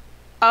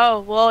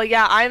 Oh, well,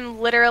 yeah, I'm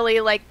literally,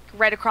 like,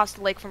 right across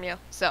the lake from you,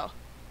 so.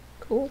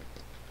 Cool.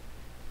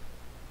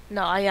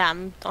 No, I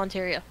am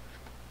Ontario.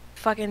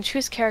 Fucking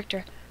choose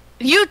character.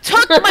 You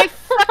took my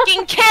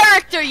fucking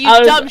character, you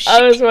dumb shit!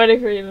 I was waiting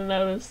for you to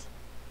notice.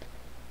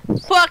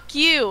 Fuck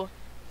you!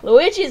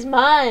 Luigi's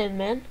mine,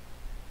 man.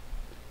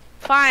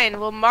 Fine,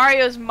 well,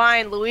 Mario's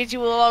mine. Luigi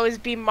will always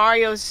be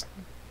Mario's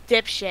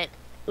dipshit.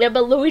 Yeah,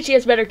 but Luigi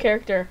has better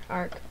character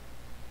arc.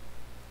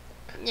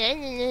 Oh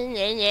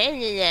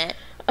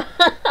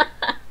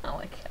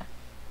my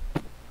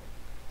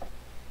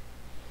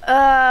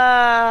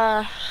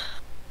god.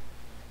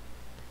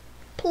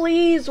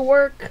 Please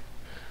work.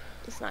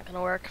 It's not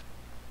gonna work.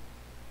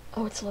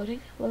 Oh, it's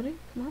loading. Loading.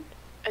 Come on.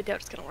 I doubt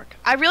it's gonna work.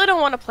 I really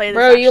don't want to play this.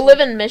 Bro, you actually. live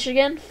in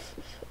Michigan?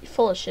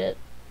 Full of shit.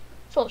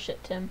 Full of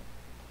shit, Tim.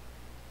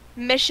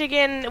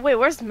 Michigan. Wait,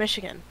 where's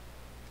Michigan?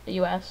 The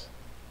U.S.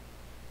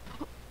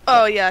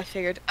 Oh yeah, I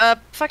figured.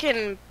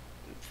 Fucking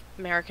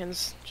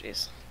Americans.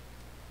 Jeez.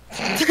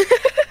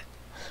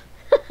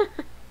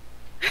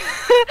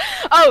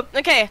 Oh,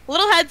 okay.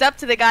 Little heads up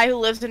to the guy who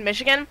lives in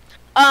Michigan.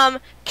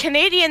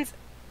 Canadians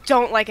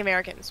don't like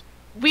Americans.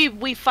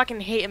 We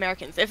fucking hate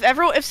Americans.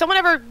 If someone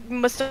ever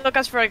mistook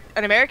us for an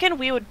American,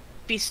 we would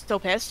be so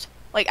pissed.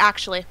 Like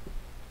actually,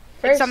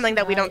 it's something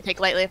that we don't take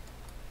lightly.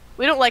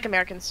 We don't like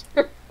Americans.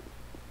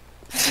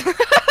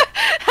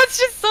 That's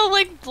just so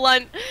like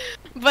blunt,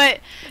 but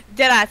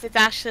deadass. It's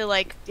actually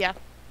like yeah.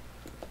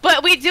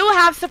 But we do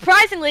have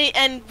surprisingly,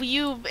 and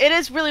it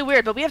is really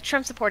weird, but we have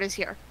Trump supporters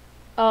here.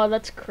 Oh,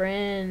 that's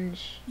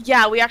cringe.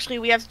 Yeah, we have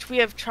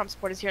Trump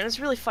supporters here, and it's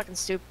really fucking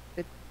stupid.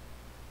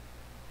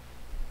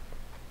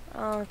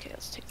 Okay,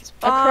 let's take this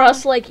bomb.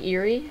 Across Lake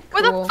Erie?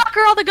 Where Cool. the fuck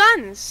are all the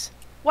guns?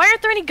 Why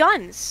aren't there any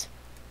guns?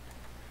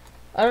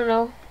 I don't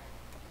know.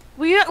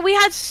 We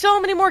had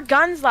so many more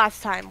guns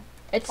last time.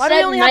 It Why do we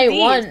said only have night these?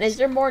 1. Is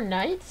there more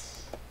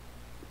nights?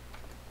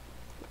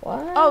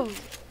 What?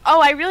 Oh,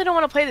 I really don't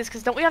want to play this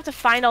because don't we have to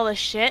find all this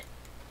shit?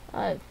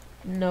 I have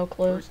no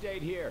clue. First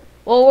aid here.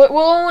 Well, we'll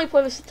only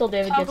play this until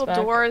David gets Toggle back.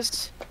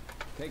 doors.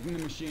 Taking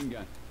the machine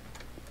gun.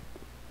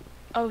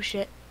 Oh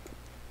shit.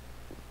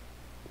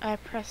 I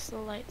pressed the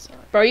lights on.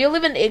 Bro, you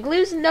live in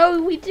igloos?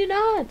 No, we do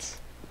not.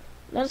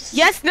 That's...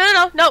 Yes, no,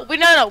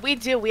 we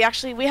do. We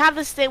have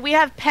this thing. We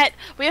have pet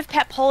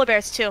polar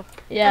bears too.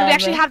 Yeah. And we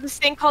actually but- have this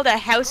thing called a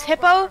house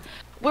hippo,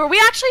 where we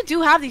actually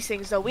do have these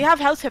things though. We have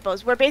house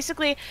hippos, where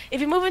basically, if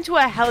you move into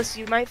a house,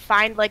 you might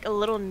find like a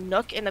little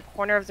nook in the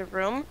corner of the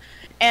room,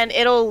 and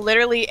it'll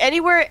literally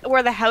anywhere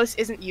where the house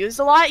isn't used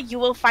a lot, you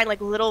will find like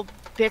little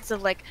bits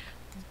of like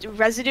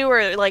residue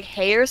or like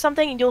hay or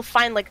something, and you'll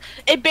find like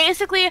it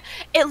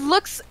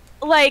looks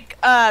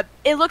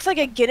like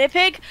a guinea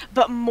pig,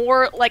 but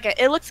more like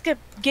it looks like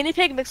a guinea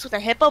pig mixed with a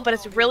hippo, but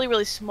it's really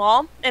really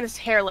small and it's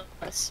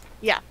hairless.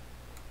 Yeah.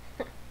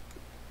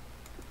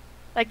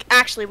 Like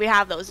actually, we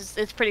have those.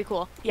 It's pretty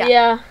cool. Yeah.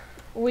 Yeah.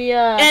 We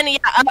And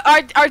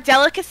yeah, our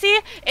delicacy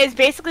is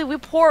basically we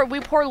pour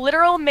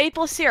literal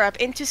maple syrup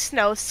into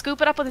snow,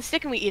 scoop it up with a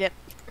stick, and we eat it.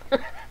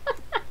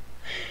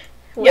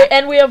 Yeah.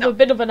 And we have a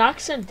bit of an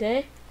accent,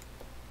 eh?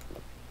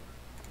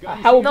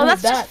 How No, about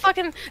that's that? just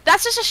fucking.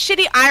 That's just a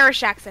shitty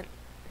Irish accent.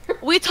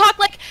 We talk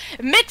like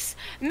mix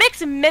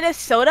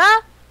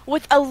Minnesota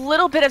with a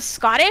little bit of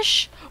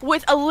Scottish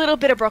with a little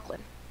bit of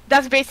Brooklyn.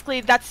 That's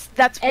basically that's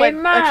Hey, what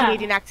Ma. a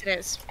Canadian accent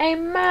is. Hey,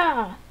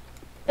 Ma!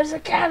 There's a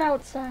cat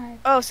outside.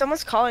 Oh,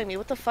 someone's calling me.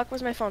 What the fuck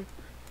was my phone?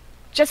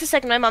 Just a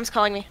second, my mom's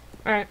calling me.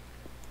 Alright.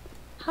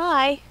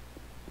 Hi.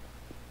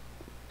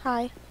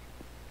 Hi.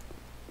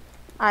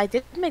 I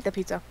did make the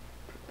pizza.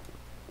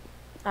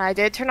 I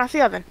did turn off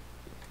the oven.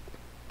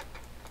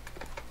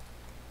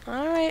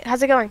 Alright,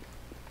 how's it going?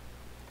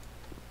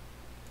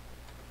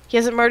 He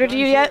hasn't murdered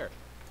you yet?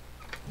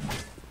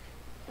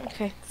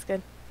 Okay, that's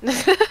good.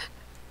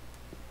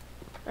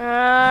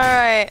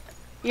 Alright.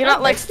 You're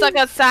not like stuck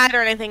outside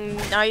or anything,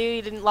 are you?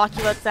 You didn't lock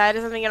you outside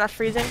or something? You're not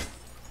freezing?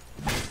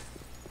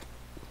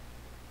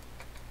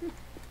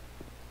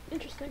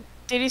 Interesting.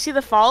 Did you see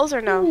the falls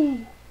or no?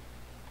 Ooh.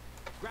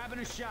 Grabbing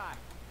a shot.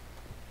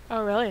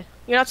 Oh, really?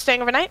 You're not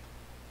staying overnight?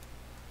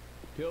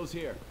 Pills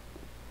here.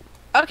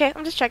 Okay,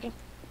 I'm just checking.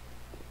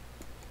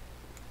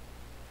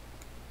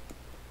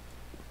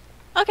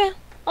 Okay.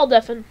 I'll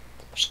deafen.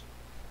 It's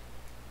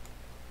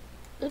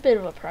a bit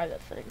of a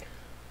private thing.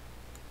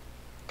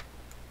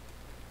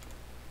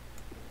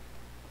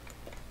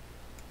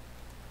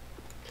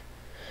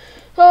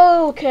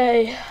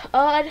 Okay.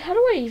 How do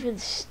I even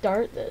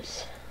start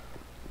this?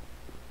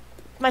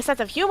 My sense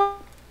of humor,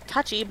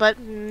 touchy, but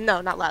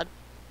no, not loud.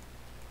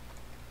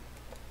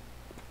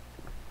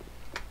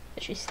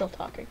 She's still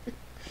talking.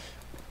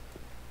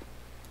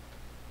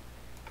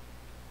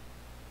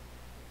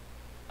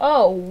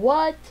 Oh,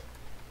 what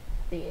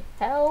the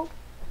hell?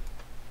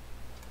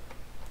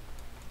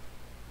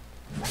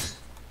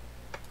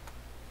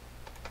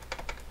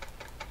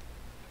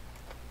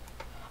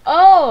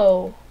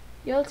 Oh!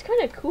 Yo, it's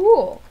kind of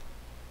cool.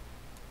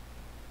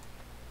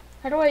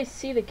 How do I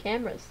see the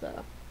cameras,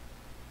 though?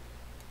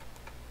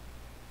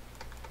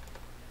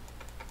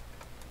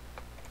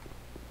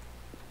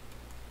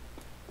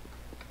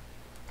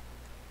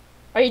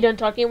 Are you done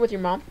talking with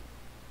your mom?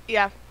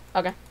 Yeah.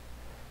 Okay.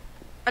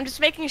 I'm just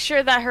making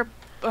sure that her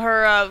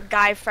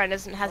guy friend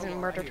hasn't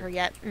murdered her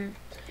yet.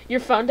 Your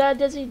phone died,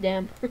 Dizzy?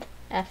 Damn.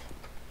 F.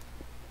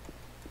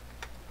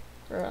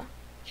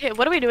 Okay,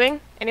 what are we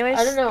doing? Anyways?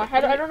 I don't know.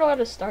 I don't know how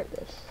to start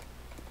this.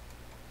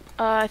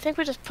 I think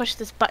we just push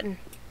this button.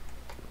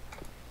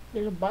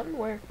 There's a button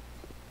where?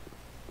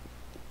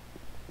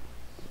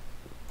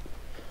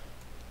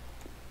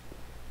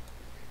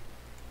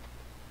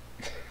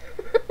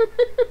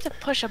 To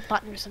push a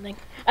button or something.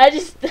 I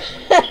just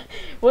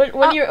when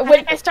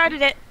I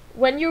started it.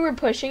 when you were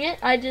pushing it,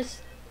 I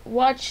just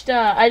watched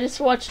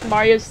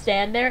Mario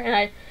stand there,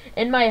 and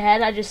in my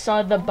head I just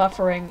saw the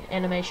buffering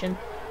animation.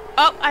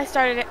 Oh, I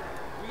started it.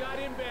 We got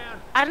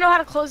inbound. I don't know how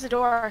to close the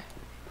door.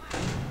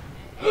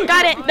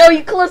 Got it. No,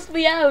 you closed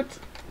me out.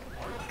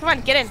 Come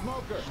on, get in.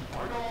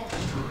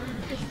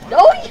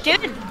 No,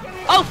 Get in.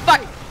 Oh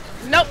fuck.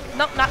 Nope,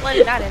 not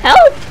letting that in.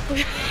 help!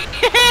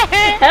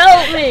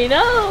 Help me!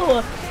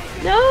 No,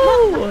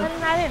 Not no! letting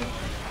that in.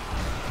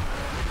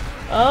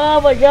 Oh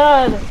my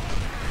god!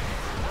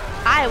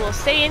 I will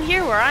stay in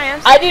here where I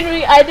am. I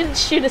didn't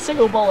shoot a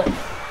single bullet.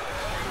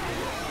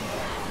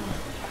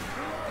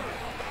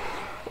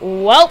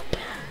 Welp.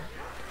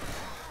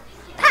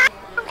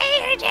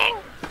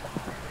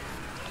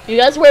 You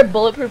guys wear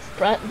bulletproof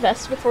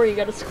vests before you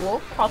go to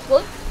school,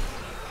 possibly?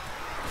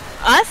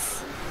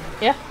 Us?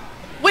 Yeah.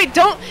 Wait,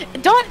 don't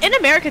in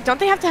America don't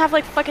they have to have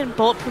like fucking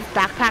bulletproof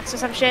backpacks or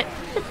some shit?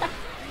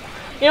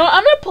 You know what?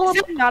 I'm gonna pull up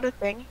Is that not a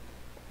thing?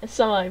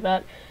 something like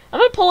that. I'm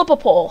gonna pull up a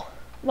poll.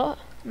 Well,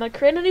 I'm gonna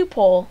create a new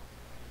poll.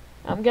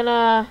 I'm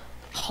gonna.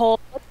 Poll.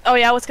 Oh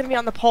yeah, what's gonna be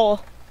on the poll?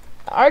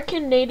 Are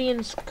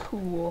Canadians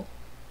cool?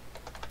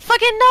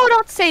 Fucking no,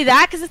 don't say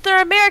that, because if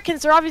they're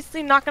Americans, they're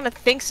obviously not gonna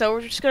think so.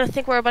 We're just gonna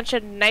think we're a bunch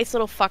of nice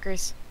little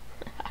fuckers.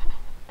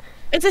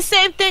 It's the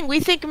same thing. We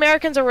think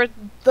Americans are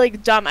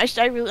like dumb. I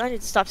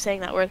need to stop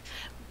saying that word.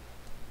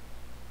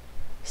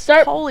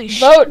 Start. Holy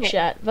vote, shit.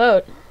 chat.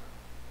 Vote.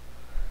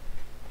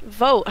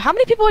 Vote. How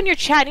many people in your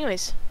chat,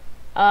 anyways?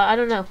 I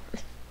don't know.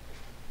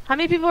 How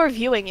many people are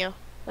viewing you?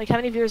 Like, how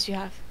many viewers do you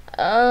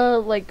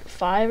have? Like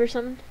 5 or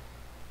something.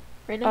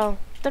 Right now. Oh,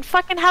 then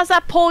fucking how's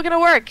that poll gonna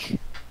work?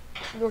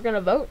 We're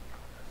gonna vote.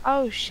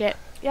 Oh shit.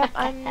 Yep,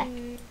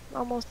 I'm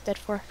almost dead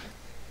for.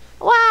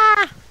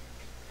 Wah!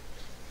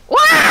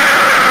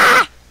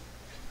 Wah!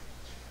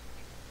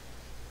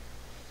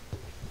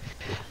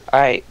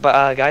 Alright,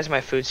 but guys,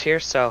 my food's here,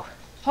 so or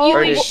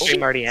Holy did the shit.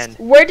 stream already end?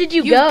 Where did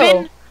you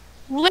go?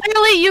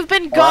 You've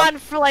been gone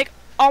for like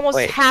almost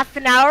half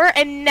an hour,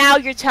 and now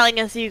you're telling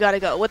us that you gotta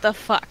go. What the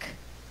fuck?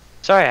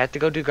 Sorry, I had to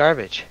go do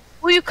garbage.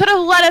 Well, you could have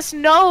let us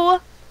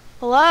know.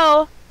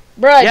 Hello?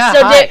 Bruh, Yeah,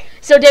 so, hi.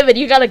 so David,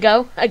 you gotta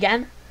go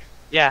again?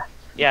 Yeah,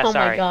 Oh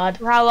sorry. my god.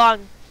 For how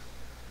long?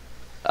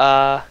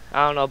 I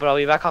don't know, but I'll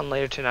be back on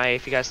later tonight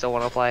if you guys still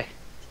want to play.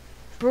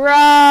 Bruh.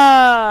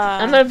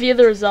 I'm gonna view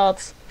the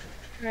results.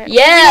 Right.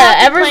 Yeah,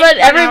 We have to play for an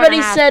hour and a everybody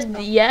half, said so.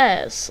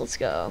 yes. Let's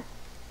go.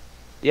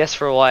 Yes,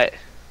 for what?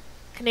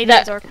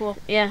 Canadians are cool.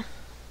 Yeah.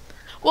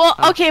 Well,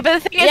 okay, but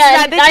the thing is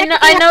Yeah, that they I know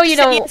technically you have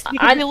to say don't- yes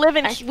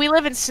because we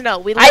live in snow.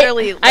 We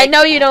literally. I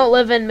know you don't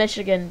live in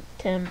Michigan,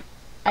 Tim.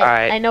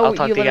 Alright, I know I'll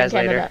talk you to you live in guys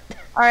later. Canada.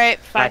 All right,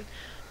 fine. Bye.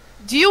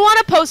 Do you want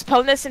to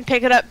postpone this and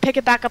pick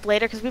it back up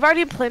later? Because we've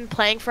already been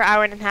playing for an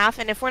hour and a half,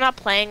 and if we're not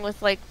playing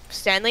with like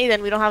Stanley,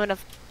 then we don't have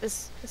enough.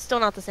 It's still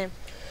not the same.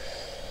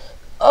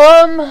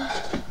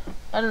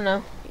 I don't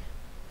know.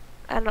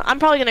 I don't know. I'm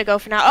probably gonna go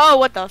for now. Oh,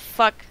 what the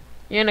fuck?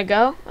 You're gonna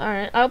go?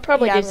 Alright. I'll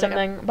probably Yeah, do I'm gonna go.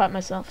 something about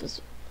myself.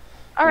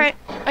 Alright.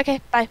 Okay,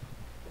 bye.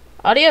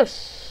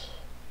 Adios.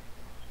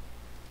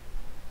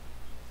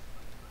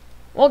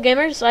 Well,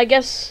 gamers, I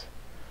guess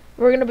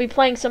we're gonna be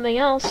playing something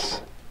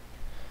else.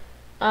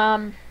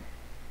 Let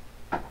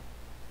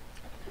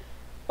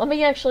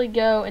me actually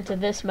go into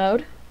this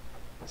mode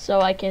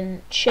so I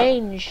can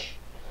change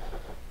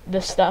the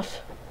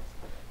stuff.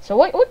 So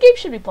what game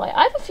should we play?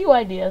 I have a few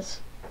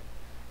ideas.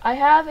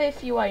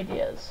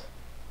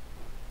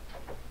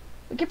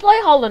 We could play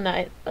Hollow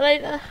Knight, but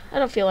I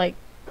don't feel like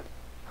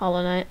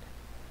Hollow Knight.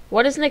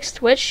 What is Nick's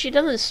Twitch? She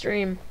doesn't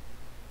stream.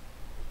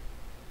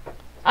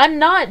 I'm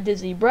not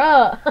Dizzy,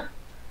 bruh.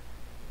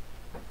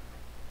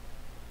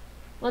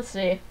 Let's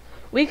see.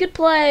 We could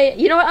play...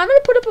 You know what? I'm going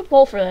to put up a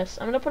poll for this.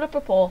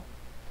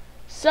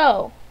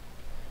 So,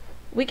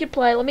 we could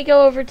play... Let me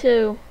go over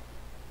to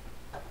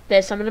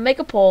this. I'm going to make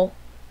a poll.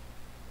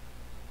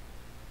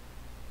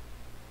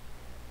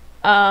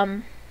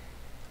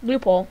 New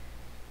poll.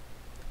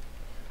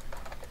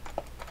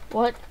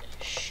 What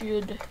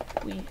should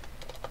we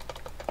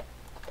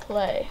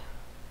play?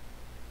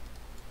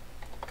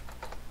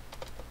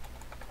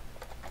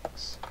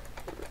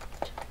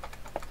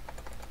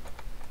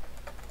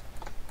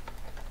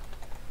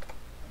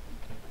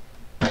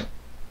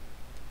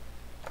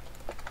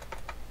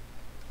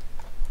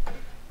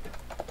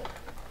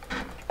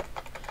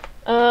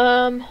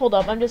 Hold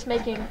up, I'm just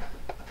making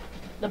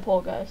the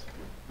poll, guys.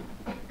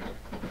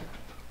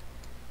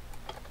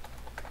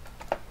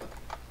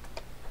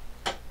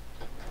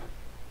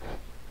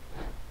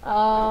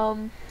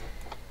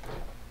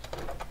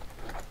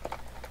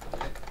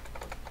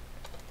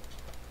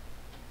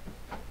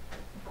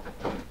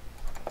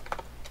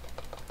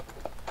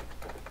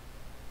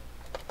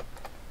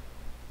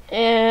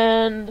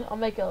 And I'll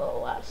make a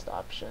last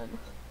option.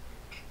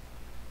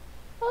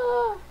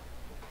 Oh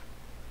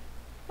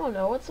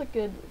no, what's a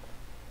good...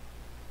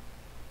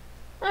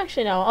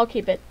 Actually, no, I'll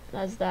keep it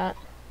as that.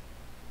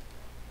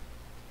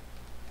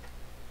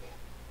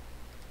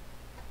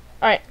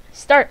 Alright,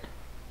 start.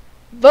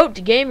 Vote,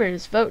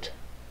 gamers, vote.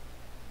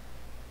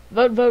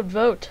 Vote, vote,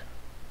 vote.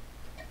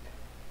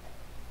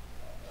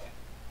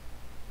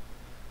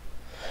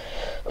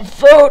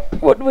 Vote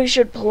what we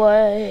should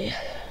play.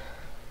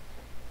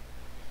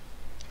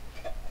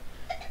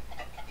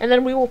 And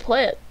then we will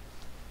play it.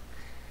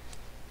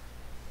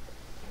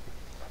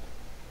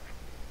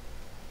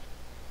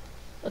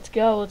 Let's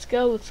go, let's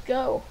go, let's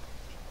go.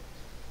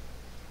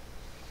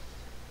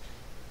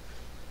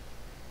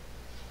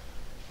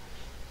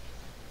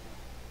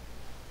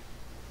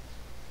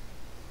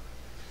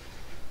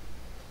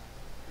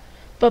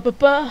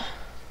 Ba-ba-ba.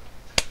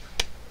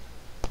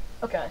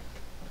 Okay.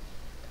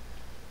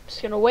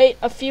 Just gonna wait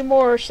a few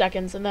more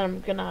seconds and then I'm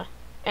gonna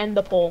end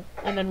the poll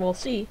and then we'll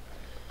see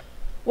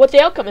what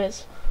the outcome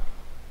is.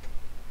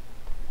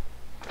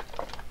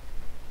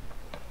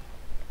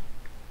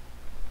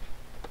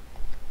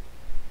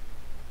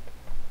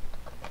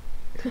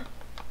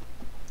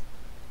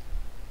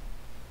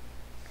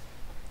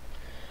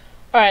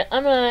 Alright,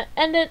 I'm gonna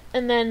end it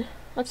and then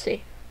let's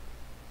see.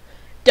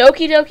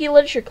 Doki Doki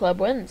Literature Club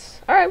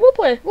wins. Alright, we'll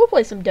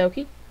play some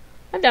Doki.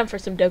 I'm down for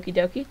some Doki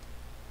Doki.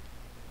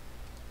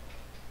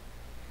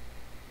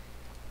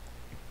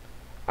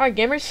 Alright,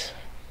 gamers.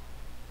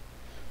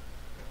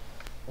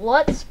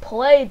 Let's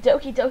play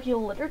Doki Doki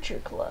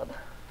Literature Club.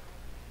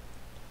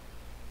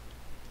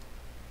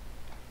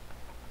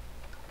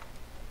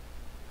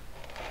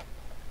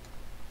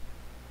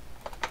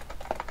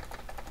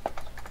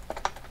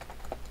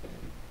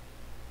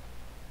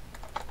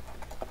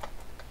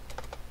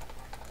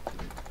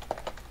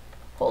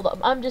 Hold up,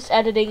 I'm just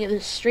editing the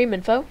stream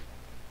info.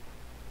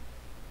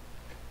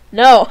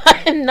 No,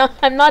 I'm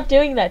not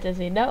doing that,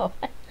 Dizzy. No.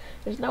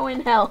 There's no way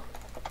in hell.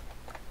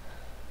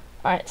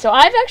 Alright, so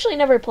I've actually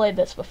never played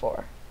this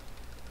before.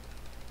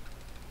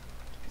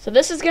 So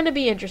this is gonna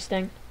be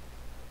interesting.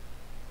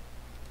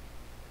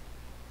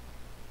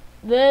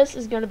 This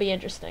is gonna be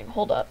interesting.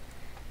 Hold up.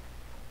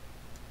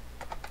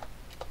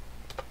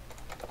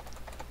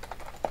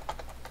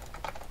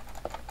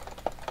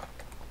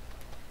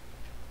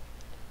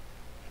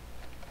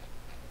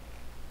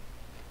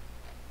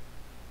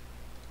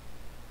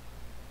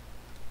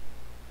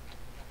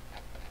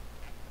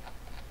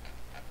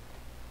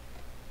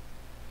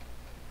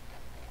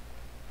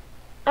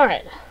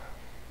 Alright.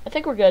 I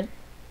think we're good.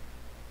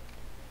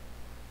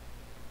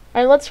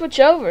 Alright, let's switch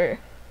over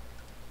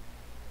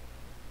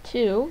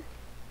to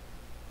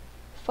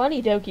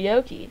Funny Doki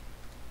Doki.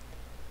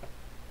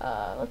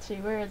 Let's see,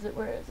 where is it?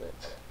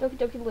 Doki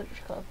Doki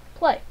Literature Club.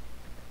 Play.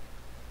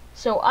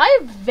 So I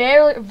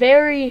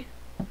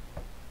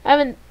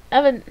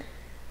haven't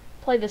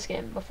played this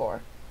game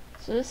before.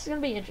 So this is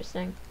gonna be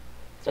interesting.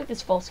 Let's make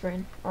this full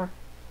screen, or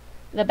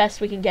the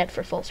best we can get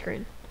for full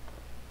screen.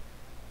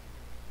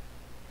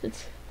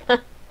 It's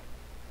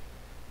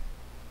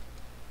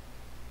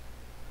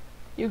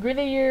You agree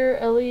that you're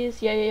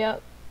Elise? Yeah.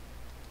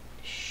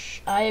 Shh,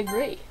 I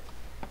agree.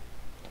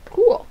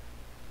 Cool.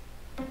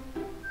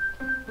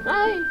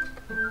 Hi.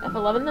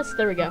 F11 this?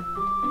 There we go.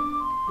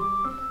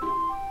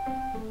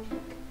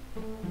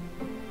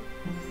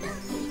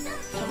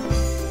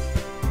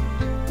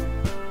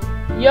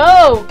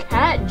 Yo,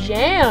 Cat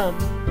Jam!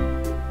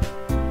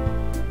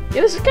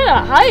 It was kind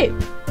of hype.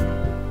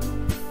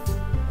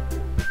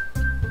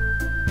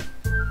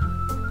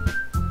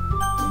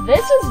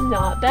 This is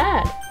not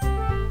bad.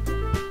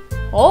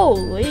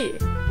 Holy.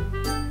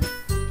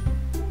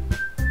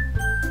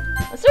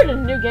 I started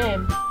a new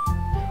game.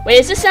 Wait,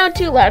 does this sound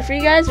too loud for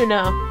you guys or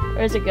no?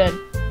 Or is it good?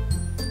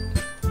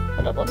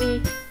 Hold up, let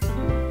me...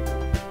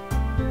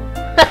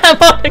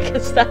 Monica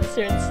stats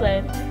are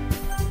insane.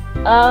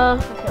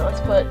 Okay,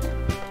 let's put...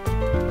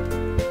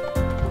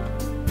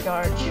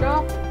 Guard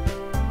shop.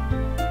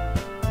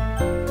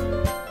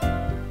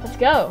 Let's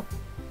go.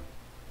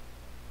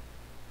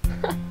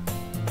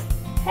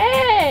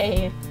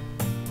 Hey!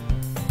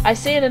 I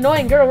see an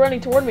annoying girl running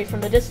toward me from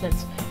the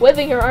distance,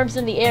 waving her arms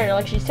in the air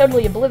like she's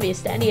totally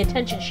oblivious to any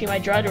attention she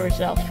might draw to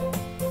herself.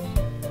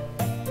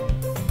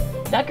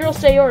 That girl's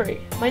Sayori,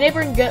 my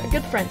neighbor and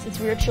good friend since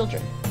we were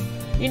children.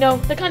 You know,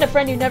 the kind of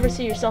friend you never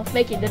see yourself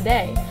making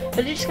today, but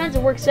it just kind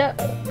of works out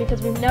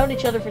because we've known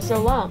each other for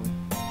so long.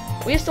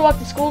 We used to walk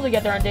to school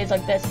together on days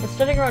like this, but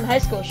studying around high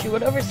school, she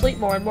would oversleep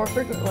more and more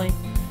frequently.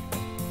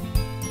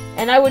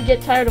 And I would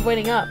get tired of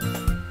waiting up.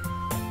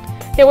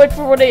 Can't wait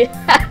for what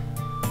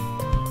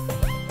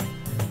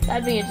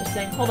That'd be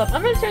interesting. Hold up,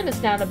 I'm gonna turn this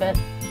down a bit.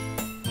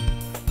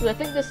 Because I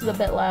think this is a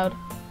bit loud.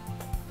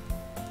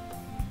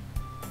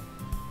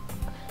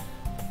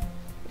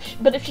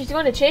 But if she's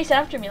going to chase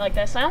after me like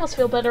this, I almost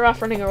feel better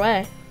off running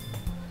away.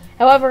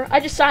 However, I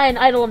just sigh and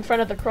idle in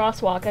front of the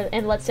crosswalk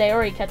and let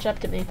Sayori catch up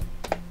to me.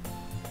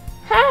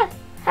 Ha!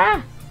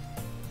 Ha!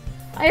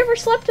 I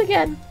overslept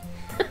again.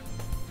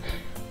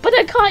 But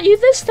I caught you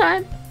this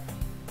time.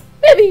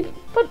 Maybe,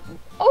 but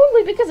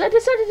only because I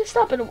decided to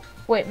stop and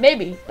wait.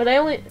 Maybe, but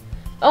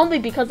only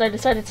because I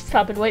decided to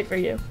stop and wait for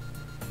you.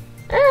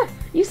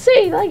 You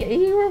see, like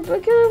you were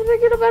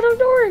thinking about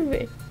ignoring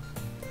me.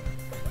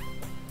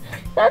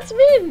 That's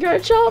mean,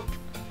 Garchomp.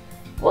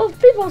 Well,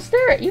 if people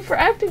stare at you for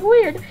acting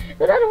weird,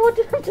 then I don't want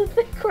them to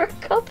think we're a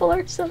couple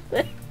or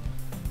something.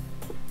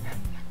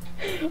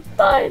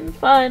 Fine,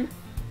 fine.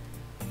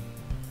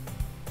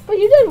 But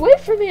you did wait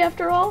for me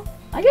after all.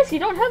 I guess you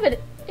don't have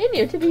it in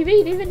you to be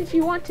mean, even if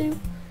you want to.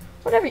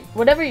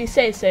 Whatever you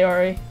say,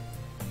 Sayori.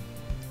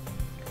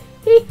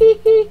 Hee hee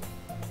hee.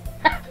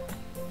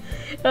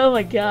 Oh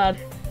my god.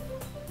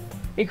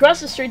 We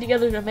crossed the street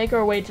together to make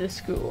our way to the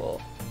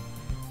school.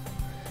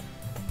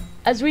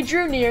 As we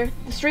drew near,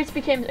 the streets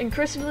became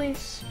increasingly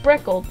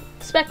speckled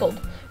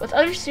with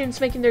other students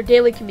making their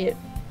daily commute.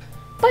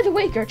 By the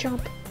way,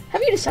 Garchomp,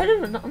 have you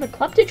decided on a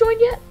club to join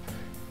yet?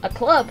 A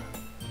club?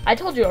 I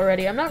told you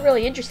already, I'm not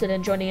really interested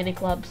in joining any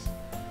clubs.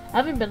 I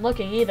haven't been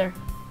looking either.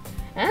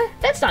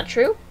 That's not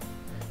true.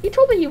 You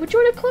told me you would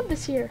join a club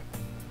this year.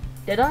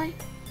 Did I?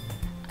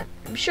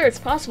 I'm sure it's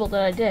possible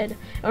that I did.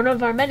 In one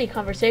of our many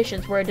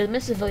conversations where I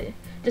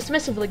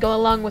dismissively go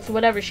along with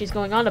whatever she's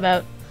going on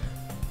about.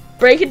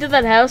 Break into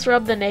that house,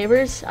 rob the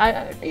neighbors.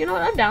 You know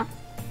what? I'm down.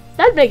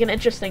 That'd make an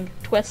interesting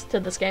twist to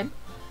this game.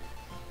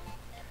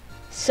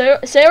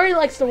 Sayori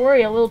likes to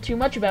worry a little too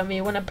much about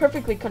me when I'm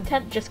perfectly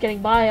content just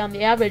getting by on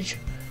the average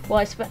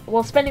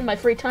while spending my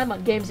free time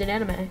on games and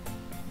anime.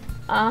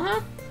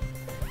 I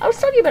was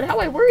talking about how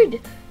I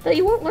worried that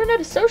you won't learn how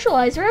to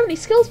socialize or have any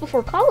skills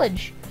before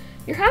college.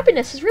 Your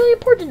happiness is really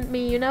important to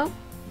me, you know.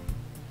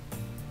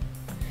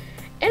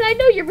 And I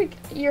know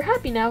you're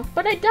happy now,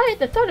 but I die at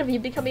the thought of you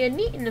becoming a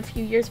NEET in a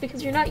few years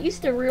because you're not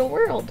used to the real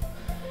world.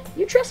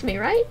 You trust me,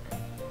 right?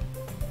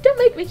 Don't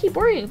make me keep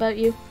worrying about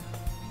you.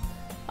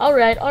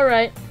 Alright,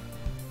 alright.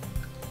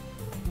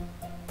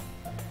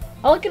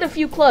 I'll look at a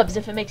few clubs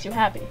if it makes you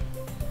happy.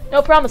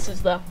 No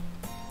promises, though.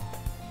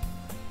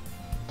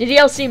 Did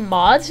y'all see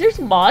mods? There's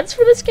mods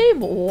for this game?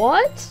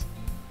 What?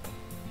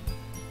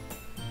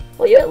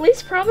 Will you at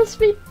least promise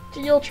me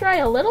you'll try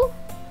a little?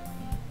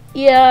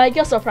 Yeah, I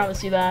guess I'll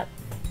promise you that.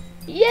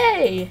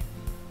 Yay!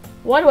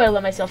 Why do I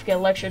let myself get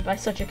lectured by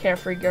such a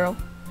carefree girl?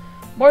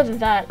 More than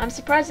that, I'm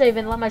surprised I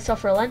even let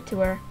myself relent to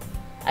her.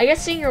 I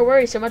guess seeing her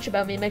worry so much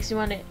about me makes me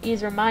want to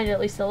ease her mind at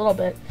least a little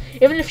bit,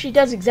 even if she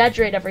does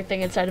exaggerate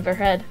everything inside of her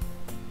head.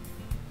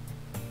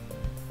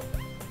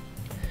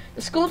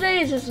 The school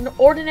day is as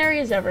ordinary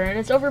as ever, and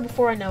it's over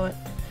before I know it.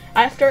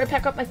 After I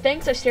pack up my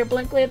things, I stare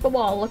blankly at the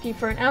wall, looking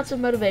for an ounce of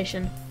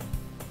motivation.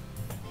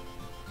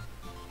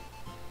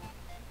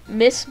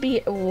 Miss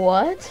B...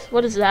 What?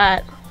 What is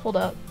that? Hold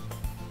up.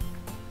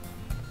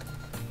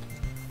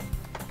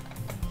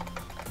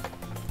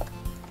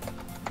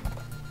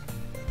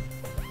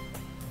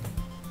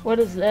 What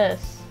is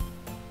this?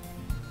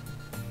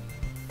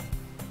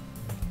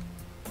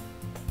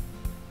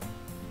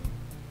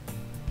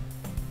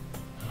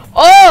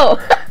 Oh!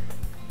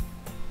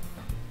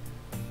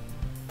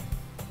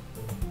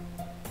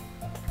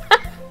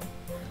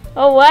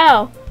 Oh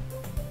wow.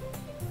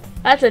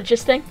 That's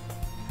interesting.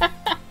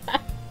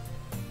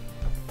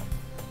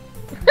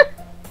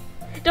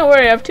 Don't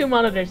worry, I have two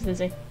monitors,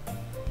 Dizzy.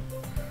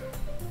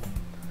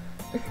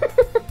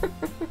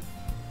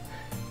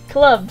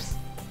 Clubs.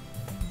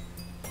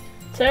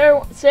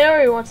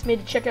 Sayori wants me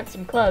to check out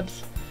some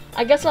clubs.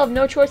 I guess I'll have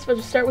no choice but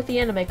to start with the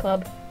anime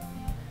club.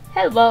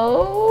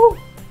 Hello?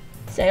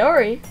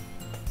 Sayori?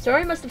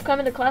 Sayori must have come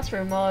in the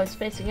classroom while I was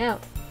spacing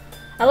out.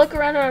 I look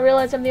around and I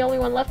realize I'm the only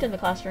one left in the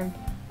classroom.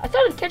 I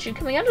thought I'd catch you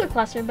coming out of the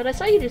classroom, but I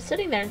saw you just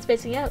sitting there and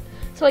spacing out,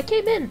 so I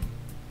came in.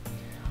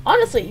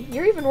 Honestly,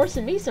 you're even worse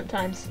than me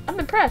sometimes. I'm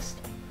impressed.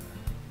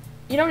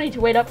 You don't need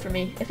to wait up for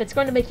me if it's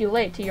going to make you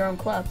late to your own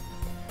club.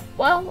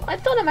 Well, I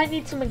thought I might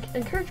need some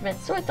encouragement,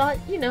 so I thought,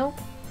 you know.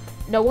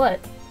 Know what?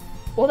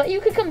 Well, that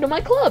you could come to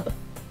my club.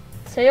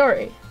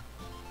 Sayori.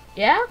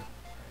 Yeah?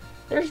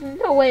 There's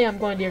no way I'm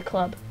going to your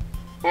club.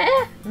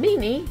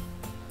 Meanie.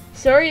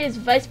 Sayori is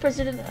vice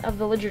president of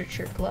the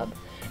literature club.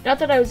 Not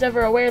that I was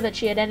ever aware that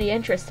she had any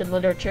interest in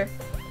literature.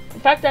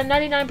 In fact, I'm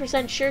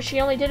 99% sure she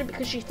only did it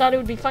because she thought it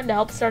would be fun to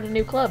help start a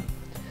new club.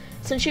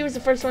 Since she was the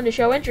first one to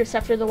show interest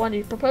after the one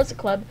who proposed the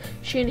club,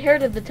 she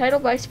inherited the title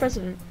vice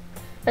president.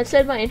 That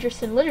said, my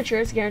interest in literature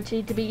is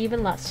guaranteed to be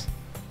even less.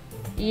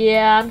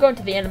 Yeah, I'm going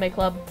to the anime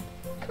club.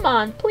 Come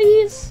on,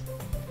 please.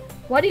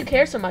 Why do you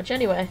care so much,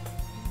 anyway?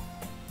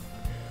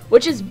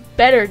 Which is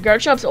better,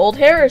 Garchomp's old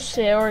hair or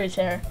Sayori's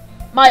hair?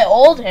 My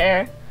old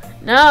hair?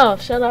 No,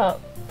 shut up.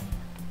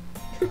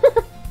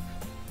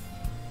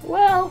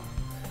 Well,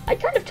 I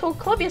kind of told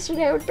Club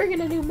yesterday I would bring in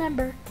a new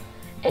member.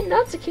 And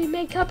Natsuki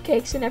made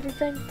cupcakes and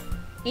everything.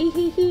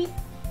 Hee.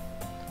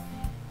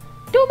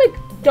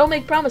 Don't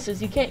make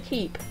promises you can't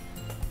keep.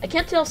 I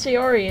can't tell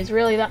Sayori is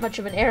really that much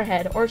of an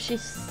airhead, or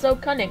she's so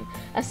cunning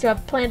as to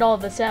have planned all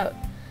of this out.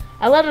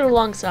 I let it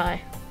along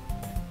sigh.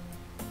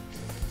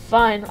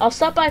 Fine, I'll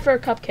stop by for a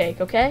cupcake,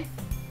 okay?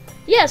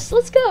 Yes,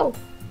 let's go!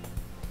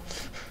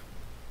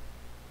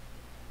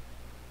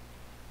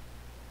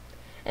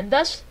 And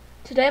thus,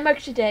 today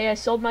marks the day I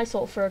sold my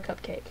soul for a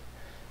cupcake.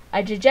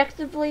 I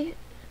dejectedly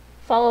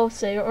follow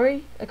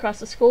Sayori across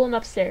the school and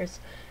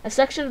upstairs, a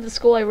section of the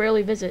school I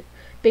rarely visit,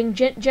 being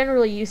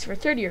generally used for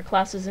third-year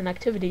classes and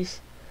activities.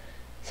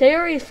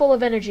 Sayori is full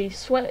of energy,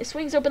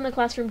 swings open the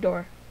classroom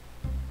door.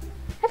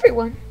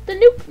 Everyone, the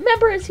new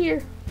member is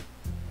here.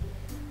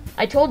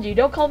 I told you,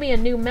 don't call me a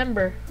new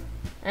member.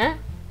 Eh?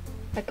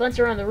 I glance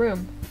around the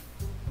room.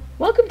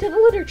 Welcome to the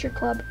literature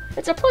club.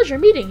 It's a pleasure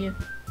meeting you.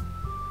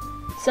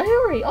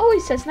 Sayori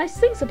always says nice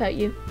things about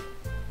you.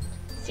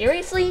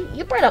 Seriously?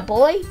 You bred a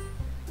boy?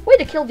 Way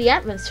to kill the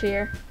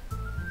atmosphere.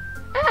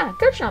 Ah,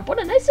 Garchomp,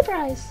 what a nice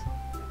surprise.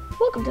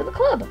 Welcome to the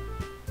club. ...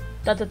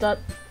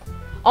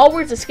 All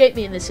words escape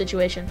me in this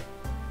situation.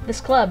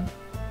 This club.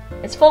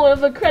 It's full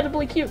of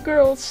incredibly cute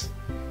girls.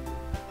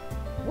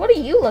 What are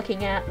you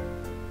looking at?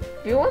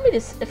 If you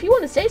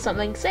want to say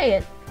something, say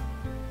it.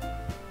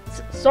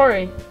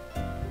 Sorry.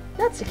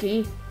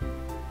 Natsuki.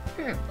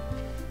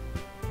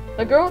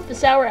 The girl with the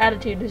sour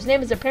attitude, whose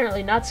name is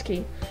apparently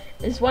Natsuki,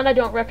 is one I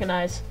don't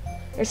recognize.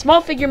 Her small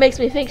figure makes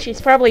me think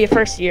she's probably a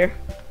first year.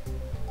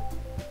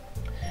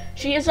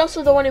 She is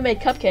also the one who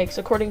made cupcakes,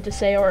 according to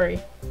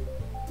Sayori.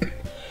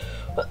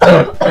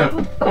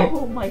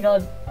 Oh my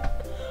god.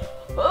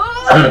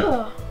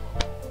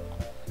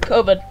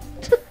 COVID.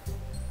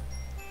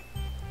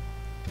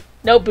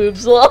 No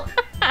boobs, lol.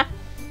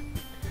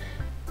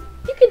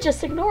 You can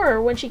just ignore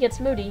her when she gets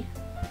moody.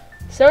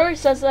 Sayori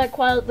says that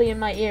quietly in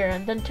my ear,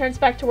 and then turns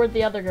back toward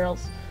the other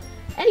girls.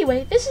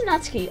 Anyway, this is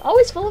Natsuki,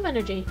 always full of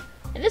energy.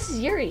 And this is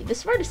Yuri, the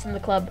smartest in the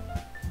club.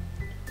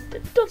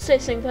 Don't say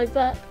things like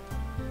that.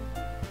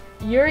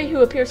 Yuri,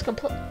 who appears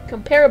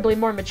comparably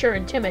more mature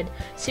and timid,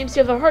 seems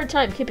to have a hard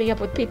time keeping up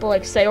with people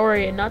like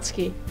Sayori and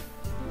Natsuki.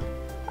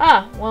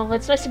 Ah, well,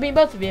 it's nice to meet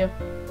both of you.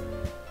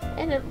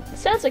 And it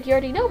sounds like you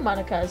already know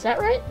Monika, is that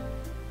right?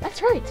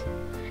 That's right.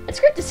 It's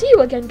great to see you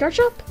again,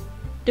 Garchomp.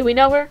 Do we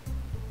know her?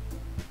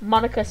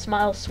 Monika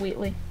smiles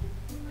sweetly.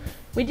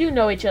 We do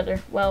know each other.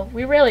 Well,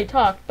 we rarely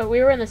talked, but we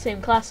were in the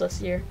same class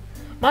last year.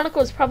 Monika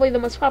was probably the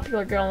most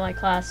popular girl in my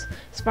class.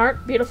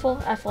 Smart, beautiful,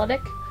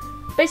 athletic.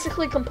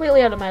 Basically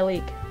completely out of my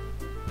league.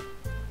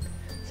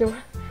 So,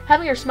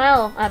 having her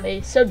smile at me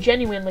so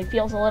genuinely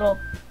feels a little...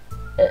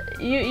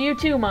 You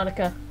too,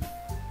 Monika.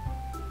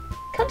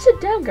 Come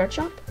sit down,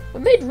 Garchomp.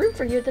 We made room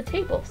for you at the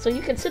table, so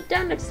you can sit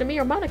down next to me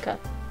or Monika.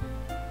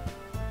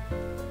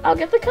 I'll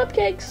get the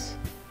cupcakes.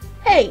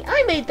 Hey,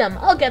 I made them.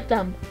 I'll get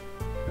them.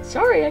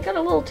 Sorry, I got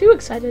a little too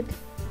excited.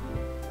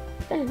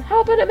 Then,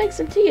 how about I make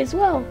some tea as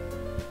well?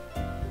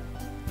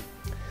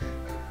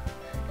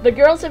 The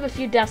girls have a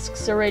few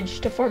desks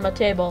arranged to form a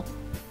table.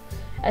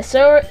 As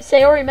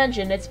Sayori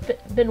mentioned, it's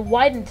been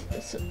widened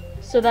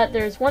so that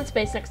there's one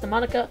space next to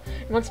Monika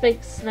and one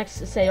space next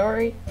to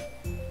Sayori.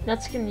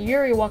 Natsuki and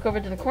Yuri walk over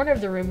to the corner of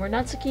the room where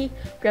Natsuki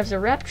grabs a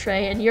wrap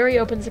tray and Yuri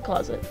opens the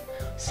closet.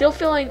 Still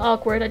feeling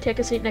awkward, I take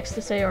a seat next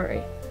to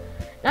Sayori.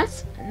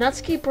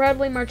 Natsuki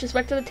proudly marches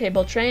back to the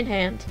table, tray in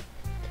hand.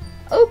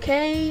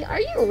 Okay,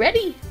 are you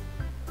ready?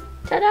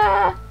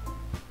 Ta-da!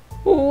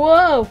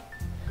 Whoa!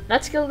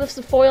 Natsuki lifts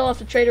the foil off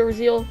the tray to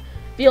reveal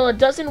a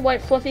dozen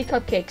white fluffy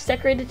cupcakes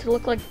decorated to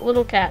look like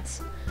little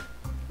cats.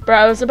 Bro,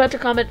 I was about to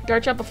comment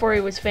Garchomp before he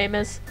was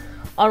famous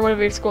on one of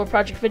your school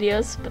project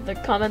videos, but the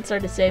comments are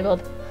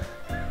disabled.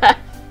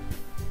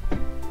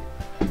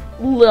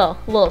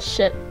 Little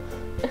shit.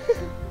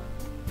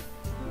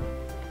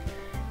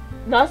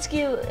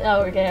 Natsuki,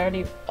 oh, okay, I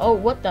already, oh,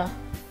 what the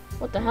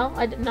hell?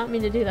 I did not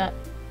mean to do that.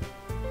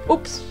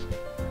 Oops.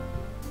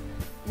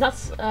 I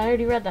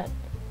already read that.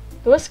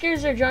 The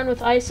whiskers are drawn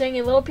with icing,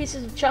 and little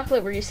pieces of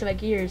chocolate were used to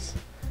make ears.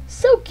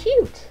 So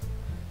cute!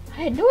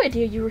 I had no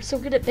idea you were so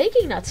good at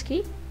baking,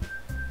 Natsuki.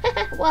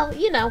 Well,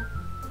 you know.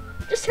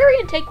 Just hurry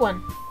and take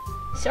one.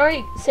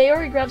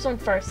 Sayori grabs one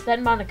first,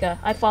 then Monica.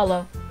 I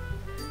follow.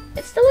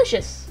 It's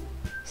delicious.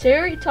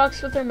 Sayori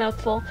talks with her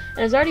mouth full, and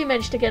has already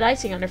managed to get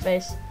icing on her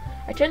face.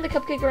 I turn the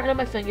cupcake around on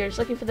my fingers,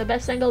 looking for the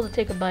best angle to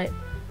take a bite.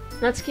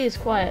 Natsuki is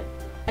quiet.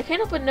 I can't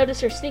help but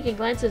notice her sneaking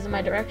glances in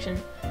my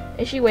direction.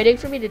 Is she waiting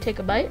for me to take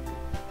a bite?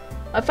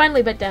 I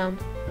finally bit down.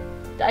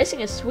 The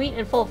icing is sweet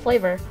and full of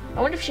flavor.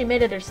 I wonder if she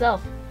made it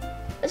herself.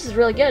 This is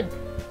really good.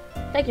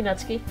 Thank you,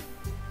 Natsuki.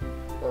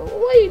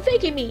 Why are you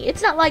thanking me?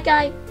 It's not like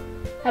I...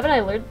 Haven't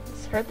I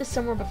heard this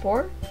somewhere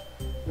before?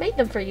 Made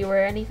them for you or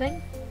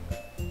anything?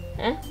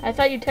 Eh? I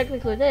thought you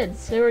technically did.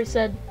 Sayori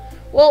said,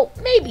 well,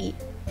 maybe.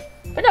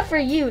 But not for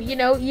you, you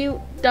know,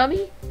 you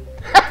dummy.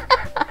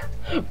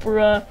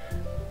 Bruh.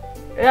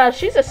 Yeah,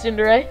 she's a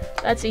tsundere.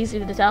 That's easy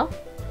to tell.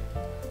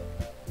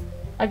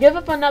 I give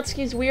up on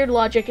Natsuki's weird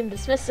logic and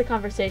dismiss the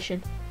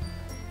conversation.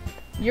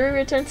 Yuri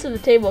returns to the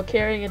table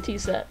carrying a tea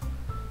set.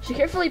 She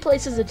carefully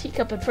places a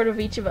teacup in front of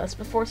each of us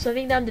before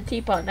setting down the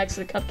teapot next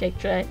to the cupcake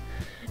tray.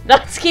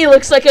 Natsuki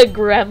looks like a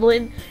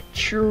gremlin.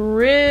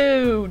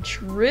 True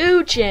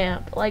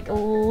champ. Like,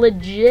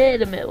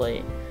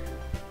 legitimately.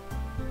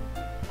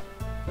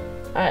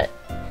 Alright.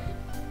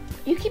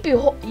 You keep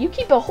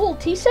a whole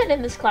tea set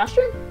in this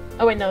classroom?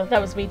 Oh wait, no, that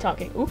was me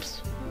talking.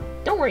 Oops.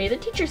 Don't worry, the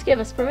teachers gave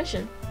us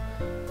permission.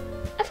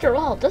 After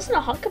all, doesn't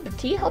a hot cup of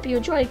tea help you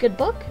enjoy a good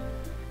book?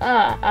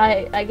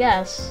 I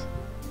guess.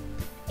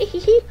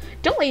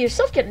 Don't let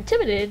yourself get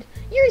intimidated.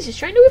 Yuri's just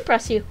trying to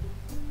impress you.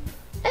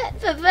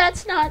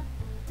 That's not...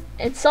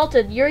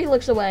 Insulted, Yuri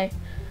looks away.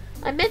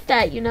 I meant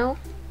that, you know.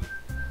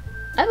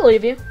 I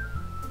believe you.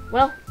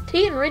 Well,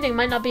 tea and reading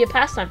might not be a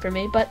pastime for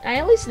me, but I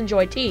at least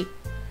enjoy tea.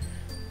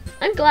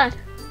 I'm glad.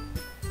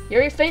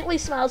 Yuri faintly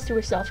smiles to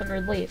herself in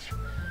relief.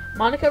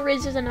 Monica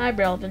raises an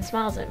eyebrow, then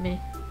smiles at me.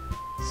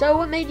 So,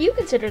 what made you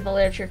consider the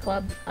literature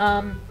club?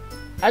 I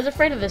was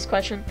afraid of this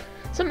question.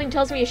 Something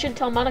tells me I shouldn't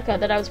tell Monica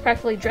that I was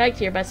practically dragged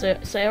here by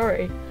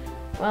Sayori.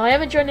 Well, I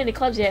haven't joined any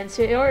clubs yet, and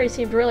Sayori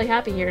seemed really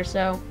happy here,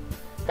 so...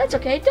 That's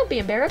okay, don't be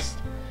embarrassed.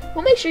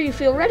 We'll make sure you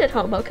feel right at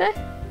home, okay?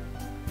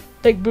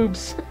 Big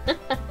boobs.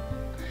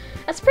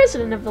 As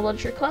president of the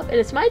literature club, it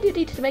is my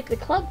duty to make the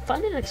club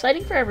fun and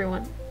exciting for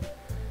everyone.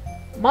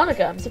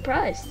 Monica, I'm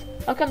surprised.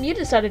 How come you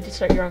decided to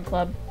start your own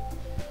club?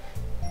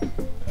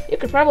 You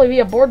could probably be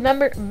a board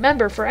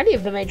member for any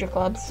of the major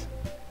clubs.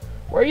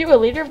 Were you a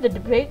leader of the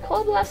debate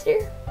club last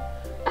year?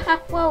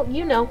 Well,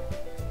 you know.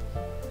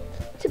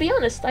 To be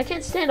honest, I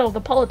can't stand all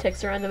the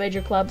politics around the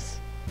major clubs.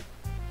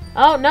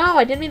 Oh no,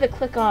 I didn't mean to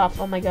click off.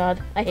 Oh my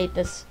god, I hate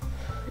this.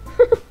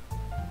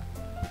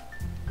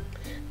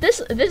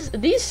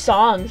 These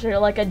songs are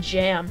like a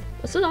jam.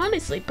 This is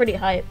honestly pretty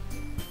hype.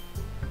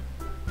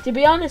 To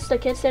be honest, I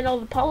can't stand all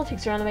the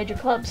politics around the major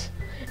clubs.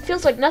 It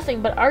feels like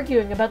nothing but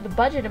arguing about the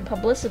budget and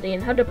publicity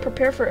and how to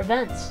prepare for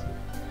events.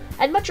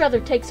 I'd much rather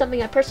take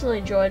something I personally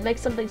enjoy and make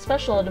something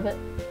special out of it.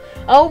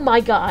 Oh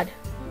my god.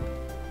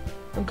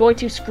 I'm going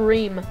to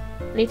scream.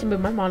 I need to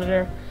move my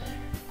monitor.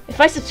 If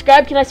I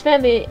subscribe, can I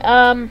spam the,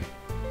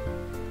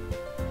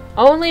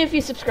 only if you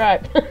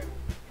subscribe.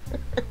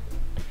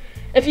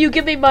 If you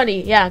give me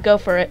money, yeah, go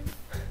for it.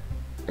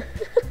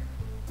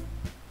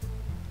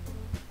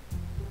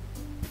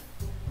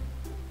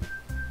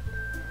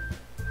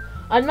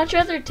 I'd much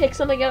rather take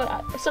something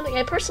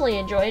I personally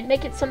enjoy and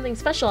make it something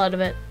special out of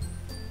it.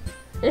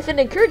 And if it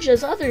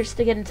encourages others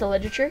to get into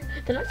literature,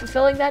 then I'm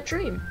fulfilling that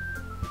dream.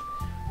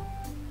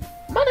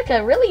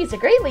 Monica really is a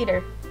great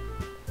leader.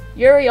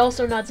 Yuri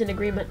also nods in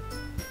agreement.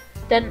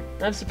 Then,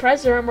 I'm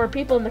surprised there aren't more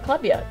people in the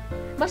club yet.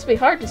 It must be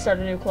hard to start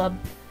a new club.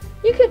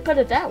 You could put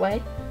it that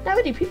way. Not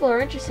many people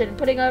are interested in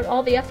putting out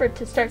all the effort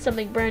to start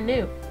something brand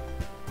new.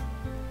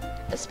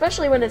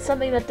 Especially when it's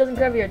something that doesn't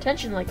grab your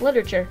attention like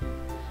literature.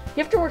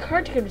 You have to work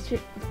hard to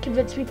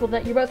convince people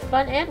that you're both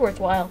fun and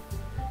worthwhile.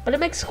 But it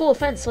makes school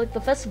events like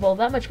the festival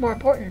that much more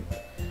important.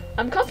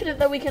 I'm confident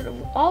that we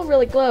can all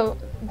really grow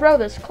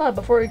this club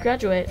before we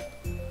graduate.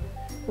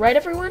 Right,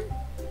 everyone?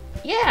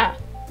 Yeah!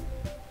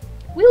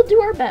 We'll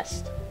do our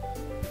best.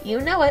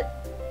 You know it.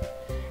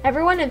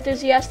 Everyone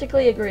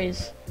enthusiastically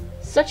agrees.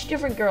 Such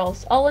different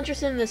girls, all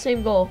interested in the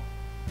same goal.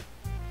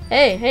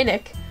 Hey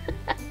Nick.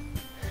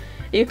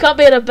 You caught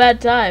me at a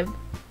bad time.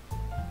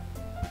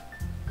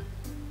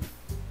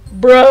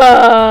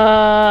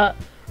 Bruh!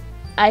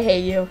 I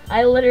hate you.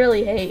 I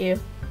literally hate you.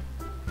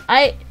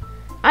 I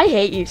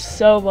hate you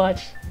so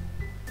much.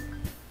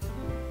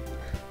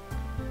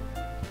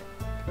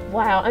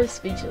 Wow, I'm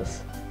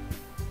speechless.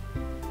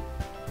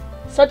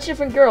 Such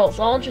different girls,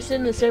 all interested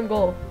in the same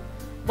goal.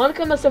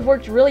 Monica must have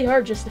worked really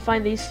hard just to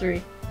find these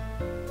three.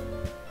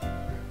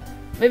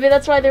 Maybe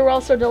that's why they were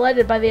all so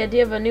delighted by the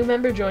idea of a new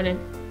member joining.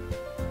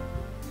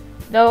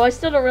 Though I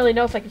still don't really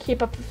know if I can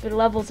keep up with the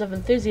levels of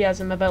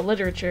enthusiasm about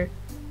literature.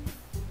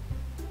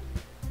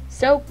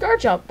 So,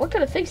 Garchomp, what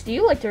kind of things do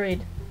you like to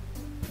read?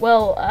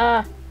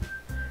 Well,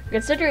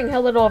 considering how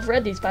little I've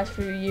read these past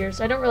few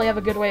years, I don't really have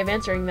a good way of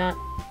answering that.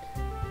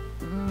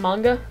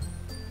 Manga?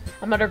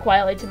 I muttered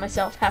quietly to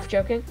myself, half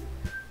joking.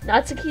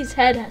 Natsuki's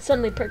head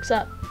suddenly perks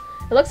up.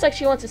 It looks like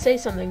she wants to say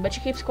something, but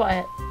she keeps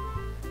quiet.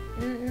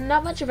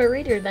 Not much of a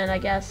reader then, I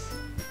guess.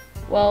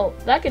 Well,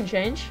 that can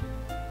change.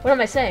 What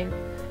am I saying?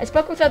 I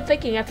spoke without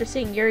thinking after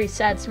seeing Yuri's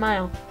sad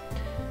smile.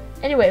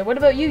 Anyway, what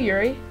about you,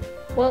 Yuri?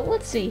 Well,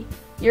 let's see.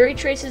 Yuri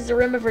traces the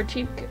rim of her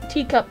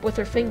teacup with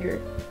her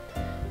finger.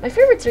 My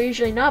favorites are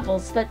usually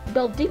novels that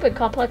build deep and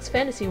complex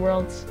fantasy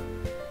worlds.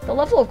 The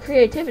level of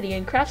creativity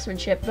and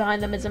craftsmanship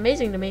behind them is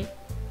amazing to me.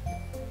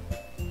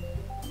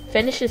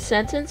 Finish this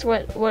sentence?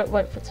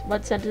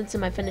 What sentence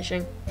am I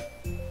finishing?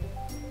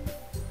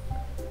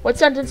 What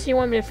sentence do you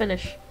want me to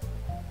finish?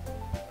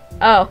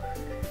 Oh.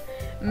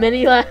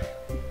 Mini-Lad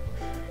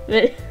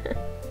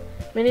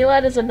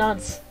is a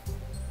nonce.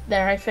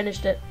 There, I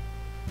finished it.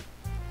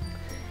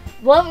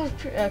 Okay,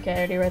 I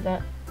already read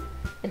that.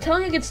 And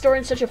telling a good story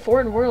in such a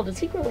foreign world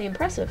is equally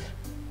impressive.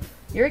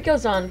 Yuri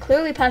goes on,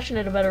 clearly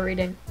passionate about her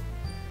reading.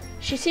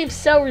 She seems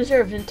so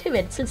reserved and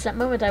timid since that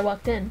moment I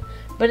walked in,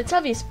 but it's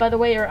obvious by the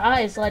way her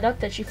eyes light up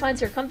that she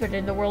finds her comfort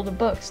in the world of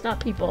books, not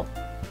people.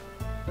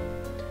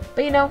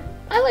 But you know,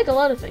 I like a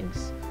lot of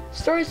things.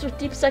 Stories with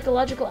deep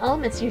psychological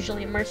elements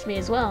usually immerse me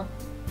as well.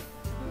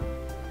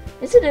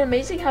 Isn't it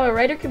amazing how a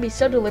writer can be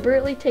so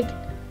deliberately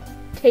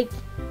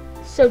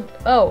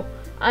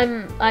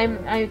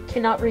I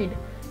cannot read.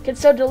 Can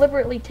so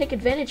deliberately take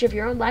advantage of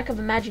your own lack of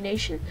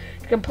imagination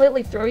to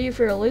completely throw you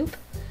for a loop?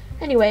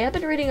 Anyway, I've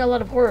been reading a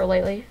lot of horror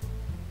lately.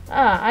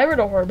 I read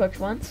a horror book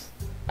once.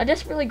 I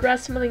desperately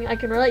grasped something I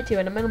can relate to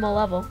at a minimal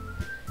level.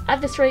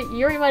 At this rate,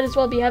 Yuri might as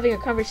well be having a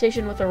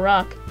conversation with a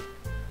rock.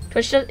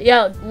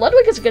 Yeah,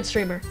 Ludwig is a good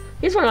streamer.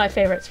 He's one of my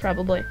favorites,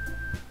 probably.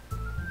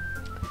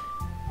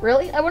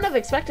 Really? I wouldn't have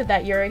expected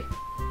that, Yuri.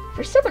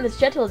 For someone as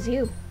gentle as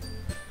you.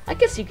 I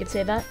guess you could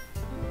say that.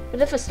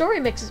 But if a story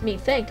makes me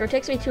think or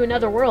takes me to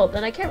another world,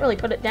 then I can't really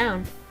put it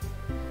down.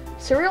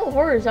 Surreal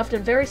horror is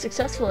often very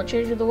successful at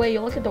changing the way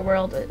you look at the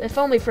world, if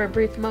only for a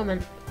brief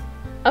moment.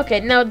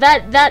 Okay, now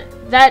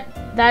that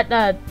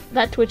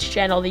Twitch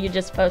channel that you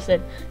just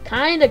posted,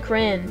 kinda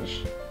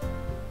cringe.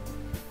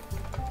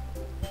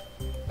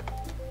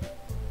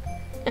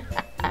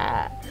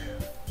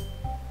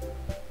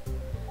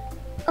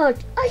 Ugh,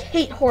 I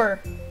hate horror.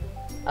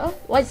 Oh,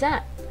 why's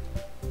that?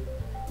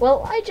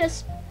 Well,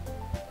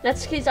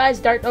 Natsuki's eyes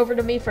dart over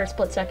to me for a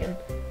split second.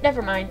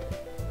 Never mind.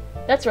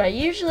 That's right,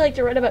 you usually like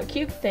to write about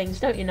cute things,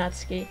 don't you,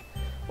 Natsuki?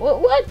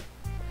 What?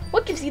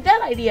 What gives you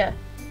that idea?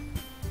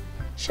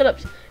 Shut up.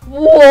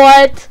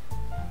 What?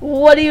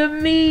 What do you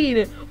mean?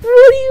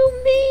 What do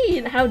you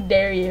mean? How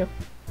dare you?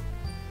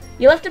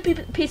 You left a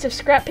piece of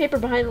scrap paper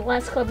behind the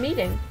last club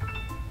meeting.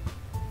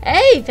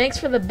 Hey, thanks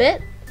for the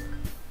bit.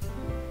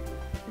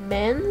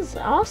 Men's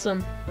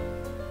awesome.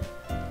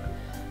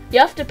 You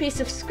left a piece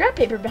of scrap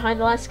paper behind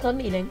the last club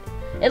meeting.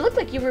 It looked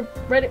like you were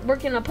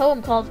working on a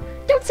poem called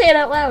Don't Say It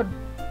Out Loud.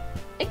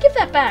 And give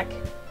that back.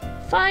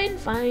 Fine,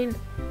 fine.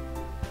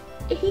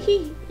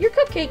 Your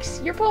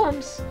cupcakes, your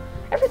poems.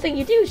 Everything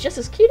you do is just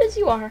as cute as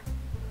you are.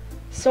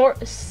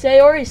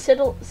 Sayori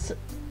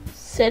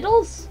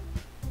Siddles?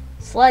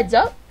 Slides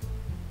up?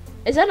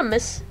 Is that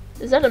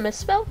a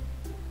misspell?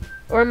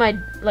 Or am I,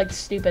 like,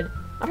 stupid?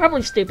 I'm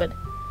probably stupid.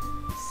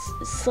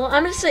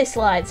 I'm gonna say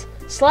slides.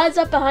 Slides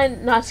up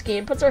behind Natsuki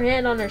and puts her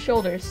hand on her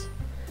shoulders.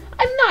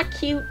 I'm not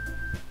cute.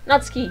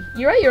 Natsuki,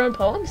 you write your own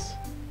poems?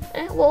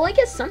 Well, I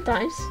guess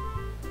sometimes.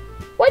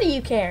 Why do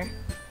you care?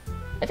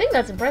 I think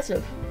that's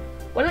impressive.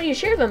 Why don't you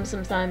share them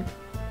sometime?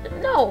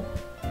 No.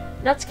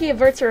 Natsuki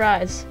averts her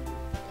eyes.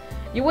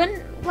 You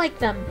wouldn't like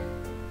them.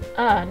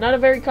 Not a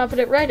very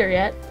confident writer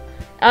yet.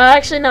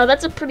 Actually, no,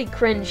 that's a pretty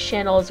cringe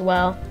channel as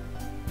well.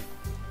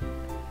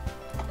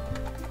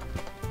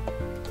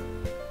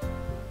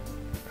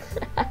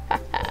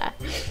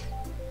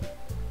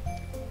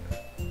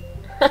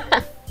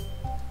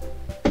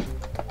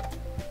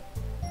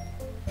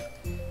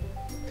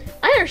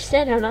 I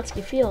understand how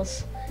Natsuki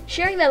feels.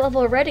 Sharing that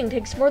level of writing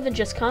takes more than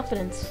just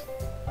confidence.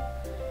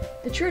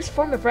 The truest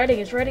form of writing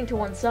is writing to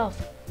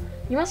oneself.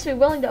 You must be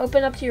willing to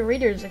open up to your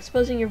readers,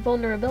 exposing your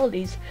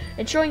vulnerabilities,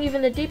 and showing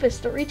even the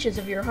deepest reaches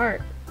of your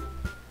heart.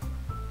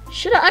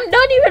 I'm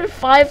not even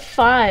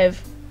 5'5".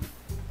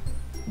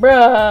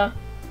 Bruh.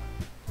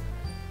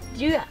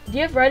 Do you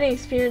have writing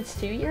experience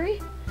too,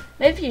 Yuri?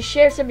 Maybe if you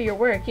share some of your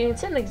work, you can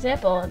set an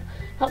example and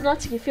help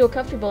Natsuki feel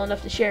comfortable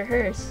enough to share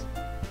hers.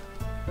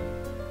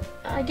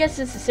 I guess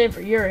it's the same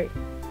for Yuri.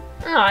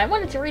 I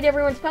wanted to read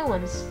everyone's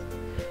poems.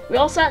 We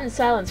all sat in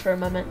silence for a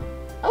moment.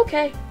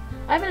 Okay,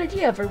 I have an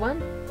idea,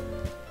 everyone.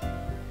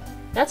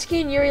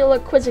 Natsuki and Yuri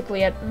look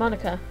quizzically at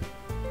Monika.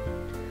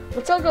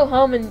 Let's all go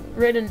home and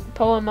write a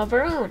poem of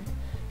our own.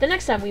 The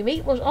next time we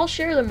meet, we'll all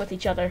share them with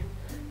each other.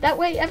 That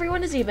way,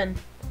 everyone is even.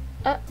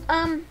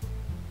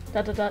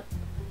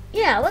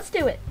 Yeah, let's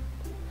do it.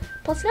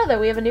 Plus, now that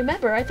we have a new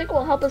member, I think it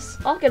will help us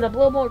all get a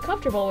little more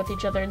comfortable with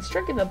each other and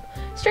strengthen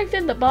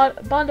the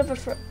bond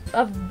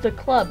of the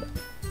club.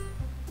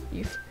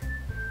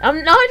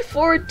 I'm not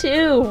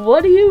 4'2".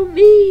 What do you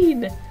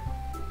mean?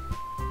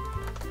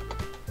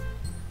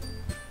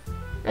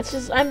 That's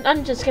just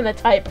I'm just gonna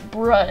type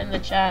bruh in the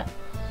chat.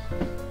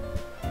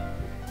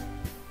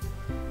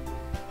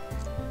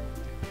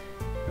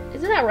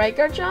 Isn't that right,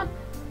 Garchomp?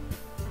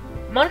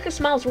 Monica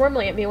smiles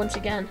warmly at me once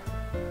again.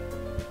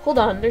 Hold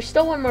on, there's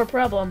still one more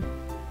problem.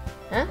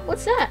 Huh?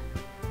 What's that?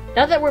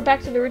 Now that we're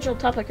back to the original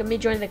topic of me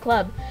joining the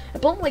club, I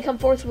bluntly come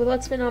forth with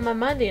what's been on my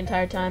mind the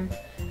entire time.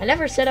 I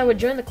never said I would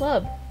join the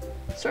club.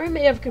 Sorry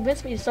may have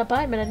convinced me to stop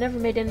by, but I never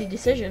made any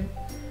decision.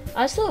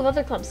 I still have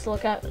other clubs to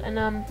look at, and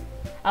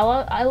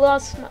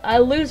I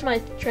lose my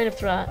train of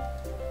thought.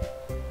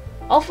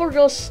 All 4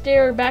 girls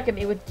stare back at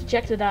me with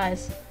dejected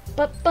eyes.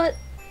 But,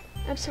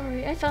 I'm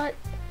sorry, I thought,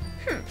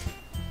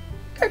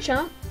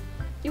 Garchomp,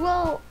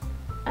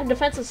 I'm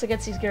defenseless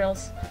against these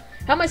girls.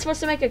 How am I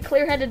supposed to make a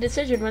clear-headed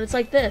decision when it's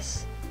like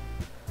this?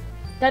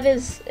 That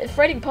is, if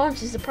writing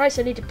poems is the price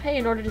I need to pay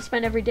in order to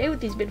spend every day with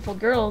these beautiful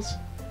girls.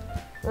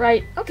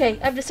 Right, okay,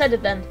 I've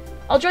decided then.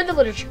 I'll join the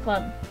literature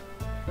club.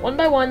 One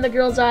by one, the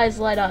girls' eyes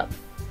light up.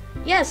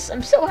 Yes,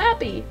 I'm so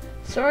happy!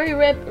 Sorry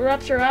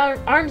wraps her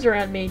arms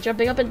around me,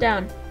 jumping up and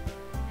down.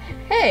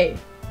 Hey,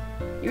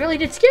 you really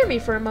did scare me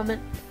for a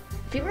moment.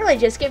 If you really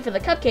just came for the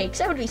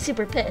cupcakes, I would be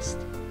super pissed.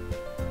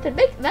 Then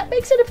that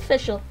makes it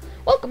official.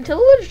 Welcome to the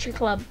literature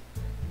club.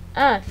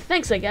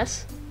 Thanks, I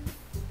guess.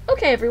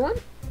 Okay, everyone.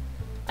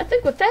 I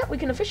think with that, we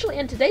can officially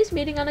end today's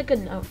meeting on a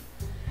good note.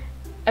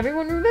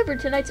 Everyone remember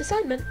tonight's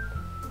assignment.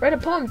 Write a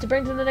poem to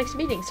bring to the next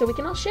meeting so we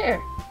can all share.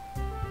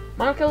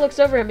 Monica looks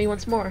over at me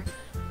once more.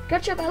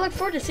 Garchomp, I look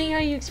forward to seeing how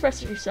you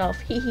express yourself.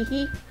 Hee hee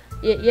hee.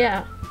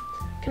 Yeah.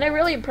 Can I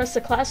really impress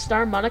the class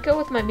star Monica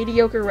with my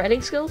mediocre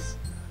writing skills?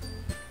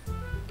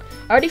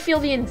 I already feel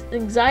the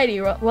anxiety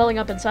welling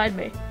up inside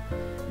me.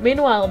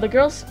 Meanwhile, the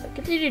girls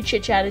continue to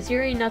chit-chat as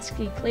Yuri and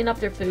Natsuki clean up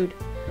their food.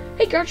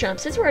 Hey Garchomp,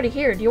 since we're already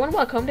here, do you want to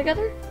walk home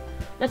together?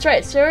 That's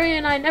right, Suri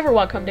and I never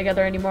walk home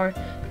together anymore,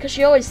 because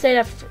she always stayed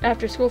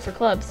after school for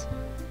clubs.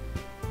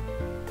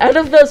 Out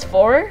of those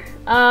 4,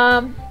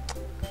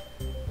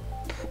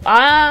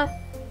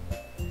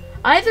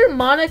 either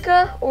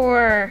Monica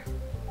or...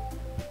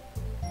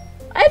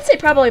 I'd say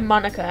probably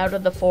Monica out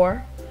of the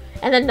 4,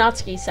 and then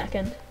Natsuki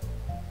second.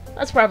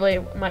 That's probably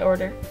my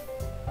order.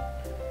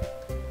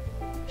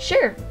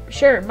 Sure,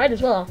 might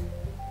as well.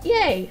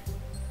 Yay!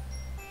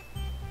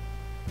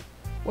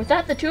 With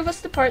that, the 2 of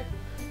us depart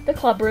the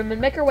club room and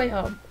make our way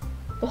home.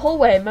 The whole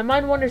way, my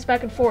mind wanders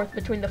back and forth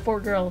between the 4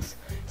 girls.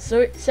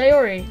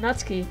 Sayori,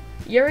 Natsuki,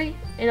 Yuri,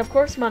 and of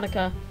course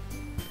Monica.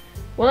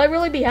 Will I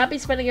really be happy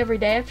spending every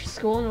day after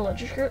school in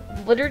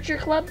a literature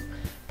club?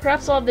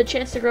 Perhaps I'll have the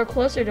chance to grow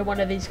closer to one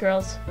of these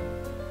girls.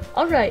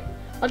 Alright,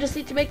 I'll just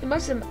need to make the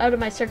most out of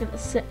my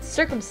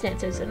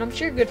circumstances, and I'm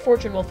sure good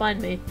fortune will find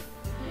me.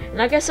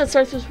 And I guess that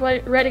starts with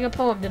writing a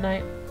poem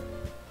tonight.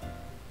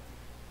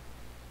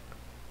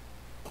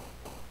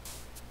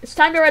 It's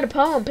time to write a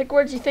poem. Pick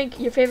words you think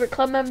your favorite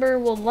club member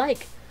will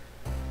like.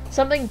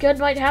 Something good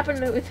might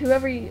happen with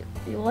whoever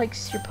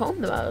likes your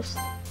poem the most.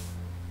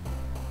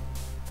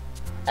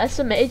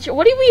 SMH?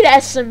 What do you mean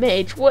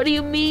SMH? What do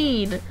you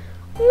mean?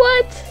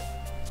 What?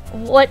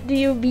 What do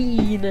you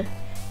mean?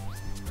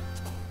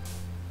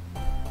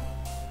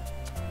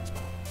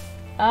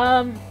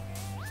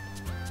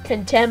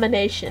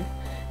 Contamination.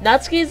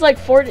 Natsuki's like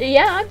 14.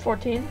 Yeah, I'm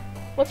 14.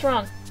 What's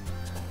wrong?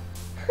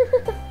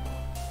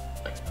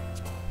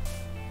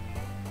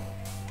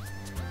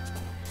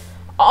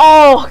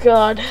 Oh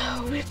god.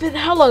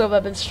 How long have I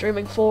been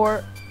streaming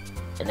for?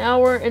 An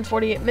hour and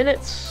 48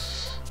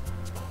 minutes.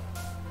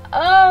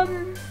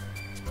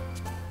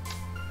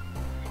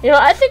 You know,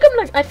 I think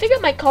I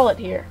might call it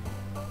here.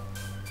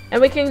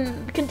 And we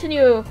can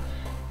continue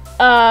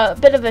a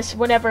bit of this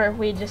whenever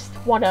we just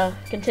want to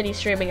continue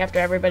streaming after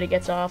everybody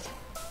gets off.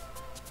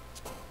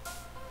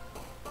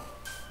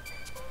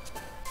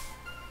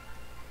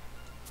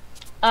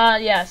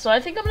 Yeah, so I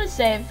think I'm gonna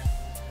save.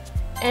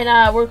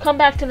 And we'll come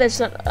back to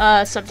this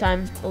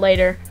sometime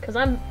later, because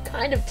I'm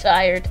kind of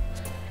tired.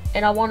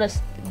 And I want to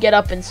get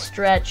up and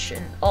stretch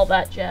and all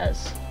that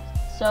jazz.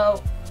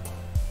 So,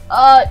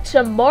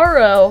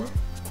 tomorrow,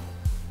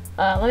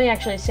 let me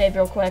actually save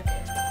real quick.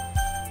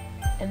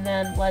 And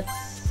then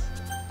let's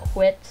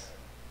quit.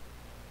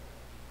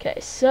 Okay,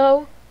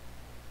 so,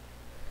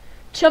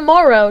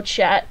 tomorrow,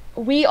 chat,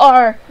 we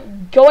are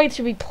going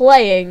to be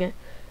playing,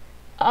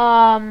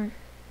 we're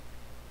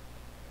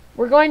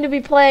going to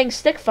be playing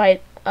Stick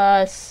Fight,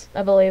 I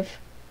believe.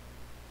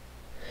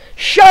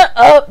 Shut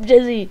up,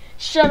 Dizzy!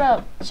 Shut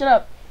up! Shut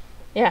up!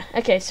 Yeah,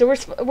 okay, so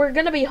we're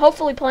gonna be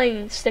hopefully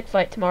playing Stick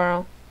Fight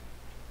tomorrow.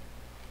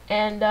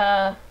 And,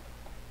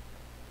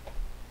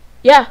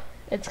 yeah,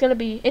 it's gonna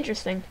be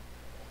interesting.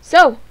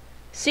 So,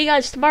 see you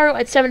guys tomorrow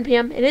at 7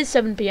 p.m. It is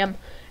 7 p.m.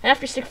 And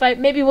after Stick Fight,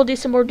 maybe we'll do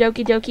some more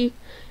Doki Doki.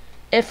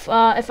 If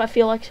I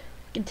feel like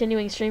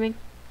continuing streaming.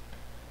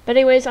 But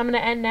anyways, I'm gonna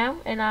end now,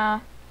 and,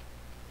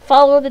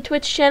 Follow the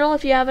Twitch channel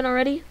if you haven't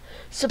already.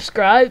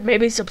 Subscribe,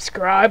 maybe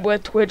subscribe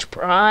with Twitch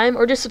Prime,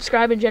 or just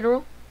subscribe in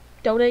general.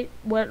 Donate,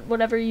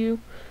 whatever you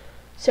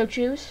so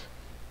choose.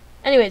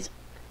 Anyways,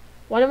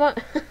 what am I?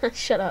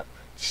 Shut up.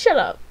 Shut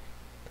up.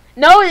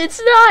 No,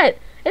 it's not.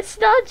 It's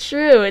not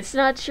true. It's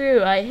not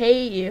true. I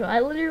hate you. I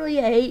literally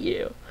hate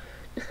you.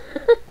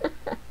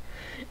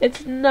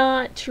 It's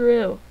not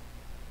true.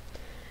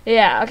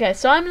 Yeah, okay,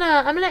 so I'm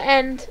gonna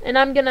end, and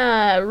I'm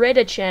gonna raid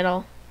a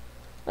channel.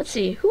 Let's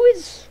see, who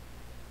is...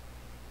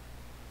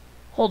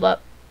 Hold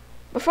up.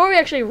 Before we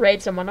actually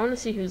raid someone, I wanna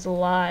see who's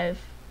live.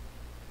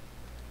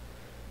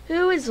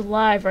 Who is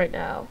live right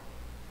now?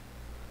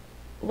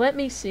 Let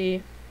me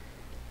see.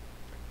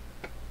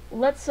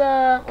 Let's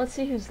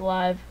see who's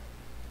live.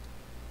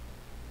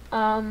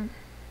 Let's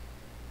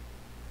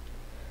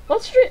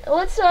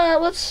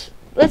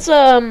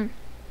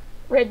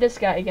raid this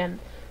guy again.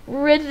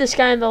 Raided this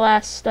guy in the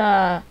last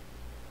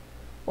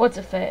what's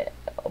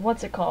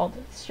it called?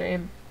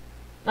 Stream.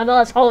 On the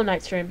last Hollow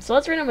Knight stream. So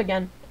let's raid him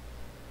again.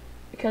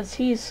 Because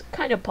he's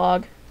kind of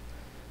pog.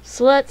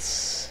 So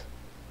let's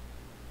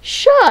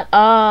shut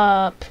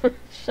up.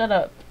 Shut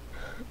up.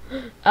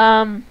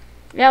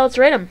 Yeah, let's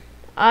raid him.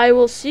 I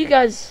will see you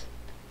guys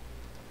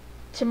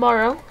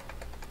tomorrow.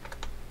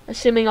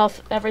 Assuming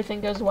everything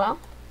goes well.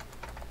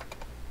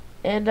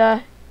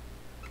 And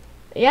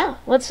yeah,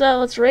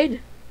 let's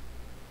raid.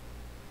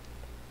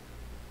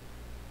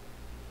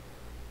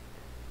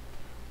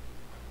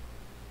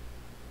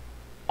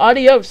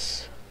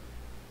 Adios,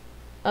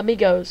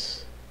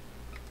 amigos.